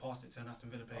literally passed it to an Aston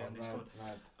Villa player and they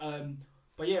scored.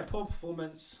 But yeah, poor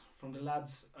performance from the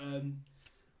lads.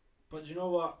 But you know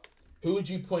what? Who would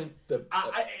you point the?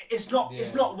 It's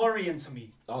not worrying to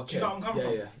me. Okay. Do you know what I'm coming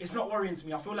from? Yeah. It's not worrying to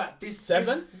me. I feel like this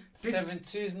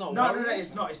 7-2 is not. No,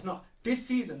 it's not. This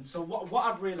season. So what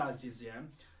I've realised is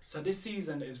So this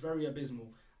season is very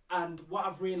abysmal, and what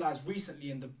I've realised recently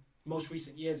in the most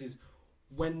recent years is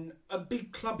when a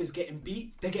big club is getting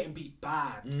beat, they're getting beat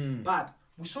bad.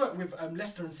 We saw it with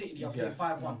Leicester and City the other day,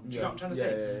 5-1. Do you know what I'm trying to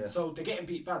say? Yeah. So they're getting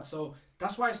beat bad. So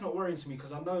that's why it's not worrying to me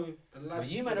because I know the lads. But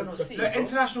you might not see the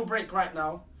international break right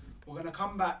now. We're gonna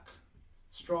come back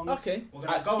strong. Okay. We're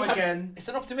gonna go again. It's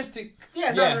an optimistic.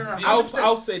 Yeah. No.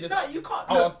 I'll say this. No, you can't.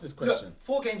 I'll ask this question. Look,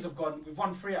 4 games have gone. We've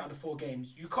won 3 out of the 4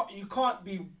 games. You can't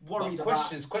be worried about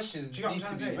questions need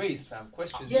to be raised, fam.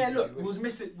 Questions. Yeah. Look,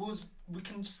 we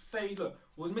can just say, look,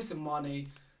 we was missing Mane.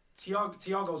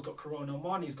 Thiago's got corona.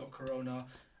 Mane's got corona.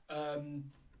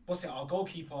 Our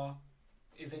goalkeeper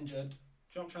is injured.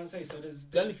 Do you know what I'm trying to say? So there's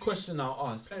the only question I'll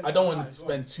ask. I don't want to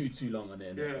spend too long on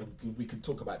it. We can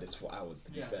talk about this for hours,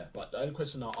 to be fair. But the only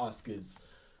question I'll ask is,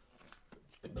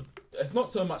 it's not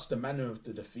so much the manner of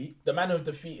the defeat. The manner of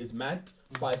defeat is mad,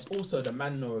 but it's also the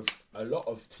manner of a lot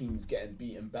of teams getting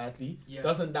beaten badly. Yeah.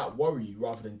 Doesn't that worry you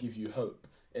rather than give you hope?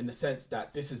 In the sense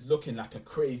that this is looking like a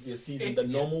crazier season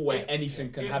than normal, where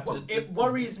anything can happen. It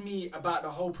worries me about the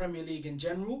whole Premier League in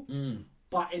general,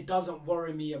 but it doesn't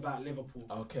worry me about Liverpool.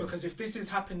 Okay. Because if this is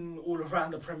happening all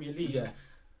around the Premier League, Yeah.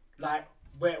 like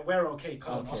we're okay.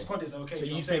 Come on, Okay. our squad is okay. So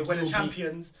Do you you say think we're the you'll be-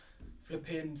 champions?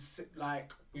 Flipping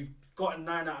like we've gotten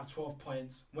 9 out of 12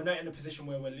 points. We're not in a position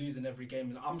where we're losing every game,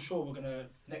 and I'm sure we're gonna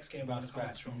next game we're gonna Bounce come back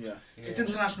back. strong. Yeah. It's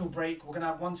international break. We're gonna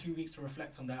have 1-2 weeks to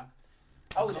reflect on that.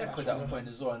 I would Come echo back that stronger. point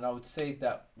as well, and I would say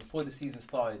that before the season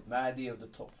started, my idea of the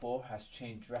top 4 has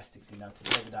changed drastically now to the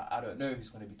level that I don't know who's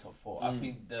going to be top 4. I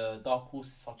think the dark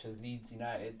horses such as Leeds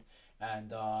United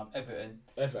and Everton,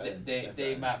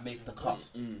 they might make the cut.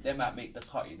 They might make the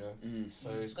cut, you know. So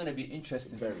it's going to be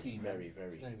interesting to see. Man. Very.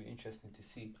 It's going to be interesting to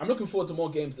see. I'm looking forward to more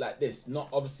games like this. Not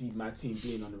obviously my team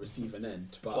being on the receiving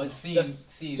end, but Well, seeing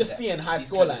just seeing high these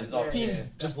kind of scorelines. results,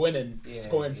 Teams yeah. just winning, Yeah,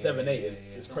 scoring yeah, 7-8 yeah,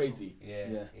 is yeah. crazy.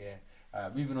 Yeah.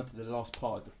 Moving on to the last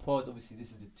part of the pod. Obviously,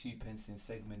 this is the 2 pence in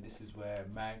segment. This is where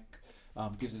Mike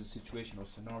gives us a situation or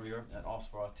scenario and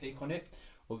asks for our take on it.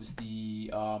 Obviously,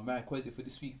 Mike, what is it for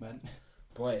this week, man?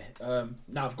 Boy,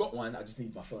 now I've got one. I just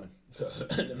need my phone. So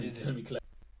let me Is it? collect.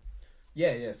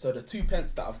 Yeah. So the 2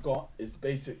 pence that I've got is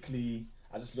basically.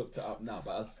 I just looked it up now,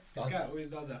 but This guy always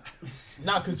does that.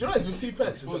 nah, because you know it's with 2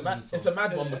 pence. It's a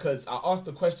mad one Yeah. because I asked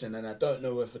the question and I don't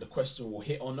know whether the question will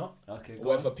hit or not, Okay, or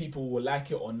whether people will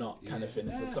like it or not, kind of Yeah. thing.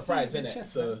 It's Yeah, a surprise, see, innit?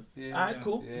 chess, So, man. Yeah, alright, yeah,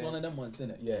 cool. yeah. It's one of them ones,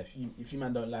 innit? Yeah. If you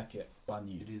man don't like it, ban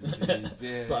you. It is what it is.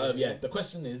 Yeah. But yeah, the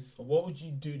question is, what would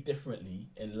you do differently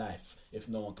in life if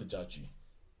no one could judge you?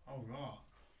 Oh, raw.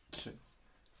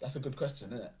 That's a good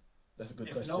question, isn't it? That's a good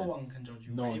If question. no one can judge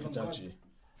you, No what, one even can judge God? you.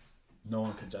 No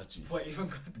one can judge you. What, even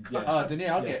God? Yeah. Oh, then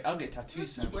yeah, Yeah. I'll get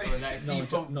tattoos, fam. So Wait. like, see No one,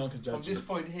 from no one can from judge you. this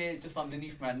point here, just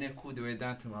underneath my neck, all the way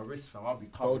down to my wrist, fam. I'll be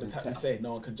Bro, covered the in tattoo tats. say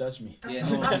no one can judge me. That's Yeah,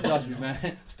 a no one mad can judge one. me,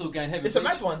 man. Still going heavy. It's a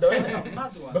mad one though, That's isn't it? a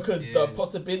mad one. Because Yeah. the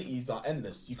possibilities are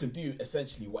endless. You can do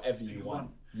essentially whatever you You want.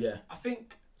 want. Yeah. I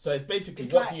think, So it's basically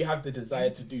It's what like- do you have the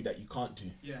desire to do that you can't do?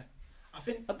 yeah. I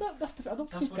think, I don't That's think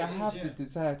what I it is, have yeah. the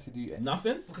desire to do it.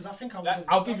 Nothing. because I think I Like, would.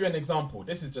 I'll give you an example.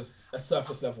 This is just a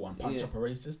surface level one. Punch Yeah. up a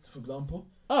racist, for example.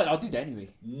 Oh, I'll do that anyway.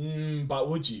 But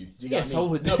would you? Do you get Yes, what I mean?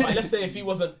 I would. No, but let's say if he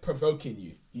wasn't provoking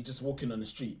you, you just walking on the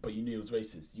street, but you knew he was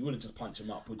racist, you wouldn't just punch him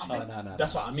up, would you? Oh, no.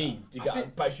 That's what I mean. Do you get?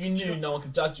 think- But if you knew do you- no one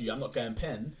could judge you, I'm not going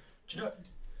pen. Do you know,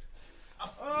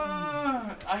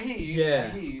 I hear you. Yeah. I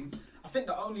hear you. I think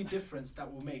the only difference that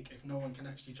will make if no one can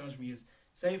actually judge me is,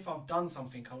 say if I've done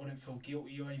something, I wouldn't feel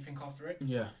guilty or anything after it.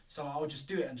 Yeah. So I would just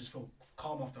do it and just feel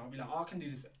calm after. I'll be like, oh, I can do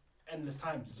this endless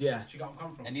times. Yeah. Do you get where I'm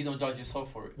coming from? And you don't judge yourself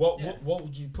for it. Yeah. What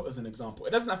would you put as an example?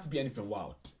 It doesn't have to be anything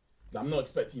wild. I'm not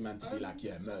expecting you man to be like,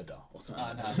 yeah, murder or something.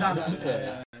 Ah, like no, that. No,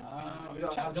 Yeah. We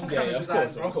don't have them Yeah, kind yeah, of of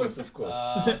desires, course, bro. of course.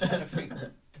 I'm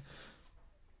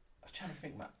trying to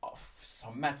think. Man. Oh,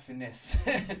 some mad finesse.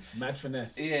 Mad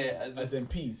finesse. Yeah, As in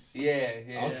peace.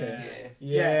 yeah. Okay.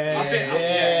 Yeah, I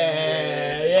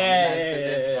think-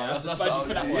 Yeah. That's That's what why I'll you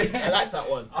for that do. one. I like that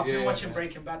one. I've been Yeah, watching man.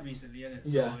 Breaking Bad recently, innit?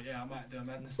 So Yeah. yeah, I might do a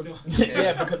madness still.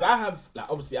 Yeah, because I have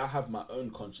obviously I have my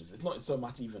own conscience. It's not so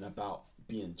much even about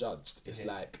being judged. It's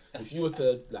Yeah. like if you were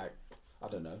to I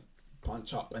don't know,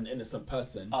 punch up an innocent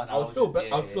person, Oh, no, I would feel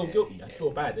yeah, I'd feel yeah, guilty. I'd yeah, feel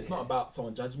bad. It's yeah. not about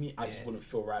someone judging me. I just Yeah. wouldn't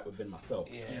feel right within myself.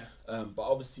 Yeah. But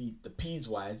obviously the peas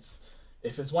wise,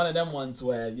 if it's one of them ones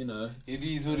where It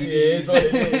is what it it is is. what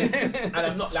it is, and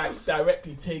I'm not like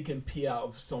directly taking pee out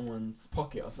of someone's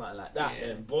pocket or something like that, Yeah.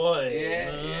 then boy,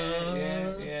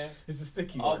 Yeah. it's a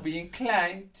sticky I'll one. be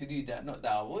inclined to do that. Not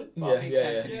that I would, but I'll be Yeah.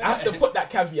 inclined to do I have to that. put that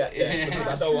caveat there Yeah. because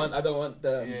That's I don't want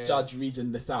the Yeah. judge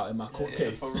reading this out in my court Yeah,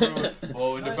 case. for real.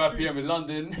 Well, in the That's 5 true. p.m. in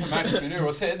London, Max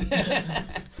Minero said.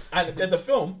 And there's a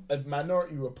film, a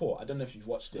Minority Report. I don't know if you've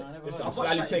watched it. No, I never This- heard I'm of it.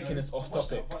 slightly taking this off I've watched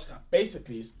topic. That, I've watched that.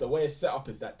 Basically, it's the way it's set up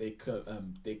is that they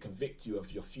convict you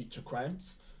of your future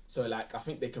crimes. So like I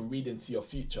think they can read into your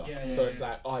future. Yeah, So yeah, it's yeah.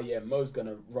 like, oh yeah, Mo's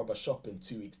gonna rob a shop in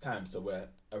 2 weeks' time, so we're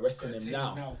arresting him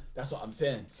now. That's what I'm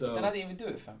saying. So, Then I didn't even do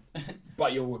it, fam.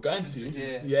 but we're going to.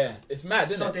 Yeah. It's mad,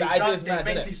 isn't So it? they, The idea is they mad,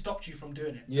 basically isn't stopped you from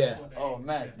doing it. Yeah. That's what they- Oh,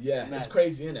 mad. it? Yeah, Mad. it's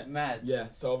crazy, isn't it? Mad. Yeah.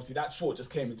 So obviously that thought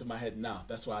just came into my head now.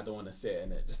 That's why I don't want to say it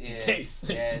in it, just in Yeah. case.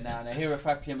 Yeah, nah. Here at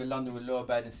 5 p.m. in London with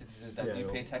law-abiding citizens that Yeah, do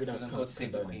well, pay we taxes don't and God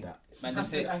save the condone Queen. that. Man, they That's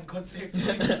say, it, and God save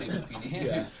God the save the Queen.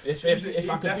 Yeah. If He's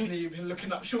I could do, definitely been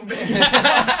looking up Sean Bailey.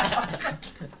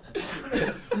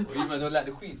 Well, you man don't like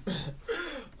the Queen.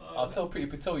 I'll tell Pretty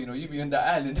Patel, you be on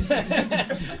that island.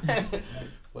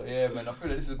 But But yeah, man, I feel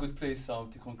like this is a good place to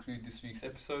conclude this week's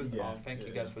episode. Yeah, Thank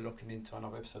you guys for locking into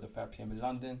another episode of 5 PM in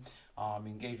London.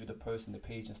 Engage with the post and the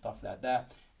page and stuff like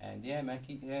that. And yeah, man,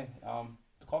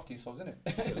 look after yourselves, innit?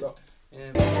 Good luck.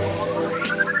 Yeah,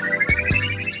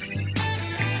 man.